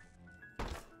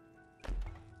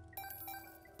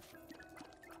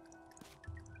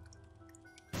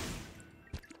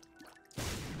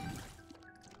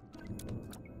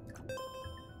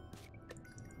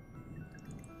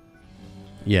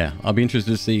 Yeah, I'll be interested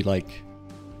to see, like,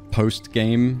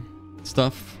 post-game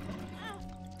stuff.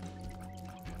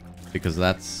 Because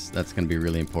that's going to be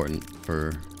really important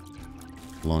for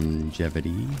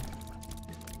longevity.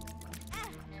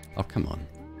 Oh, come on.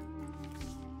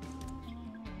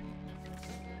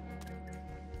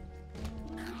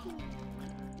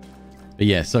 But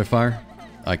yeah, so far,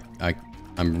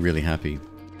 I'm really happy.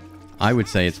 I would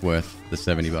say it's worth the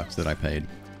 $70 that I paid.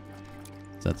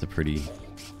 So that's a pretty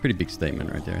big statement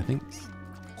right there, I think.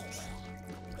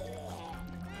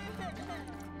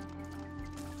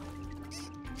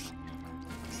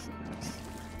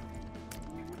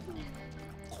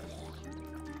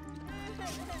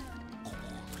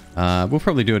 We'll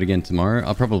probably do it again tomorrow.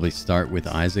 I'll probably start with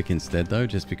Isaac instead, though,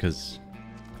 just because...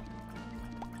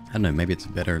 I don't know, maybe it's a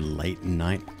better late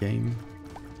night game?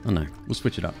 I don't know. We'll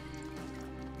switch it up.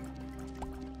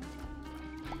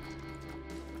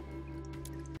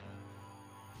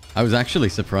 I was actually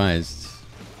surprised.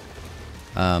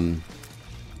 There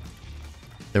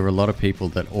were a lot of people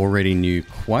that already knew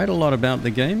quite a lot about the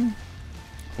game.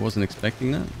 I wasn't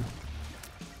expecting that.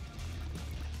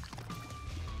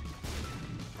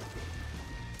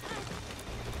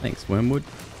 Thanks, Wormwood.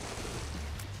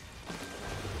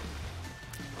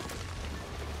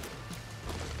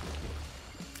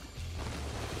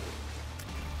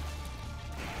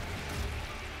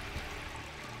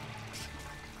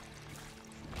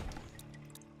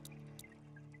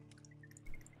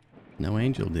 No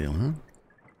angel deal, huh?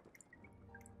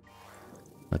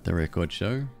 Let the record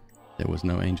show there was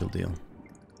no angel deal.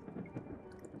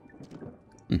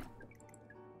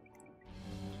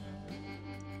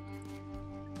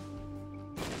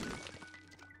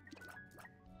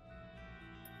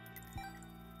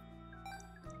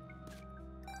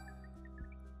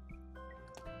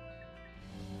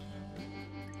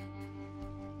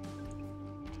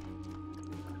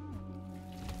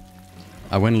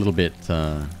 I went a little bit,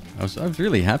 I was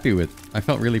really happy with, I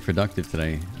felt really productive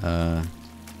today. I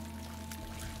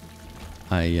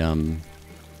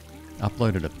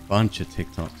uploaded a bunch of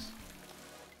TikToks.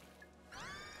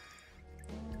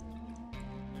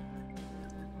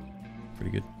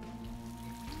 Pretty good.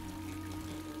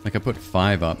 Like I put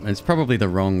 5 up, and it's probably the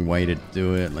wrong way to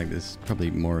do it. Like there's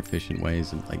probably more efficient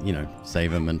ways of, like, you know,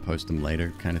 save them and post them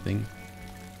later kind of thing.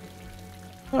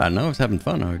 But I don't know, I was having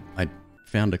fun. I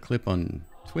found a clip on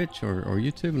Twitch or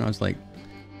YouTube, and I was like,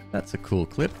 that's a cool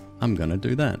clip. I'm gonna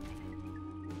do that.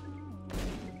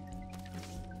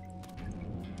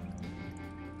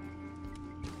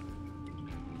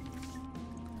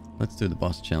 Let's do the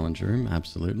boss challenge room,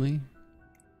 absolutely.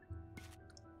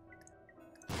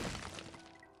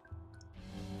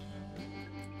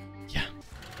 Yeah.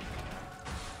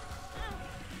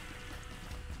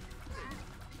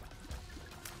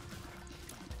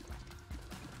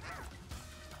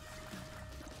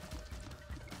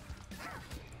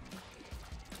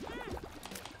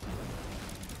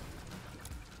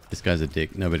 This guy's a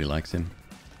dick. Nobody likes him.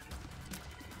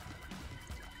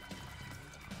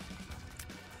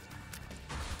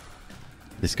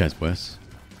 This guy's worse.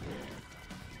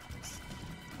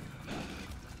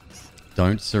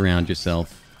 Don't surround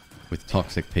yourself with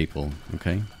toxic people,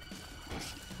 okay?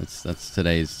 That's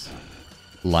today's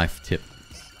life tip.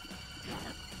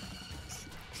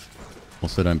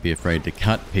 Also, don't be afraid to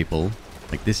cut people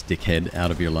like this dickhead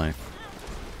out of your life.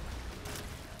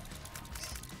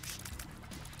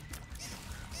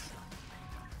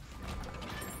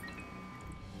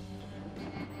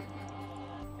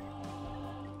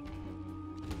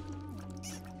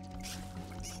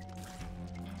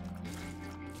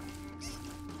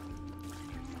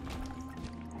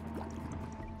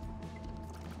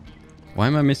 Why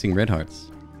am I missing red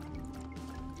hearts?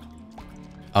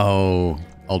 Oh,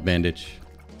 old bandage.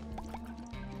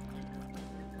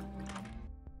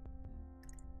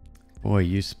 Boy,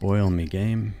 you spoil me,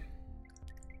 game.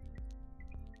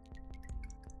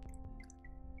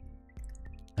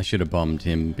 I should have bombed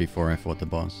him before I fought the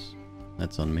boss.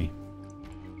 That's on me.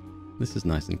 This is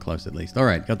nice and close at least.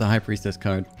 Alright, got the High Priestess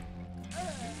card.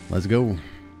 Let's go.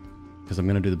 Because I'm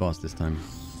going to do the boss this time.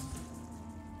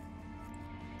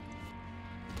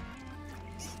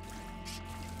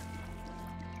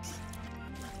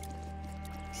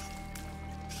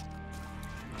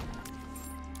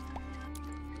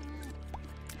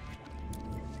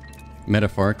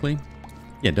 Metaphorically?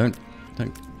 Yeah, don't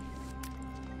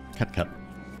cut.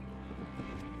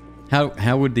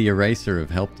 How would the eraser have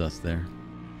helped us there?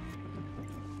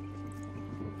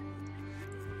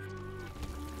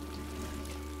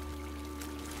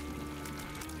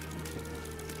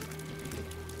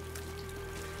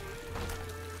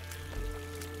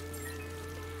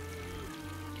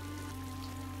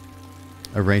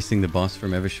 Erasing the boss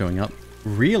from ever showing up?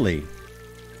 Really?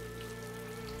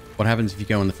 What happens if you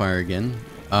go in the fire again?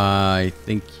 I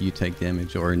think you take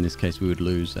damage, or in this case we would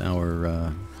lose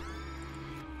our,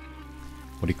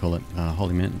 what do you call it?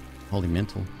 Holy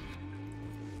Mental.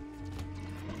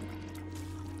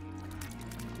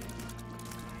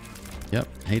 Yep,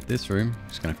 hate this room.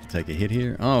 Just gonna have to take a hit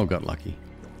here. Oh, got lucky.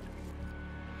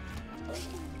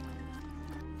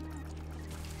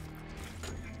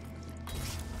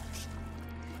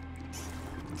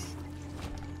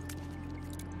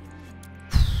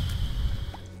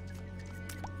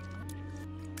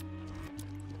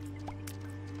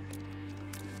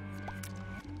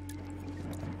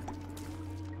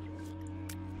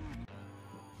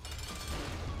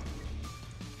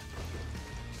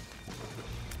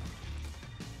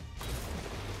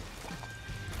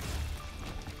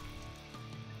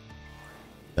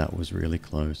 That was really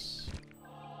close.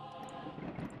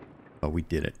 But we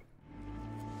did it.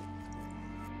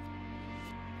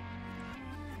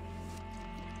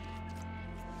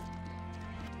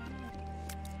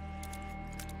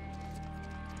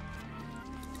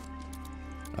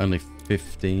 Only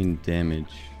 15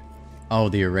 damage. Oh,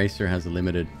 the eraser has a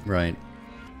limited... Right.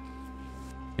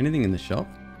 Anything in the shop?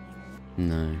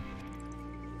 No.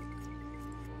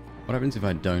 What happens if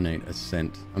I donate a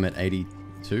cent? I'm at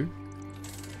 82?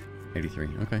 83,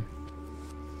 okay.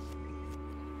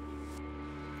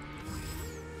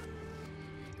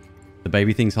 The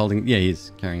baby thing's holding... Yeah,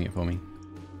 he's carrying it for me.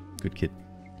 Good kid.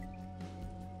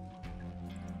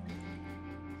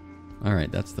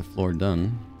 Alright, that's the floor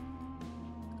done.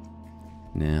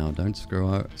 Now, don't screw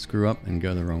up and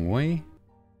go the wrong way.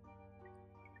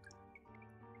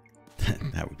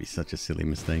 That would be such a silly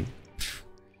mistake.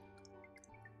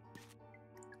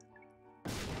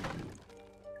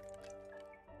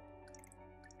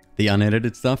 The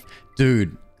unedited stuff?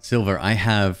 Dude, Silver, I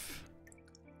have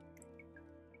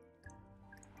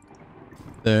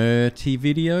 30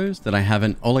 videos that I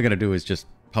haven't... All I gotta do is just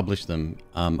publish them.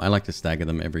 I like to stagger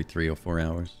them every 3 or 4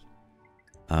 hours.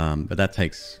 But that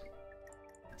takes...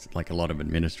 It's like a lot of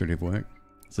administrative work.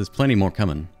 So there's plenty more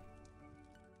coming.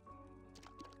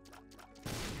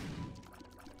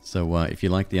 So if you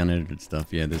like the unedited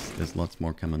stuff, yeah, there's lots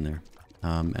more coming there.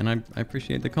 And I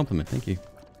appreciate the compliment. Thank you.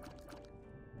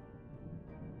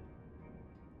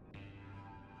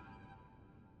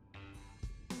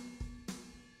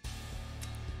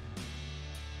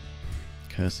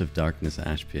 Curse of Darkness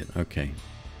Ash Pit. Okay.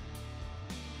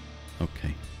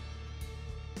 Okay.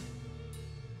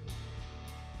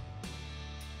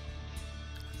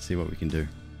 Let's see what we can do.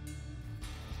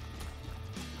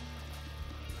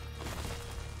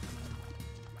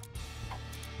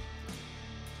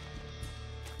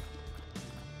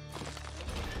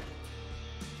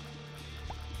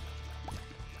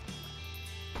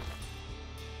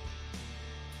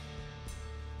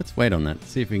 Let's wait on that.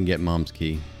 See if we can get Mom's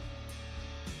key.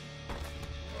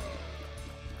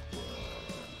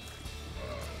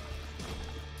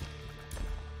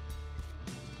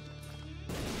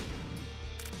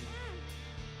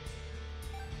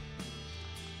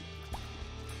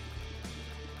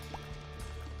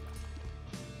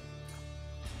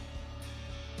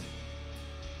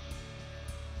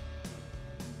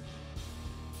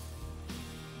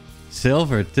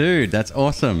 Silver, dude, that's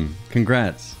awesome.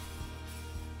 Congrats.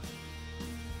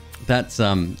 That's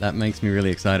that makes me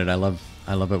really excited. I love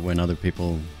it when other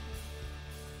people,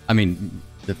 I mean,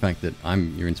 the fact that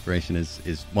I'm your inspiration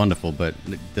is wonderful, but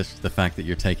just the fact that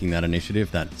you're taking that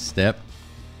initiative, that step,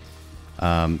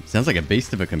 sounds like a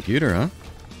beast of a computer, huh?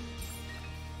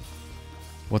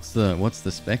 What's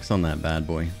the specs on that bad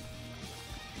boy?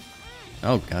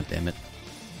 Oh, god damn it.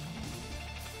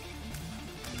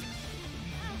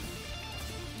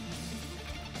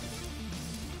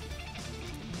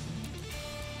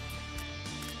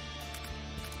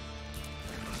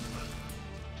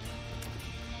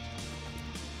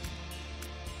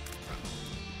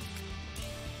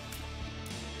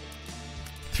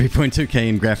 3.2K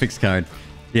in graphics card.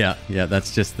 Yeah,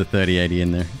 that's just the 3080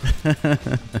 in there.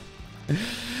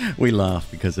 We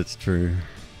laugh because it's true.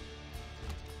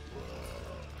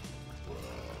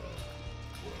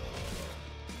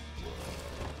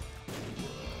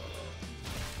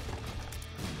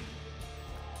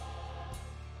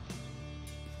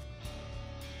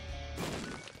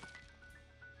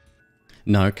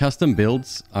 No, custom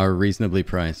builds are reasonably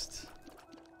priced.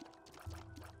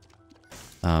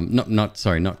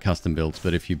 Not custom builds,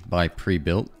 but if you buy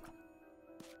pre-built,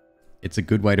 it's a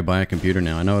good way to buy a computer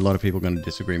now. I know a lot of people are going to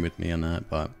disagree with me on that,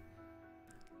 but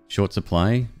short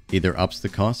supply either ups the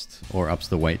cost or ups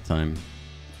the wait time.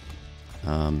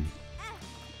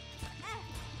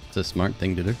 It's a smart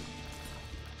thing to do.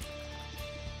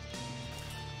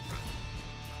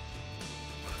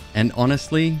 And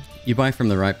honestly, you buy from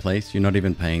the right place, you're not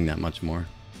even paying that much more.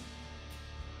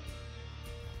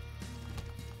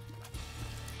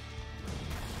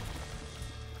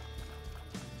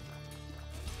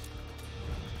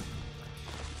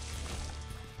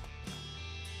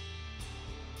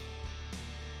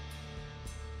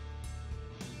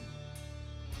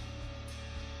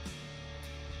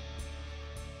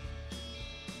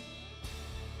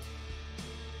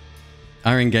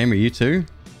 Iron Gamer, you too?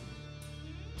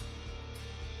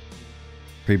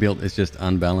 Pre-built is just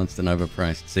unbalanced and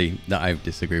overpriced. See, I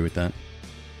disagree with that.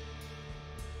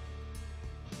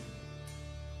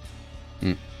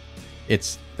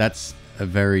 That's a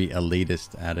very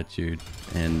elitist attitude,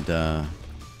 and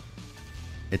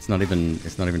it's not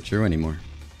even true anymore.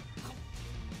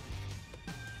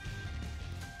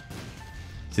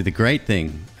 See, the great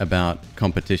thing about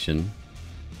competition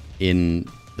in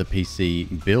the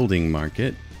PC building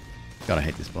market, God, I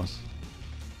hate this boss,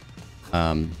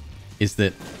 is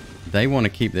that they want to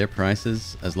keep their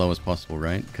prices as low as possible,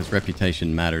 right? Because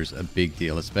reputation matters a big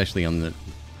deal, especially on the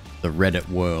Reddit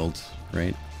world,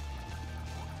 right?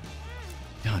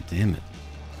 God damn it.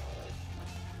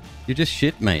 You're just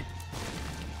shit, mate.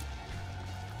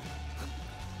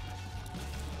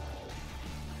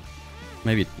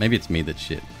 Maybe it's me that's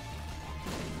shit.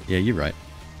 Yeah, you're right.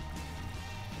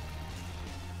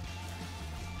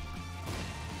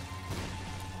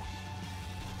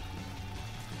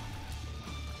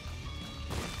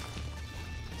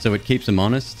 So it keeps them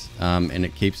honest, and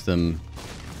it keeps them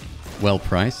well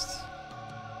priced,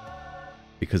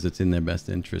 because it's in their best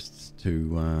interests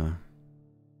to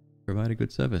provide a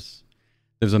good service.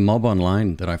 There's a mob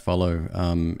online that I follow,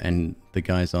 and the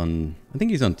guy's on, I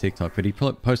think he's on TikTok, but he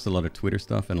posts a lot of Twitter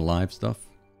stuff and live stuff.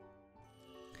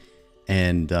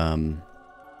 And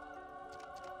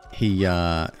he,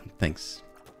 thanks.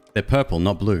 They're purple,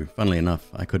 not blue. Funnily enough,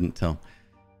 I couldn't tell.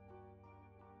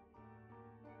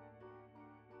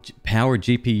 Power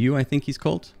GPU, I think he's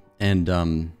called.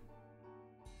 And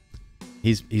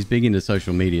he's big into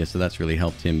social media, so that's really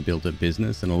helped him build a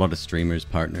business. And a lot of streamers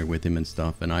partner with him and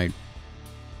stuff. And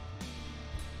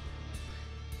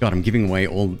God, I'm giving away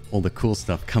all the cool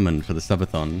stuff coming for the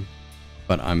subathon.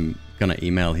 But I'm going to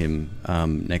email him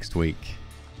next week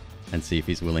and see if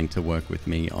he's willing to work with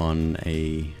me on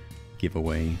a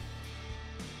giveaway.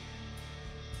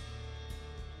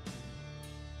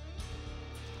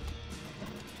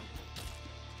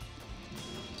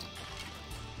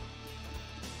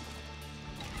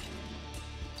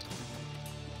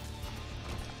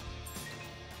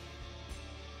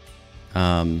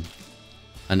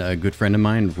 And a good friend of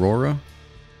mine, Rora.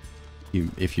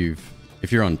 If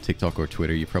you're on TikTok or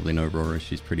Twitter, you probably know Rora.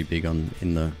 She's pretty big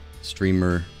in the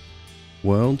streamer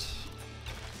world.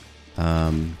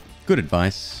 Good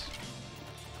advice.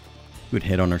 Good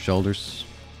head on her shoulders.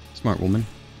 Smart woman.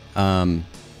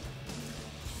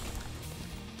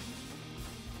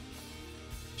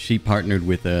 She partnered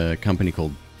with a company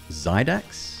called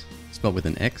Zydax, spelled with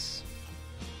an X.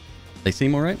 They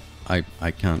seem alright.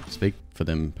 I can't speak for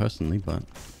them personally, but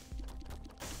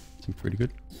seem pretty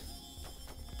good.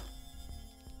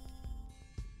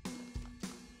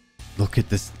 Look at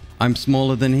this. I'm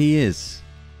smaller than he is.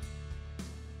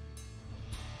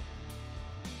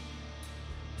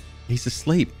 He's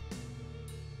asleep.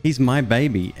 He's my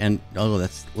baby, and oh,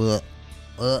 that's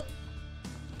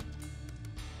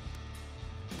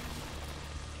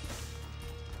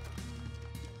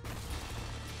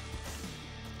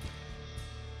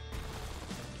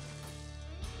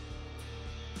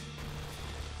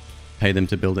Pay them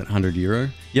to build it, €100.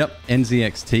 Yep,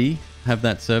 NZXT have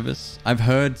that service. I've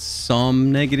heard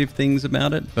some negative things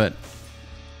about it, but a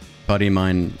buddy of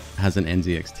mine has an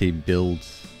NZXT build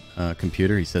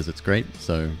computer. He says it's great,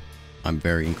 so I'm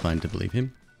very inclined to believe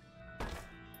him.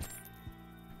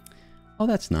 Oh,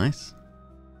 that's nice.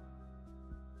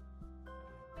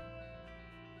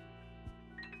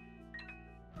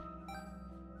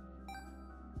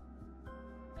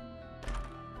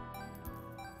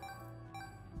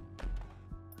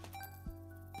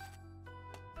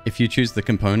 If you choose the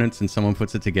components and someone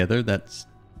puts it together,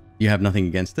 you have nothing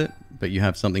against it, but you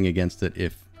have something against it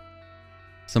if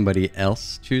somebody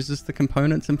else chooses the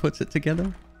components and puts it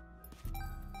together.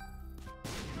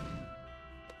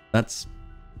 That's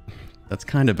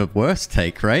kind of a worse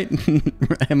take, right?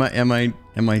 Am I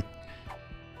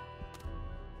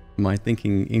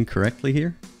thinking incorrectly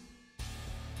here?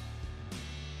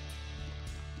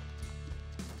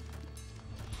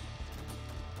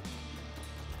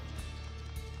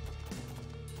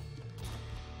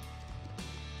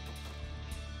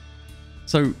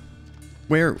 So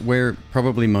we're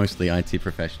probably mostly IT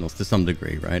professionals to some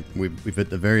degree, right? We've at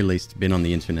the very least been on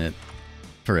the internet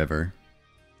forever,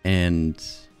 and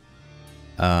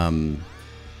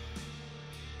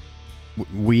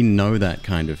we know that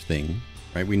kind of thing,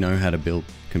 right? We know how to build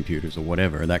computers or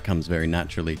whatever. That comes very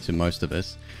naturally to most of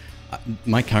us.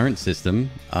 My current system,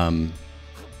 I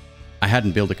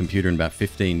hadn't built a computer in about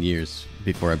 15 years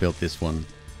before I built this one.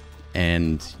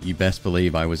 And you best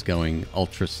believe I was going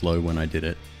ultra slow when I did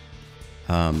it.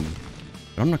 But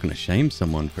I'm not going to shame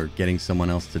someone for getting someone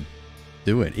else to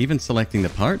do it. Even selecting the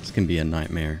parts can be a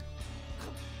nightmare.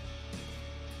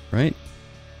 Right?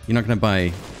 You're not going to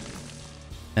buy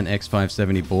an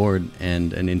X570 board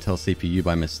and an Intel CPU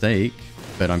by mistake,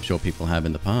 but I'm sure people have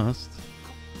in the past.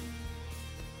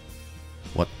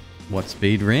 What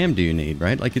speed RAM do you need,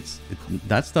 right? Like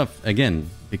that stuff, again,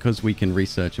 because we can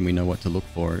research and we know what to look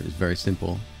for, is very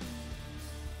simple.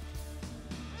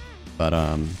 But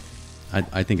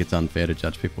I think it's unfair to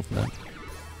judge people for that.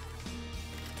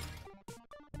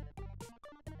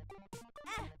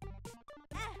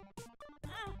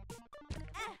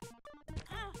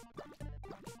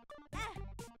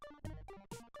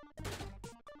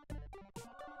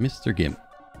 Mr. Gimp.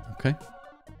 Okay.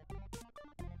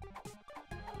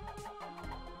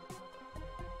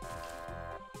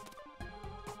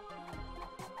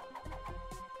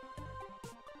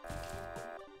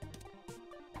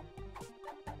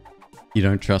 You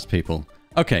don't trust people.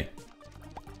 Okay.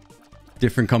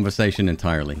 Different conversation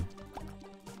entirely.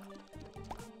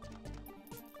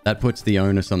 That puts the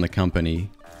onus on the company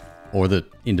or the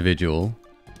individual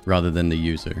rather than the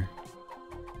user.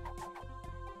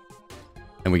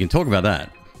 And we can talk about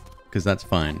that, because that's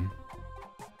fine.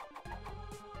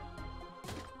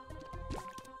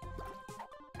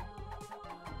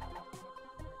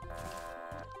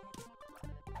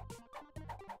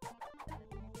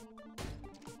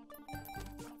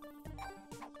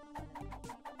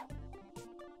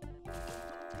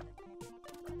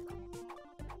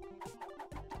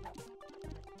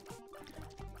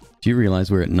 Do you realize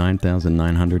we're at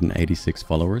 9,986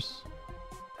 followers?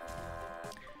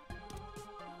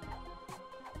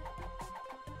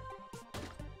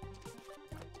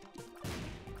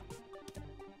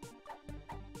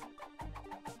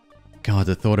 God,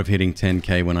 the thought of hitting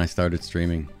 10k when I started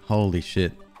streaming. Holy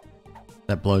shit.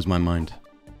 That blows my mind.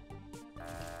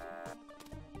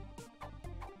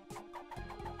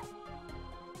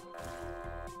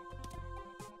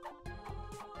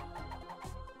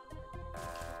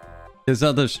 There's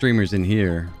other streamers in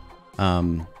here,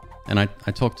 and I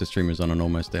talk to streamers on an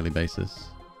almost daily basis,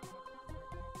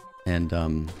 and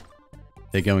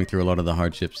they're going through a lot of the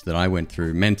hardships that I went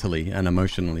through mentally and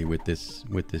emotionally with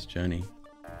this journey.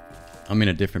 I'm in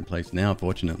a different place now,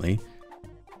 fortunately.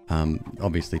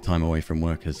 Obviously, time away from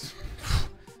work has,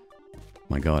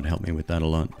 my God, helped me with that a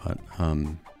lot. But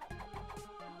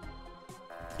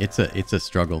it's a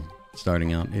struggle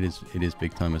starting out. It is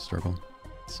big time a struggle.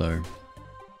 So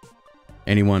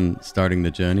anyone starting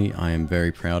the journey, I am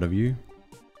very proud of you.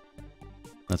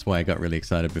 That's why I got really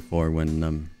excited before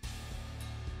when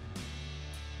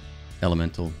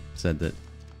Elemental said that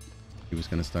he was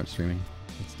going to start streaming.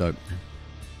 It's dope.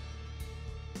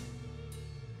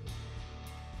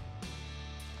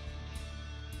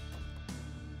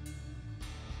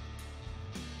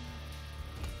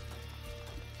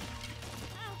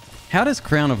 How does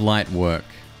Crown of Light work?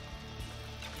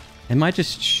 Am I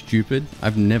just stupid?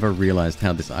 I've never realized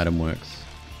how this item works.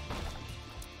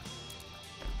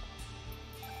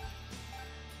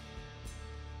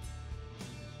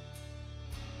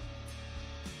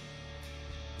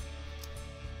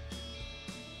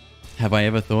 Have I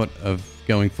ever thought of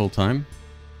going full time?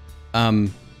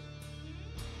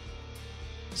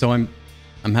 So I'm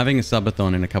having a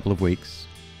subathon in a couple of weeks.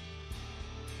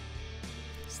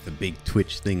 It's the big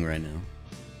Twitch thing right now.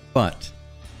 But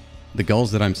the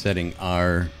goals that I'm setting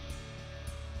are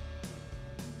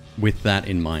with that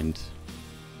in mind.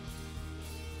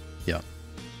 Yeah.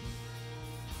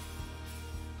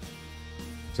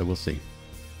 So we'll see.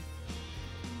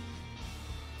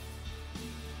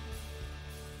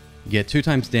 You get 2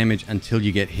 times damage until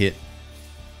you get hit.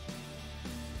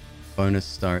 Bonus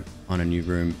start on a new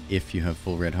room if you have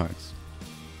full red hearts.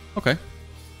 Okay.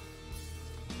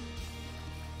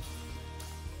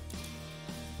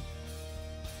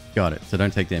 Got it. So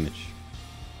don't take damage.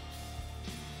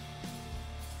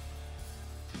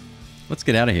 Let's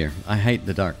get out of here. I hate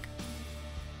the dark.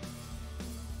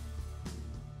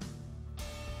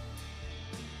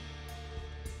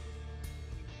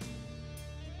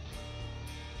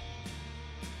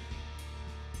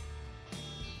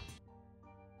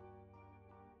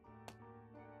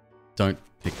 Don't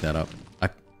pick that up. I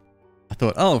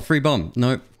thought, oh, free bomb.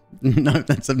 No, no,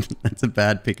 that's a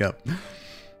bad pickup.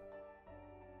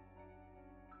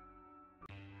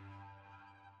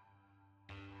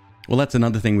 Well, that's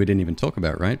another thing we didn't even talk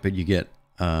about, right? But you get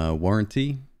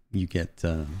warranty, you get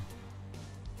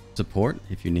support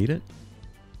if you need it.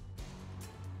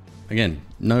 Again,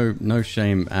 no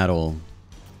shame at all.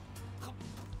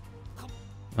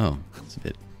 Oh, it's a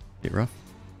bit rough.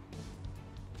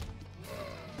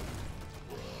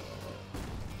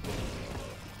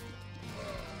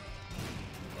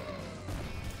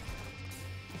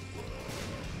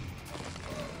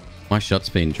 My shot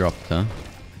speed dropped, huh?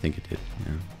 I think it did,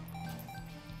 yeah.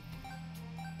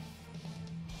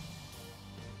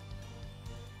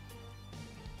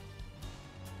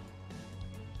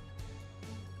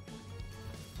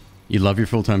 You love your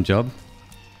full-time job?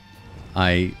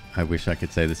 I wish I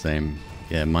could say the same.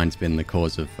 Yeah, mine's been the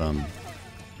cause of we'll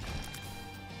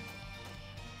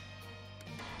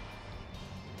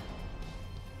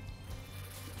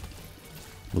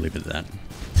leave it at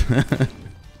that.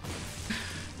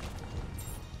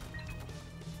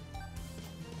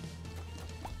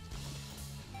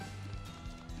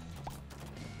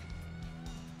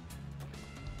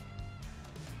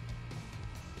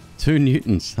 Two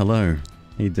Newtons, hello.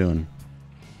 How you doing?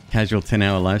 Casual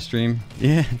 10-hour live stream?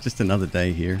 Yeah, just another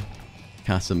day here.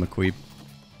 Casa McQueeb.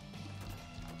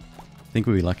 I think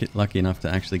we'll be lucky enough to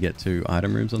actually get 2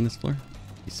 item rooms on this floor.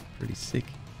 He's pretty sick.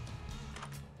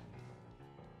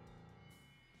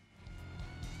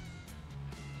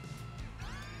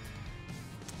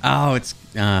 Oh, it's...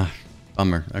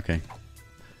 bummer. Okay.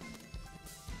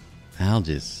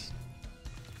 Algis.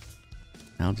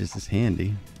 Algis is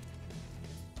handy.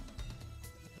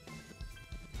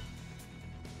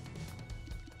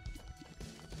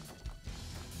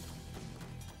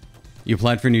 You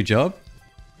applied for a new job?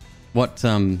 What,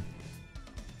 I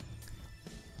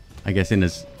guess in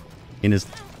as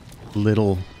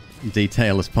little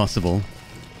detail as possible,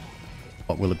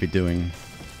 what will it be doing?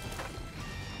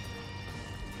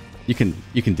 You can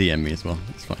DM me as well.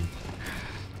 It's fine.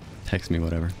 Text me,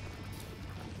 whatever.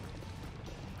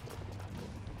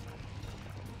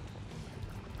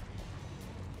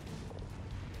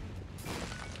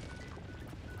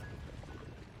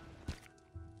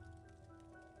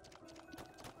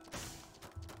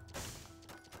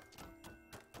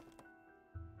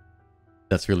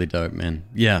 That's really dope, man.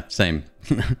 Yeah, same.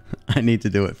 I need to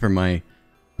do it for my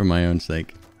own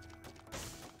sake.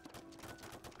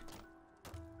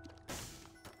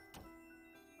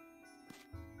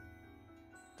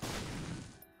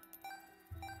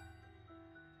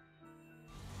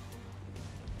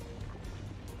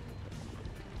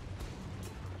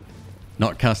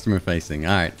 Not customer facing.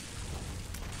 All right.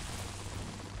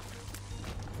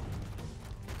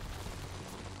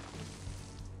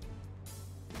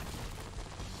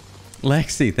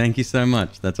 Lexi, thank you so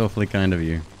much. That's awfully kind of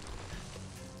you.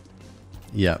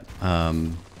 Yep. I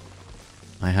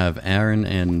have Aaron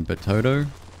and Batoto.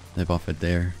 They've offered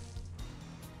their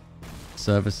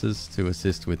services to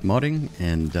assist with modding,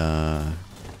 and so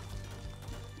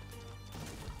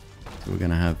we're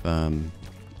gonna have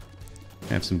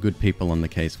some good people on the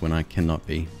case when I cannot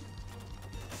be.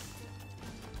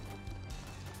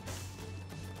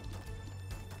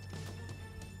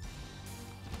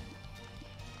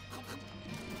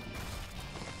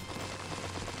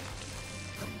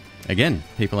 Again,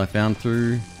 people I found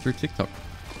through TikTok.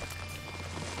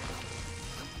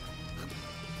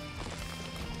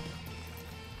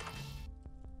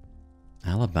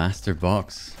 Alabaster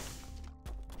box.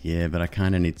 Yeah, but I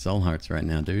kind of need soul hearts right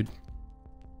now, dude.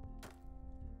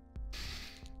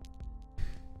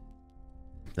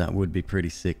 That would be pretty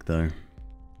sick, though.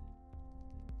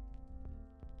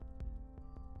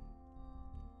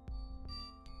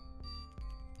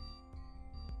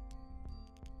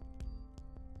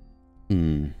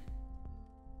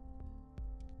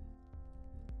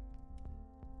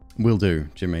 Will do,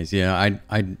 Jimmy's. Yeah,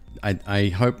 I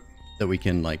hope that we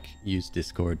can like use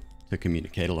Discord to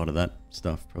communicate a lot of that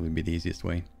stuff. Probably be the easiest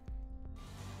way.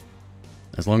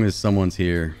 As long as someone's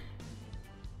here.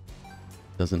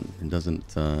 Doesn't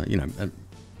you know,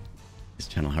 this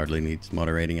channel hardly needs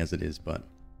moderating as it is, but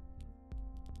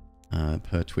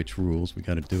per Twitch rules, we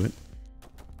got to do it.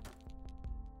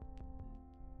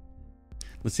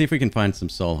 Let's see if we can find some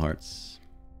soul hearts.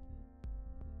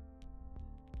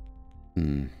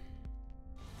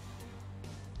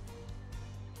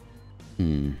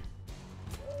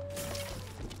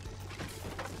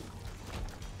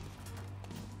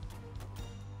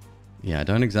 Yeah, I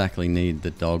don't exactly need the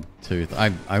dog tooth.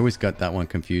 I always got that one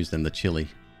confused and the chili.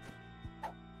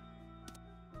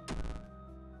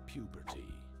 Puberty.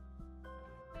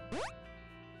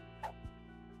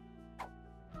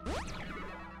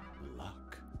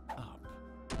 Luck up.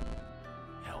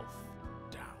 Health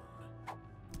down.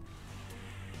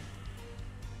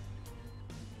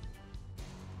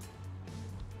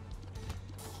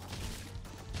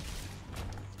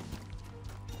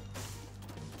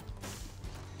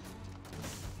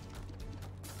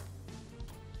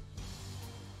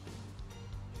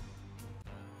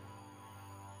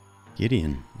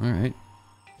 Gideon. All right.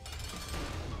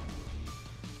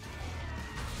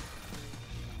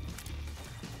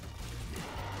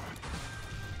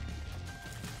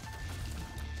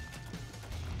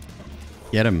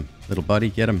 Get him, little buddy.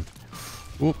 Get him.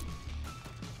 Oop.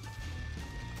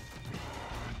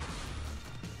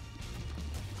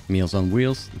 Meals on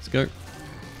wheels. Let's go.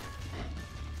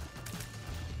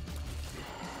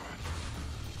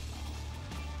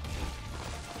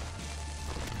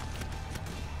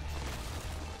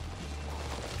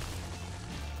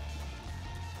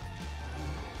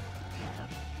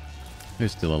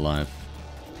 Who's still alive?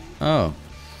 Oh,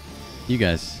 you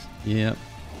guys. Yep.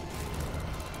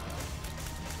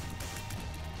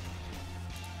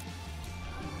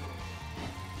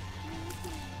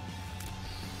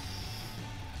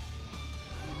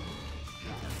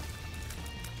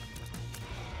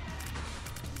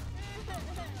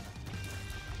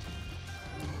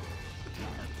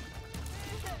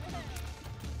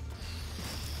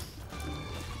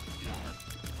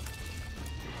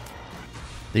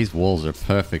 These walls are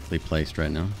perfectly placed right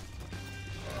now.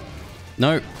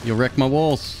 No, you'll wreck my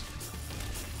walls.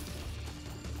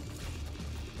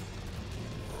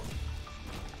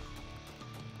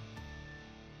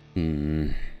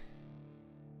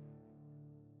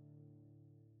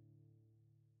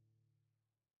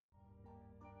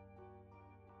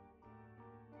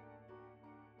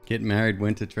 Get married,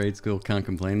 went to trade school, can't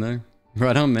complain though.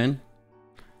 Right on, man.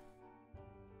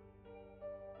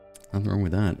 Nothing wrong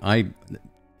with that.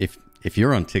 If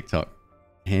you're on TikTok,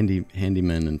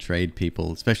 handymen and trade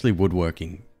people, especially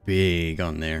woodworking, big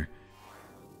on there.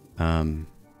 I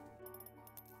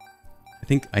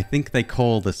think they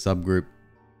call the subgroup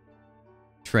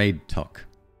Trade Talk.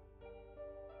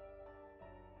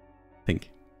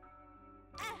 Think.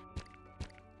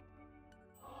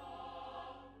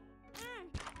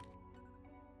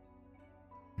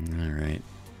 Alright.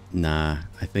 Nah,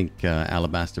 I think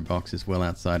Alabaster Box is well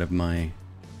outside of my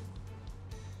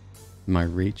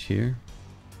reach here.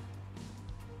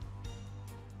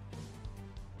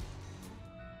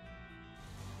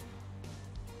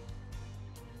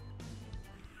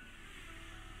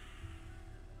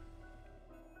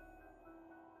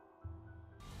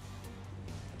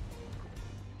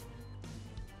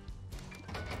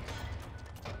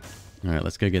 Alright,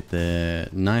 let's go get the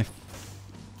knife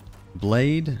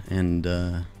blade and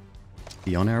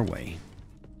be on our way.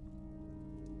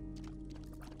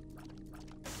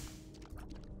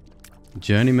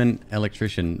 Journeyman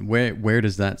electrician. Where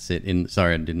does that sit in?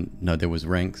 Sorry, I didn't know there was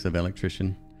ranks of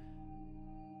electrician.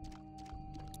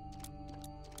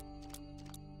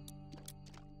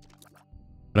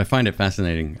 But I find it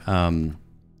fascinating.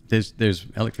 There's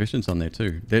electricians on there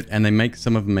too, and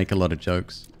some of them make a lot of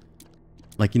jokes.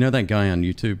 Like, you know that guy on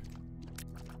YouTube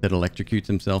that electrocutes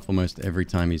himself almost every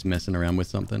time he's messing around with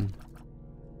something?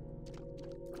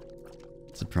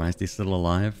 Surprised he's still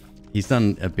alive. He's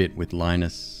done a bit with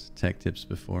Linus Tech Tips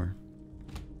before.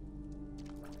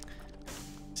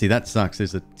 See, that sucks.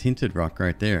 There's a tinted rock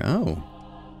right there. Oh.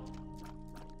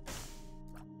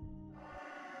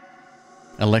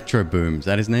 Electro Boom. Is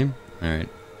that his name? Alright.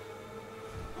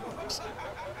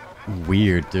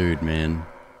 Weird dude, man.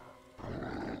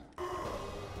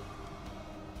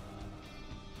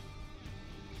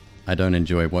 I don't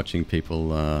enjoy watching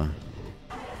people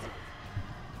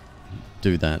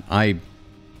do that.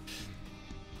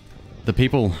 The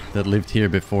people that lived here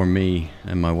before me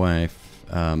and my wife,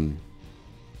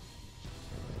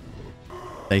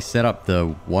 they set up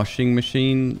the washing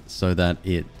machine so that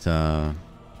it don't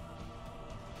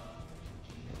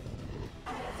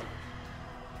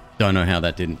know how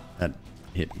that didn't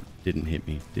hit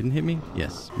me.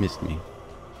 Yes, missed me.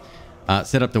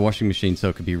 Set up the washing machine so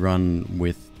it could be run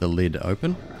with the lid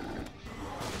open.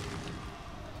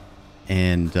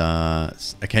 And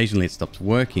occasionally it stops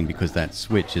working because that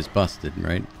switch is busted,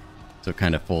 right? So it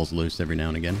kind of falls loose every now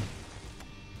and again.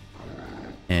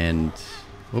 And,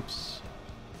 whoops.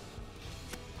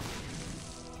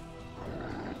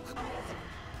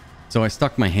 So I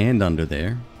stuck my hand under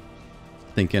there,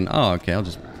 thinking, oh, okay, I'll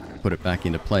just put it back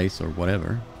into place or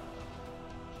whatever.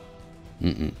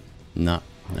 Nah.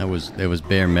 There was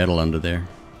bare metal under there.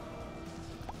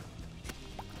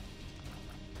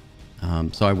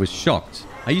 So I was shocked.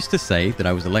 I used to say that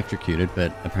I was electrocuted,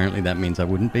 but apparently that means I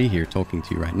wouldn't be here talking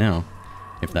to you right now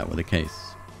if that were the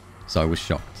case. So I was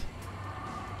shocked.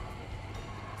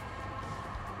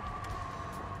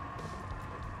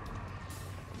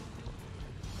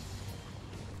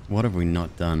 What have we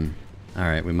not done?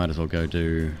 Alright, we might as well go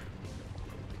do...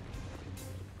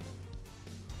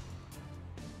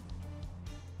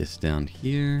 this down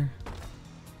here.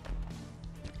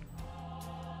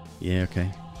 Yeah,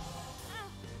 okay.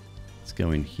 Let's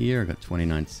go in here. I got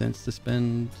 29 cents to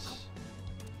spend.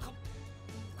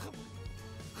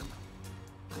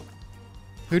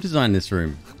 Who designed this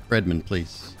room? Redmond,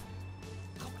 please.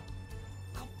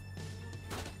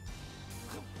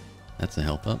 That's a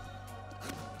health up.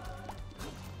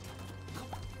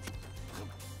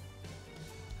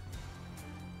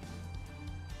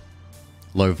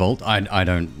 Low volt? I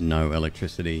don't know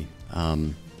electricity.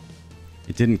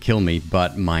 It didn't kill me,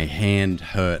 but my hand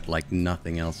hurt like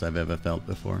nothing else I've ever felt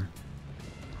before.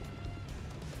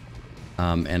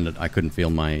 And I couldn't feel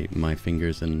my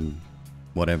fingers and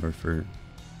whatever for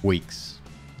weeks.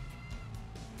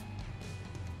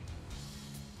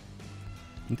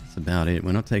 I think that's about it.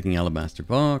 We're not taking Alabaster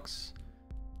Box.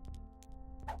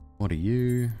 What are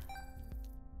you?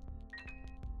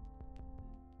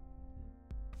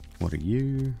 What are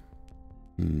you?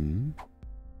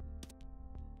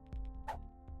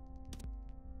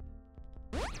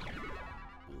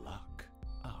 Luck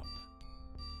up.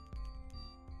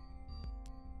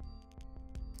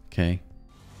 Okay.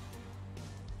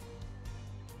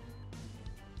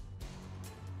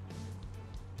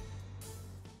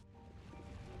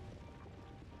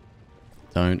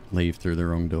 Don't leave through the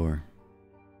wrong door.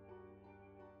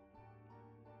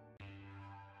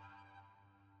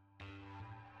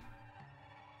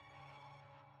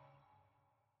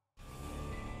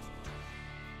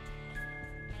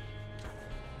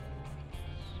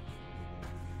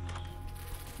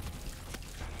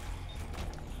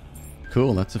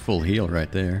 Cool, that's a full heal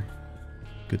right there.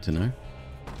 Good to know.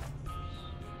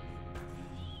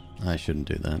 I shouldn't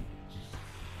do that.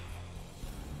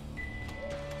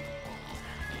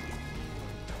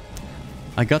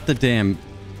 I got the damn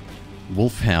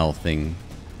wolf howl thing.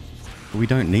 But we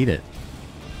don't need it.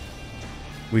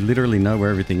 We literally know where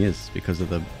everything is because of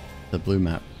the blue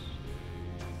map.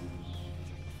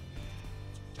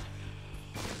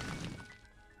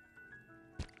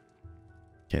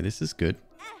 Okay, this is good.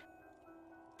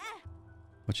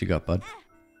 What you got, bud?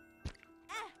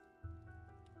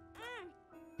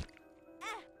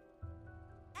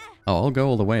 Oh, I'll go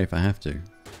all the way if I have to.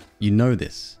 You know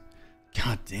this.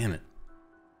 God damn it.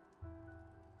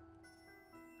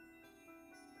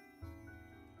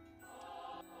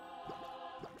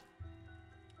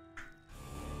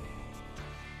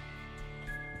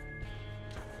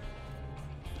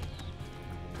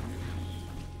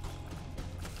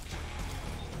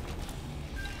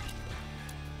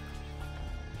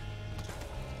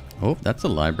 Oh, that's a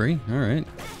library. All right.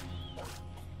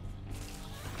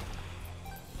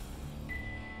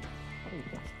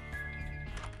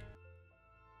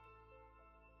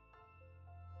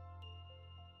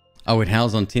 Oh, it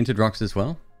howls on tinted rocks as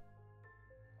well?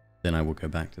 Then I will go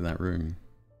back to that room.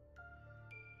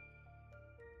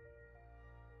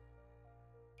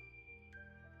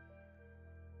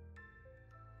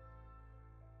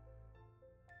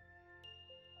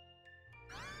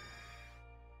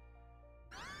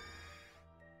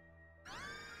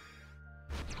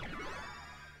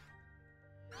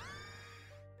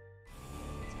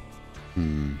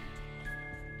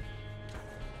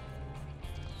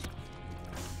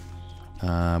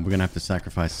 We're gonna have to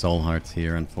sacrifice soul hearts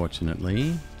here,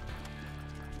 unfortunately.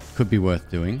 Could be worth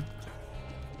doing.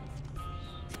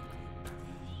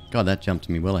 God, that jumped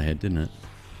me well ahead, didn't it?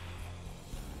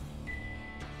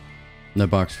 No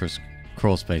box for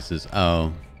crawl spaces.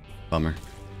 Oh, bummer.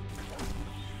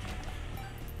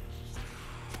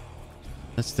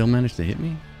 That still managed to hit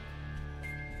me?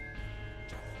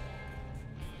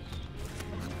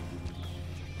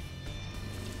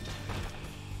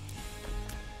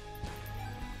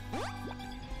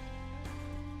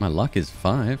 My luck is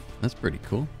 5. That's pretty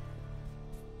cool.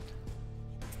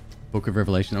 Book of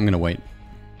Revelation. I'm gonna wait.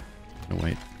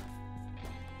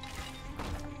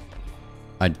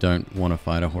 I don't want to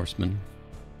fight a horseman.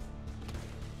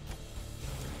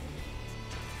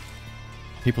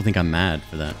 People think I'm mad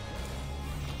for that.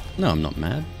 No, I'm not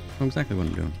mad. I know exactly what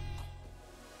I'm doing.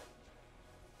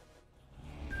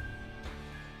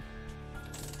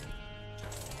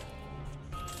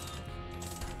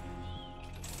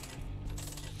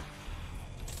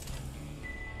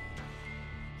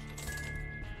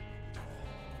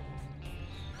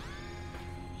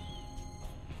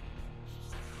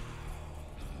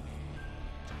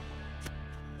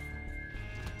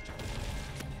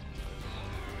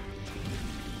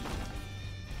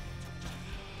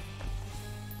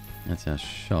 That's our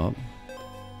shop.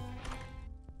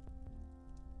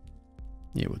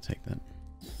 Yeah, we'll take that.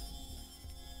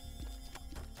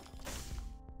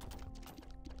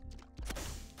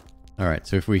 All right,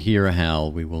 so if we hear a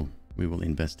howl, we will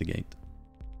investigate.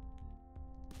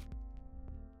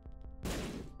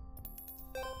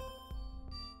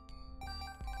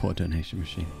 Poor donation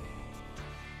machine.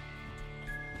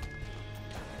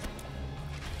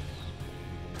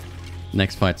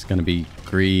 Next fight's gonna be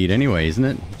greed anyway, isn't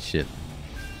it? Shit.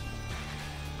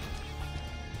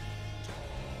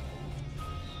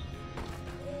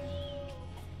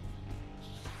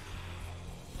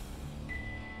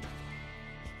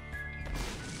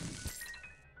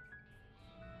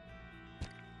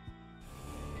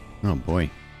 Oh boy.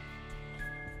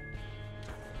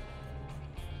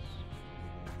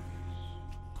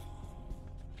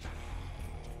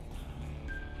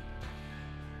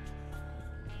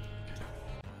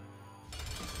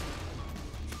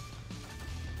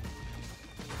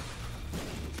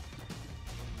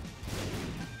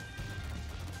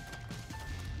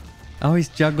 Oh, he's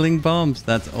juggling bombs.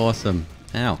 That's awesome.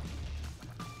 Ow.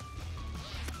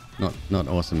 Not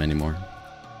awesome anymore.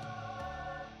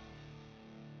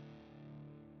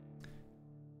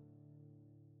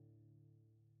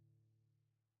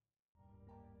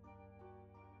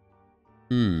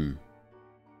 I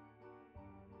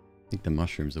think the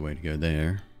mushroom's the way to go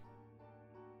there.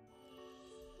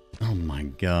 Oh my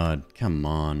god, come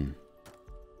on.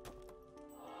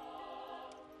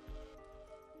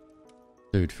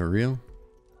 Dude, for real?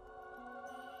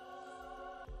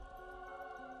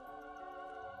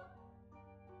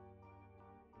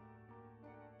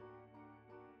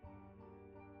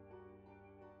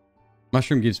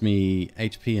 Mushroom gives me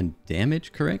HP and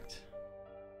damage, correct?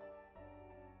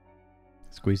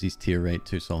 Squeezy's tier rate,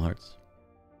 2 soul hearts.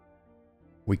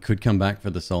 We could come back for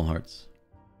the soul hearts.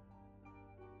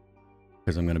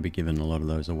 Because I'm going to be giving a lot of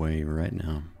those away right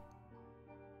now.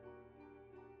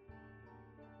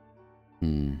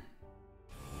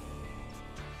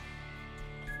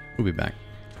 We'll be back.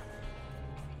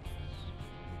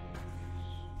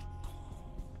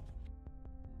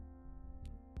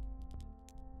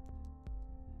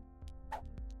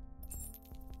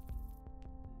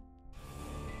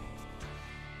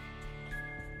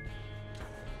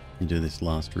 You do this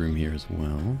last room here as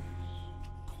well.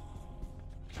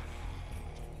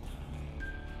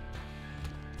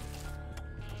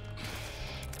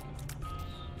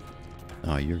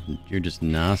 Oh, you're just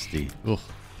nasty. Ugh.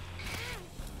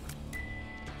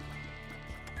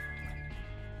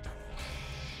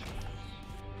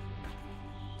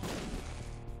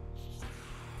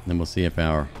 Then we'll see if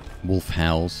our wolf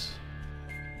howls.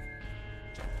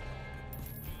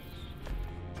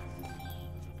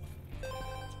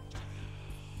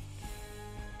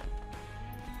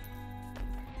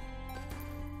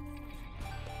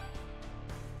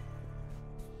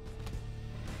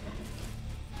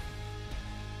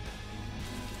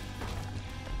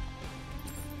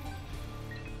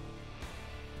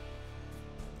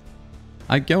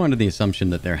 I go under the assumption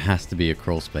that there has to be a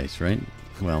crawl space, right?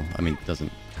 Well, I mean, it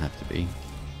doesn't have to be.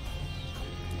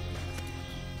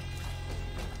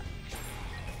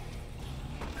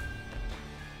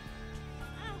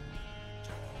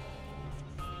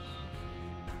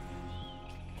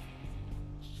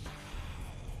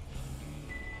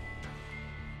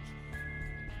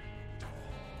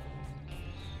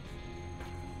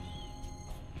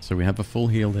 So we have a full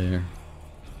heal there.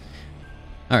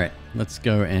 Alright, let's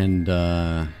go and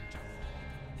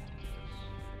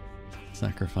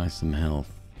sacrifice some health.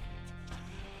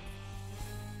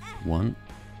 1.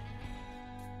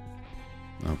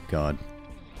 Oh god.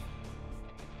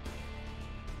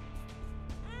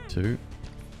 2.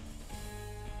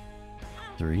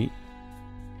 3.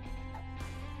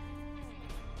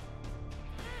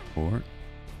 4.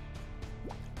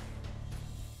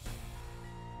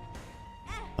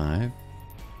 5.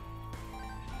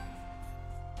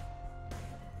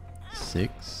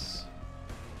 6.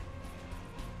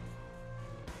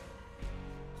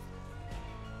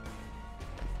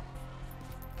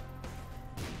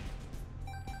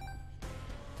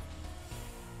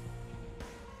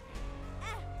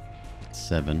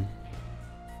 7.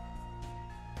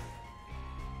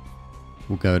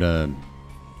 We'll go to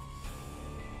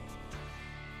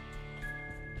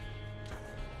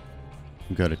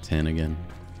 10 again.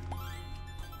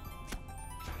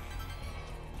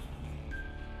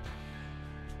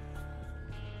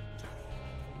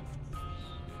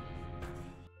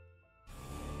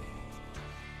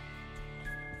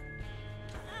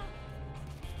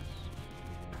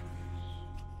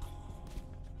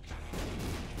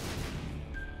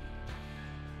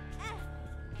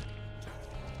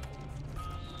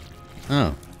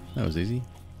 Oh, that was easy.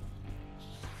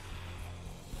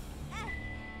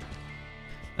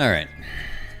 All right.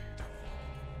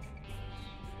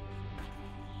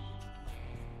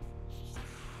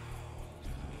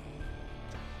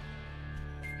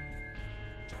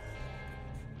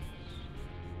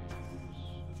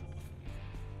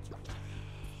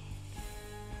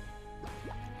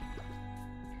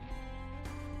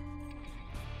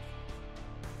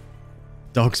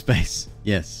 Dog space.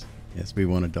 Yes. Yes, we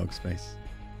want a dog space.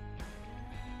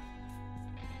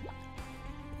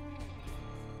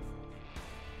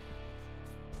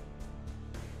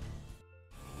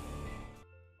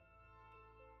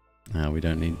 We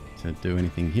don't need to do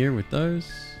anything here with those.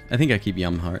 I think I keep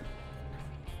Yum Heart.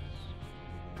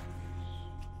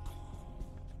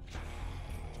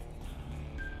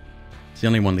 It's the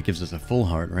only one that gives us a full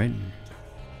heart, right?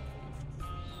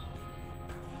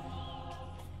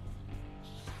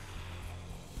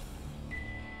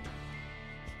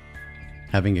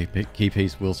 Having a key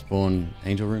piece will spawn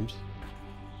angel rooms.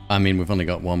 I mean, we've only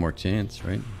got one more chance,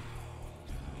 right?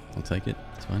 I'll take it.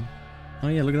 It's fine. Oh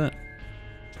yeah, look at that.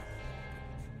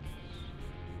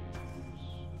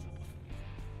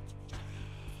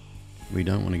 We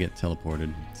don't want to get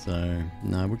teleported, so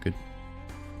no, we're good.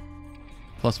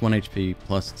 Plus 1 HP,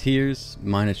 plus tears,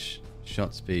 minus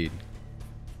shot speed.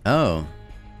 Oh.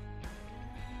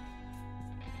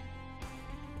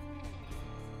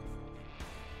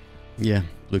 Yeah,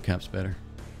 blue cap's better.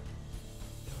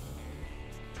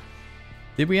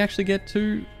 Did we actually get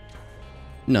 2?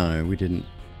 No, we didn't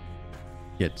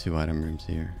get 2 item rooms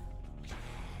here.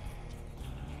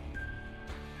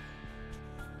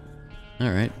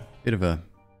 Alright, bit of a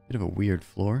weird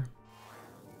floor.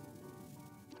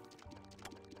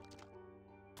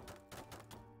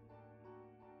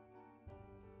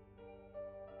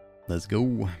 Let's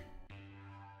go.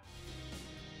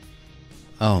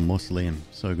 Oh, mausoleum.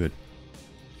 So good.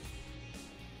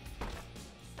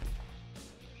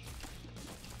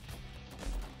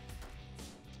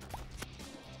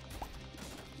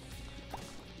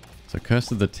 So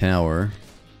Curse of the Tower.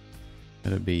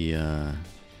 Gotta be,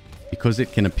 because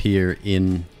it can appear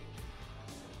in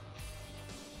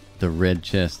the red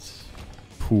chest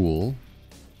pool,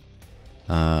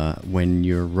 when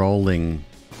you're rolling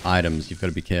items, you've got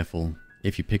to be careful.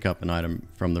 If you pick up an item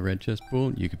from the red chest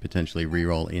pool, you could potentially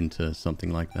reroll into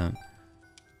something like that.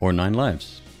 Or 9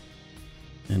 lives.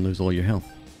 And lose all your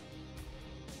health.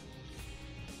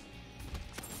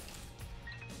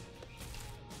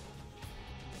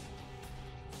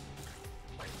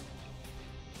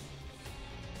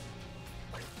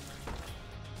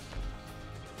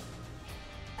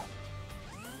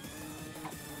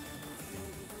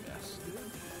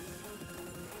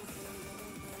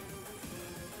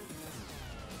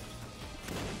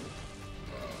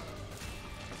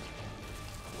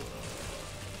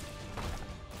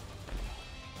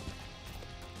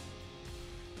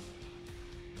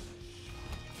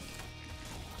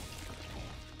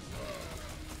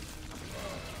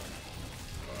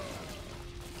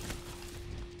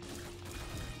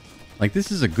 Like,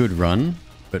 this is a good run,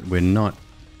 but we're not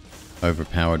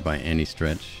overpowered by any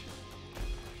stretch.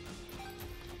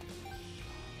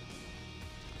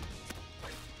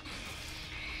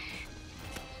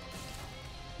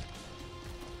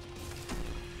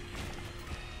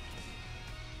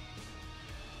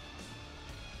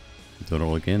 Do it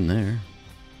all again there.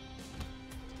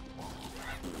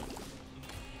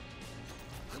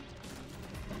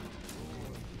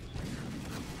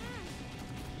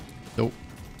 Nope.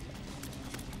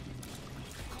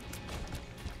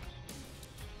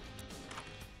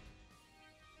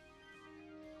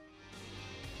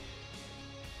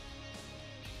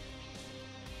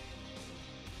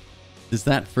 Does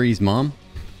that freeze Mom?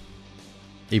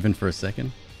 Even for a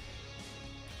second?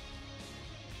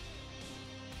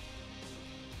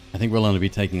 I think we'll only be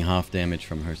taking half damage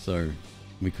from her, so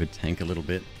we could tank a little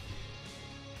bit.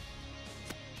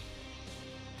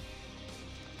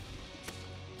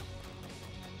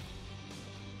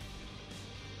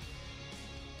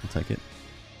 I'll take it.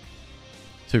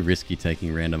 Too risky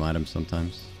taking random items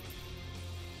sometimes.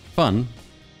 Fun.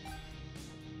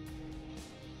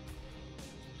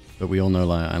 But we all know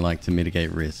I like to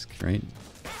mitigate risk, right?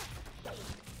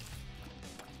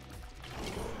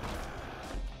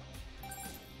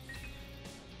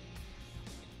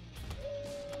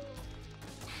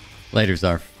 Later,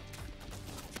 Zarf.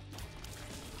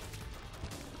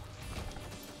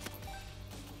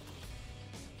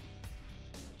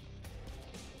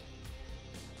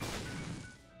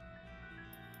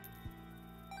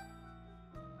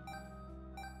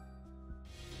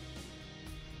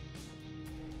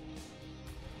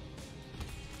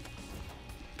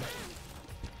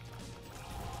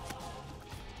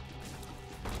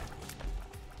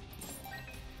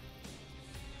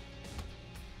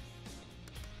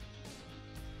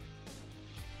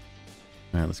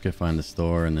 Alright, let's go find the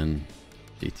store and then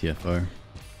DTFO.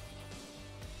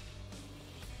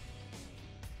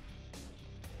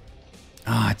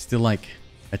 Ah, it's still like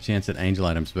a chance at angel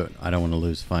items, but I don't want to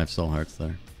lose 5 soul hearts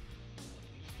there.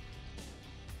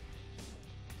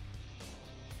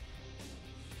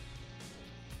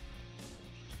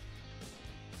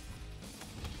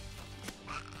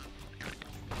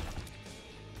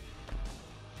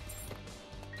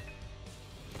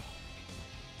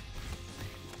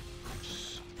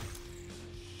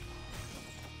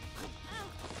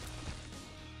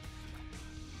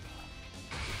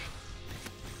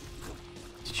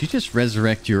 Did you just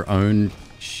resurrect your own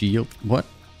shield? What?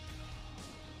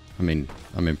 I mean,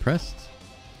 I'm impressed.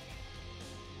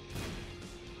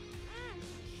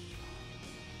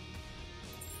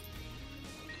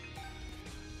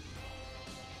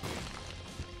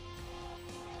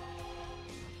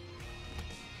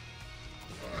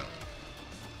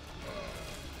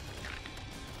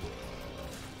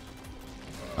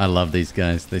 I love these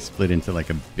guys. They split into like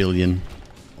a billion.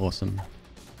 Awesome.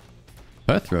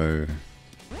 Perthrow.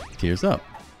 Tears up.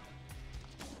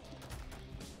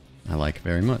 I like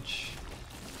very much.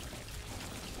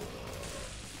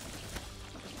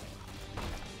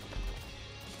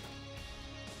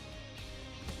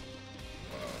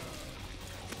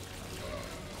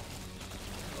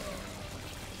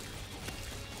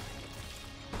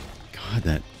 God,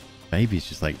 that baby's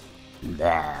just like...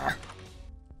 Rawr.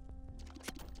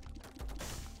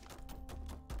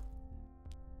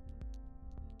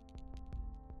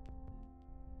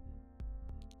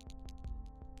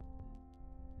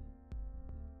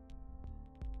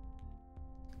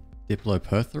 Diplo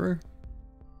Perthrow?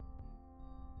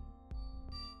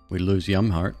 We lose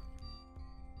Yumheart.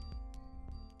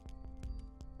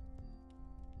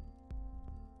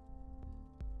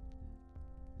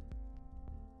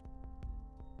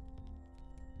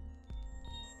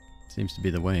 Seems to be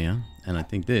the way, huh? And I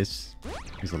think this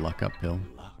is a luck uphill.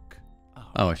 Luck.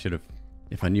 Oh, I should have...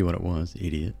 If I knew what it was,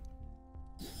 idiot.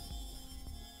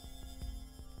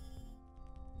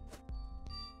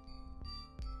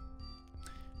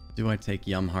 Do I take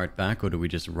Yumheart back, or do we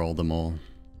just roll them all?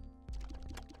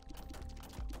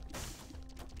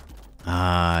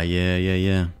 Ah,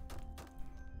 yeah.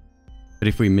 But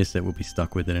if we miss it, we'll be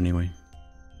stuck with it anyway.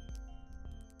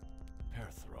 Hair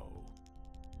throw.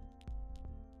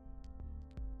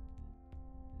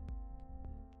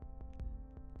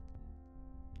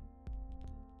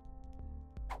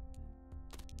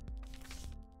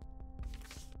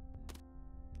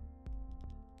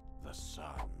 The sun.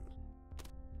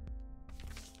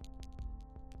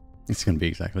 It's going to be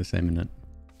exactly the same, isn't it?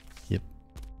 Yep.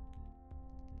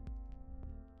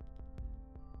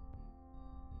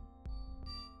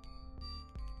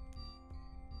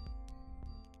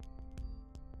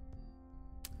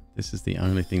 This is the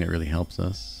only thing that really helps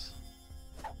us.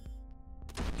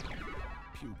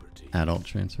 Puberty. Adult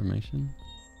transformation.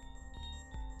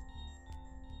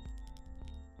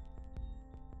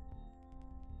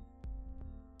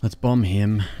 Let's bomb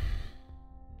him.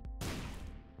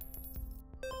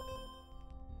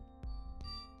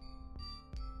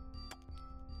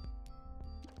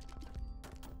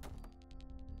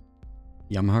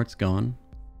 Yumheart's gone.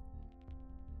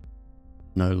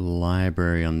 No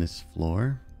library on this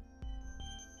floor.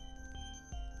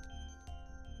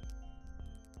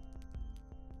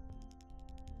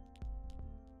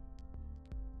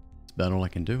 That's about all I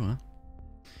can do,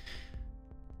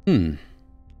 huh?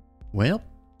 Well,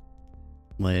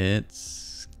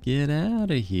 let's get out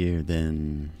of here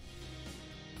then.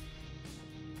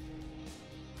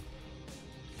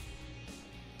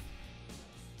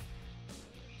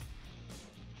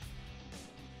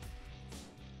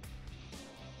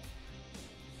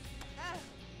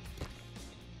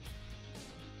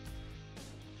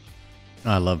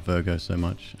 I love Virgo so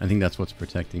much. I think that's what's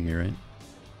protecting me, right?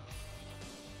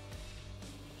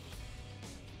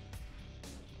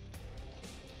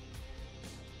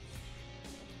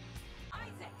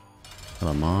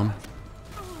 Hello, Mom.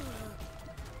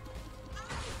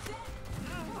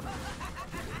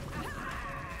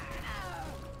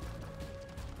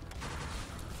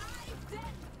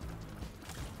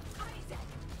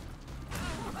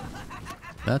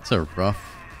 That's a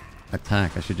rough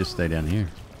attack. I should just stay down here.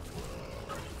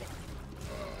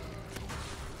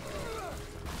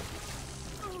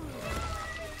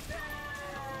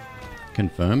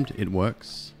 Confirmed, it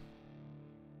works.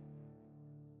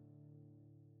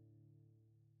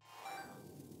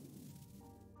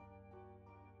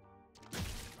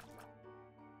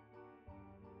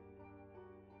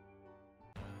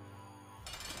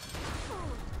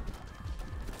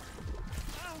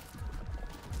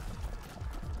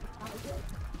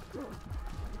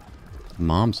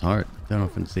 Mom's heart. Don't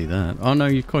often see that. Oh no,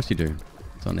 of course you do.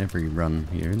 It's on every run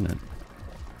here, isn't it?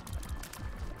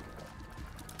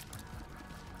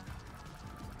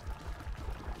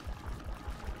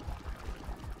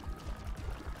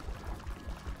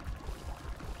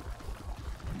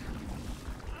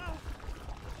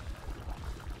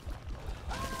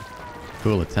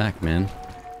 Cool attack, man.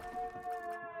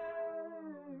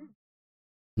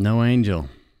 No angel.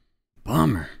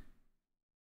 Bummer.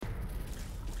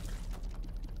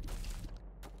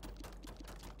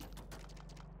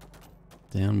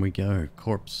 Down we go.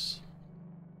 Corpse.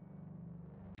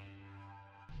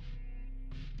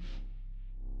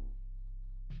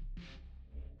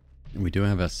 We do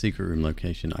have our secret room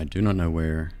location. I do not know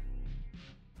where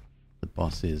the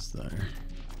boss is, though.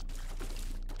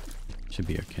 Should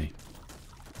be okay.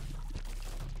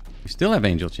 We still have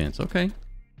angel chance. Okay.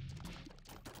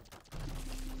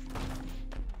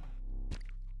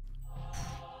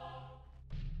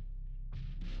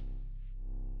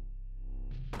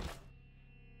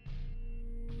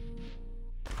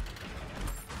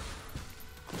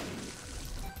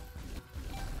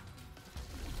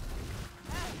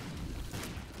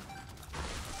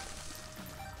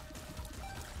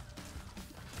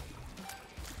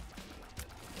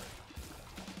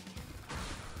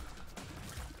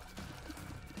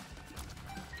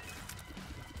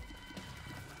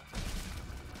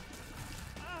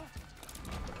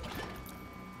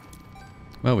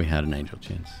 Well, we had an angel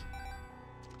chance.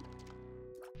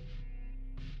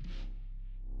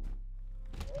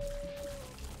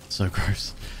 So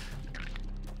gross.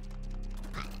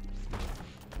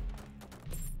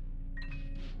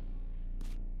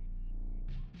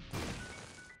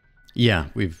 Yeah,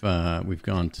 we've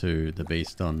gone to the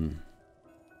beast on...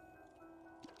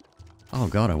 Oh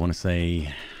god, I want to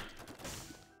say...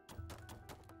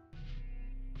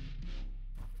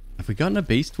 Have we gotten a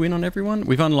beast win on everyone?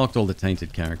 We've unlocked all the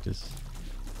tainted characters.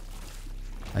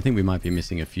 I think we might be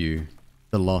missing a few.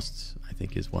 The Lost, I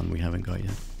think, is one we haven't got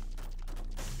yet.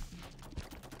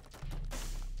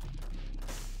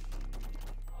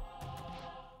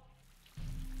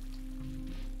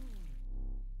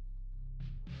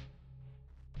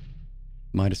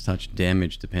 Midas touch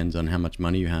damage depends on how much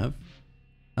money you have.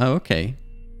 Oh, okay.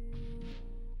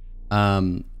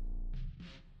 I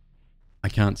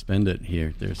can't spend it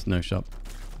here. There's no shop.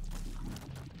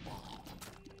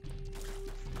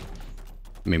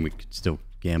 I mean, we could still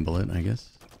gamble it, I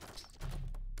guess.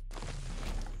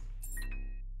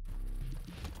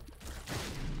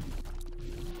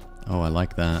 Oh, I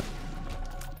like that.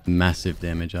 Massive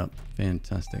damage up.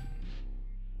 Fantastic.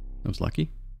 I was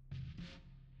lucky.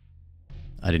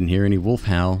 I didn't hear any wolf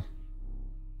howl.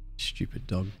 Stupid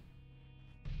dog.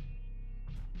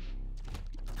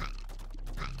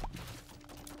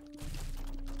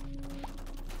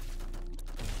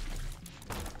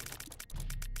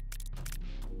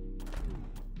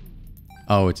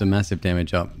 Oh, it's a massive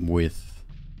damage up with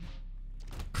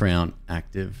crown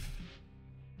active.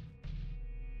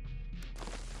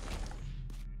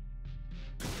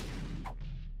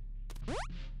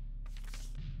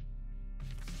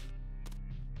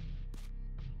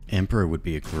 Emperor would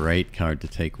be a great card to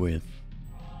take with.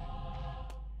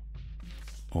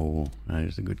 Oh, that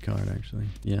is a good card actually.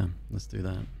 Yeah, let's do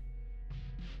that.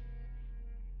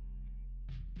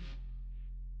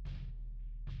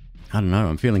 I don't know,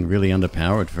 I'm feeling really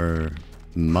underpowered for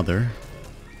Mother.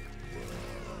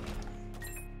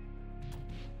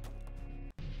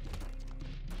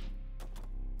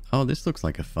 Oh, this looks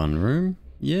like a fun room.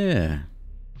 Yeah.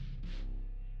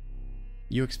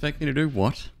 You expect me to do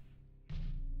what?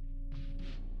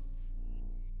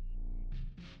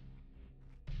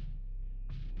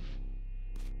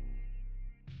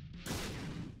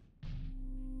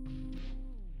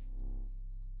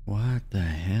 What the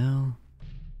hell?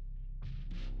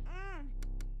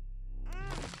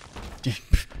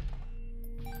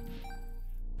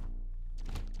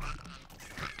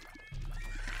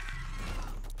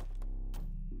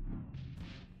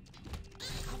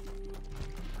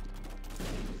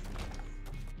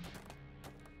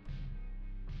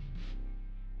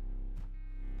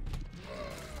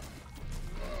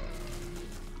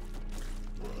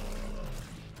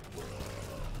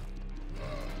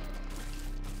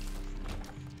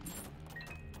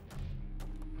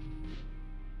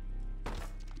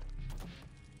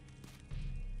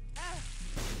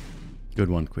 Good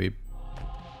one, Queeb.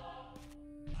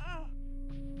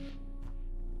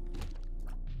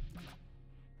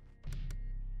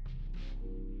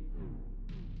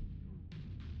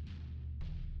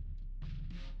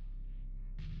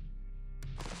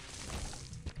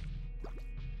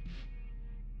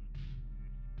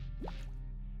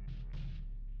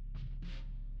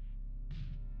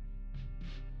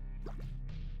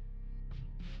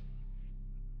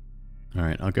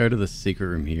 Alright, I'll go to the secret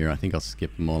room here. I think I'll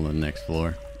skip them all on the next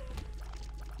floor.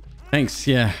 Thanks,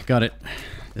 yeah, got it.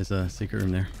 There's a secret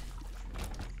room there.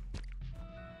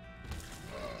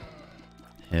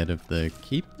 Head of the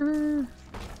Keeper.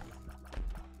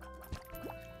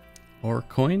 Or a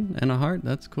coin and a heart,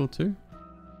 that's cool too.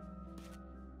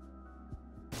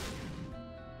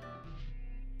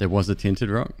 There was a tinted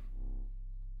rock.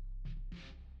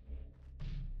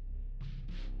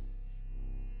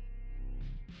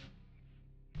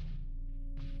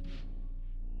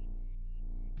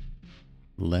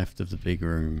 Left of the big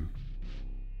room.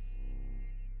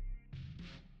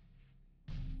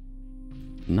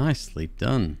 Nicely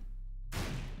done.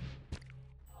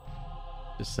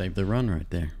 Just saved the run right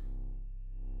there.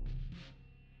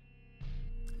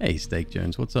 Hey, Steak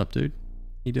Jones, what's up, dude? How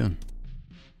you doing?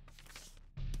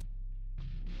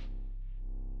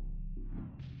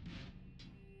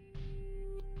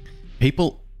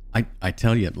 People, I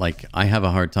tell you, like, I have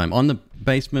a hard time. On the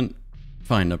basement,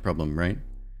 fine, no problem, right?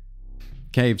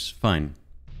 Caves, fine.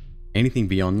 Anything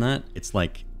beyond that, it's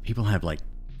like people have like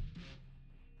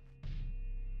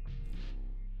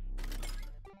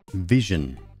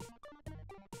vision.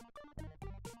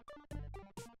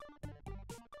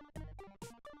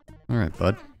 All right,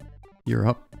 bud. You're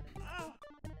up.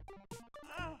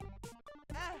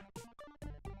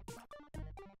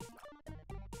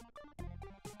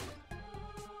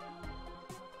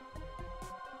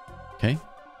 Okay.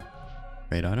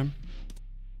 Great item.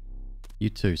 You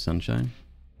too, sunshine.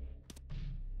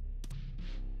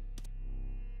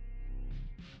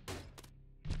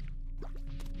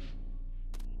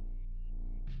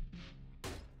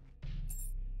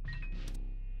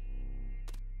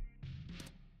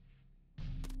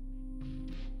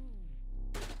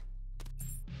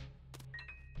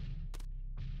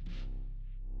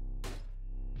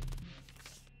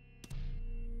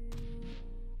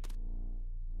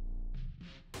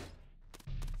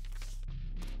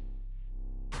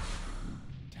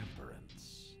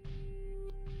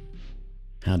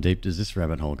 How deep does this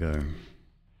rabbit hole go?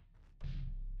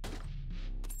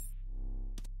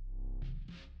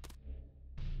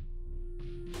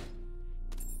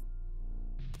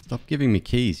 Stop giving me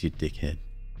keys, you dickhead.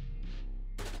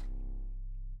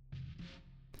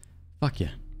 Fuck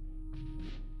yeah.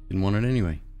 Didn't want it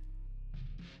anyway.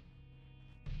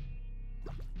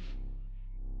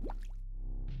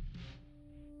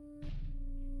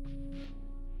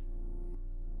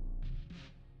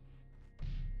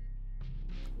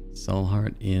 Soul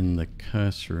heart in the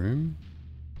curse room.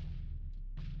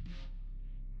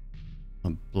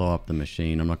 I'll blow up the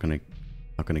machine. I'm not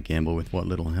gonna gamble with what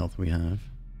little health we have.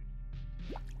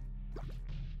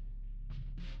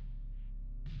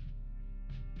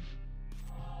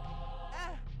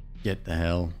 Get the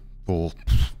hell. Oh.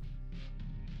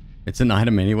 It's an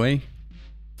item anyway.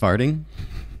 Farting.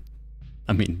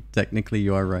 I mean, technically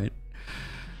you are right.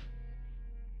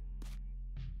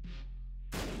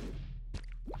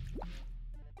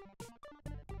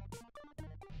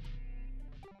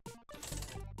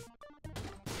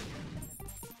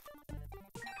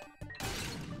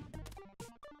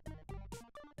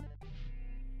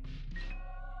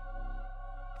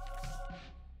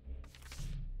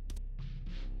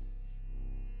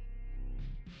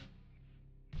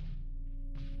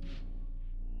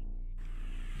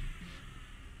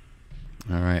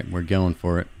 Alright, we're going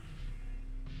for it.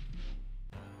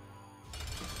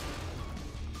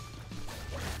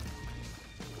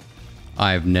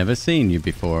 I've never seen you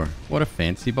before. What a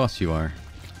fancy boss you are.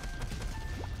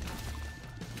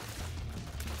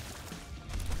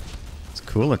 It's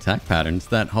cool attack patterns.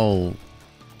 That whole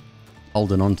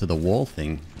holding onto the wall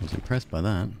thing. I was impressed by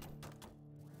that.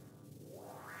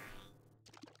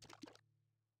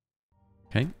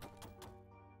 Okay.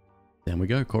 Down we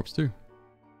go, corpse 2.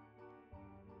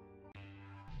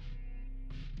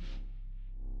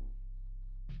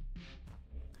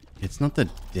 It's not the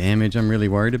damage I'm really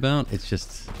worried about, it's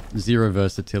just zero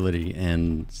versatility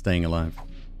and staying alive.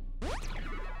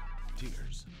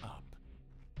 Tears up.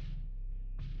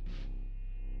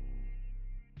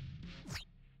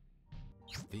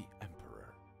 The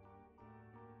Emperor.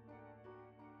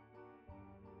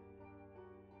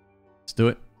 Let's do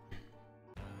it.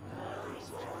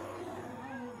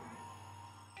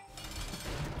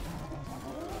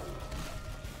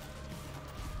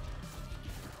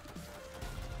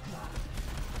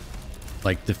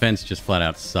 Like, defense just flat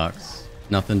out sucks.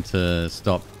 Nothing to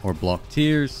stop or block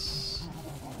tears.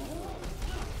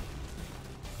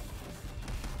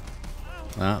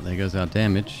 Ah, there goes our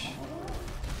damage.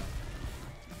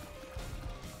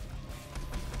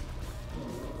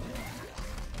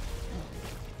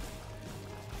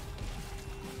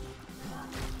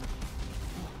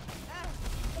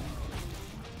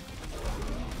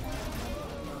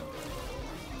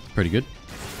 Pretty good.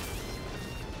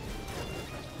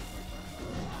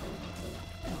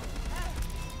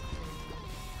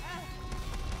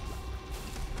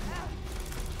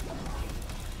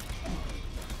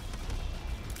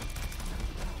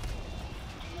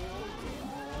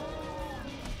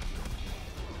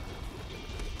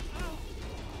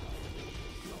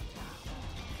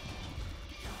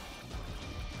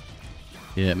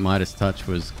 Yeah, Midas Touch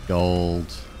was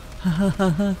gold.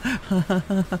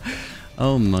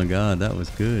 Oh my god, that was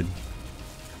good.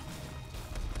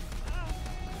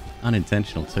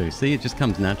 Unintentional too. See, it just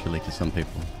comes naturally to some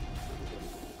people.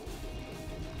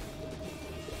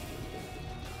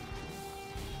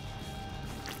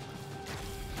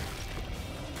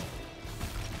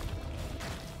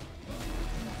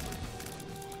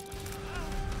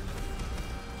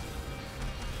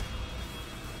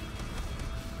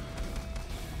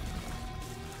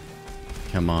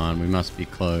 Come on, we must be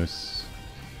close.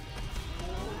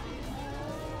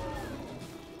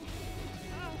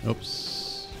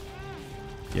 Oops.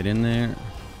 Get in there.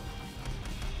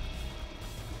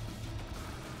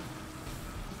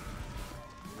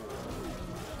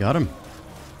 Got him.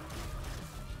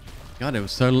 God, it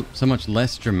was so much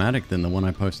less dramatic than the one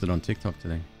I posted on TikTok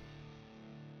today.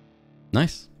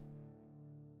 Nice.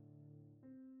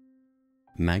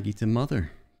 Maggie to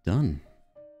mother. Done.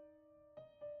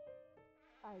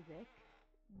 Isaac,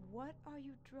 what are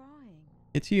you drawing?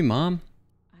 It's you, Mom.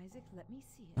 Isaac, let me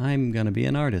see it. I'm gonna be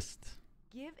an artist.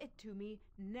 Give it to me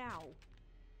now.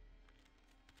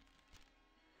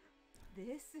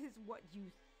 This is what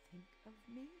you think of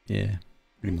me? Yeah,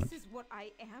 pretty much. This is what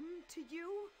I am to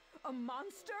you? A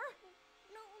monster?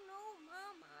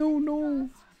 No, no.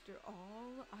 After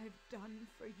all I've done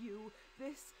for you,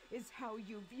 this is how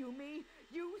you view me?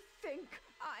 You think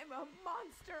I'm a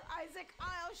monster, Isaac?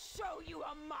 I'll show you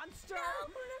a monster!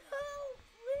 No,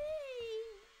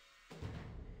 please!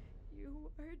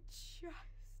 You just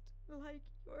like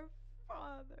your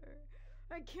father.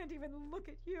 I can't even look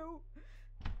at you.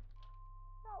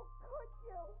 How could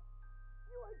you?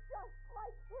 You are just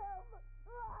like him.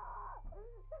 Our Father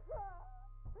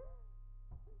who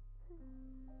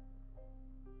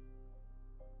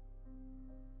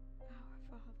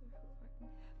art in heaven,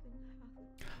 hallowed.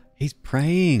 He's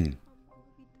praying.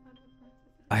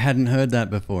 I hadn't heard that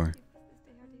before.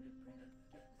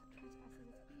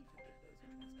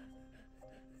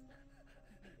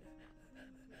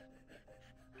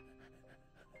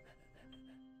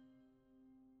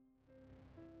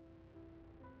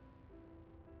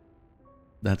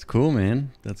 That's cool,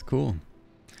 man. That's cool.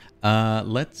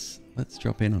 Let's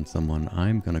drop in on someone.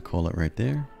 I'm gonna call it right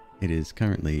there. It is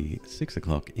currently 6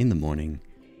 o'clock in the morning,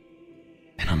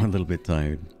 and I'm a little bit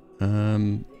tired.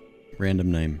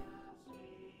 Random name.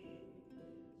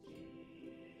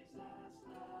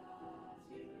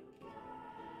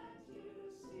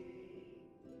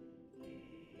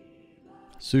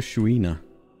 Sushuina.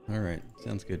 Alright,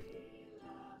 sounds good.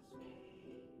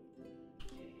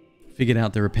 Figured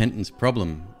out the repentance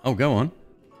problem. Oh, go on.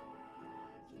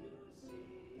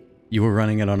 You were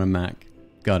running it on a Mac.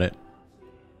 Got it.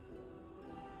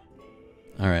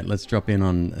 Alright, let's drop in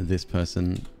on this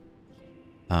person.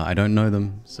 I don't know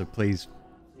them, so please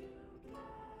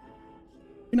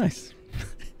be nice.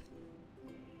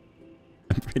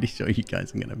 I'm pretty sure you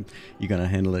guys are gonna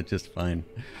handle it just fine.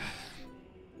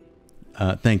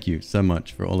 Thank you so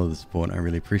much for all of the support. I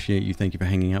really appreciate you. Thank you for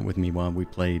hanging out with me while we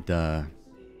played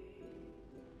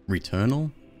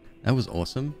Returnal. That was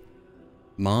awesome.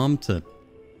 Mom to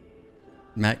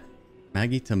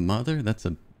Maggie to mother. That's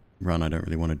a run I don't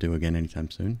really want to do again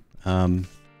anytime soon.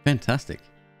 Fantastic.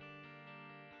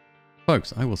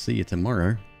 Folks, I will see you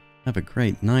tomorrow. Have a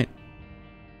great night.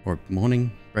 Or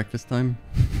morning, breakfast time.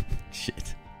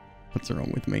 Shit. What's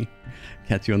wrong with me?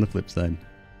 Catch you on the flip side.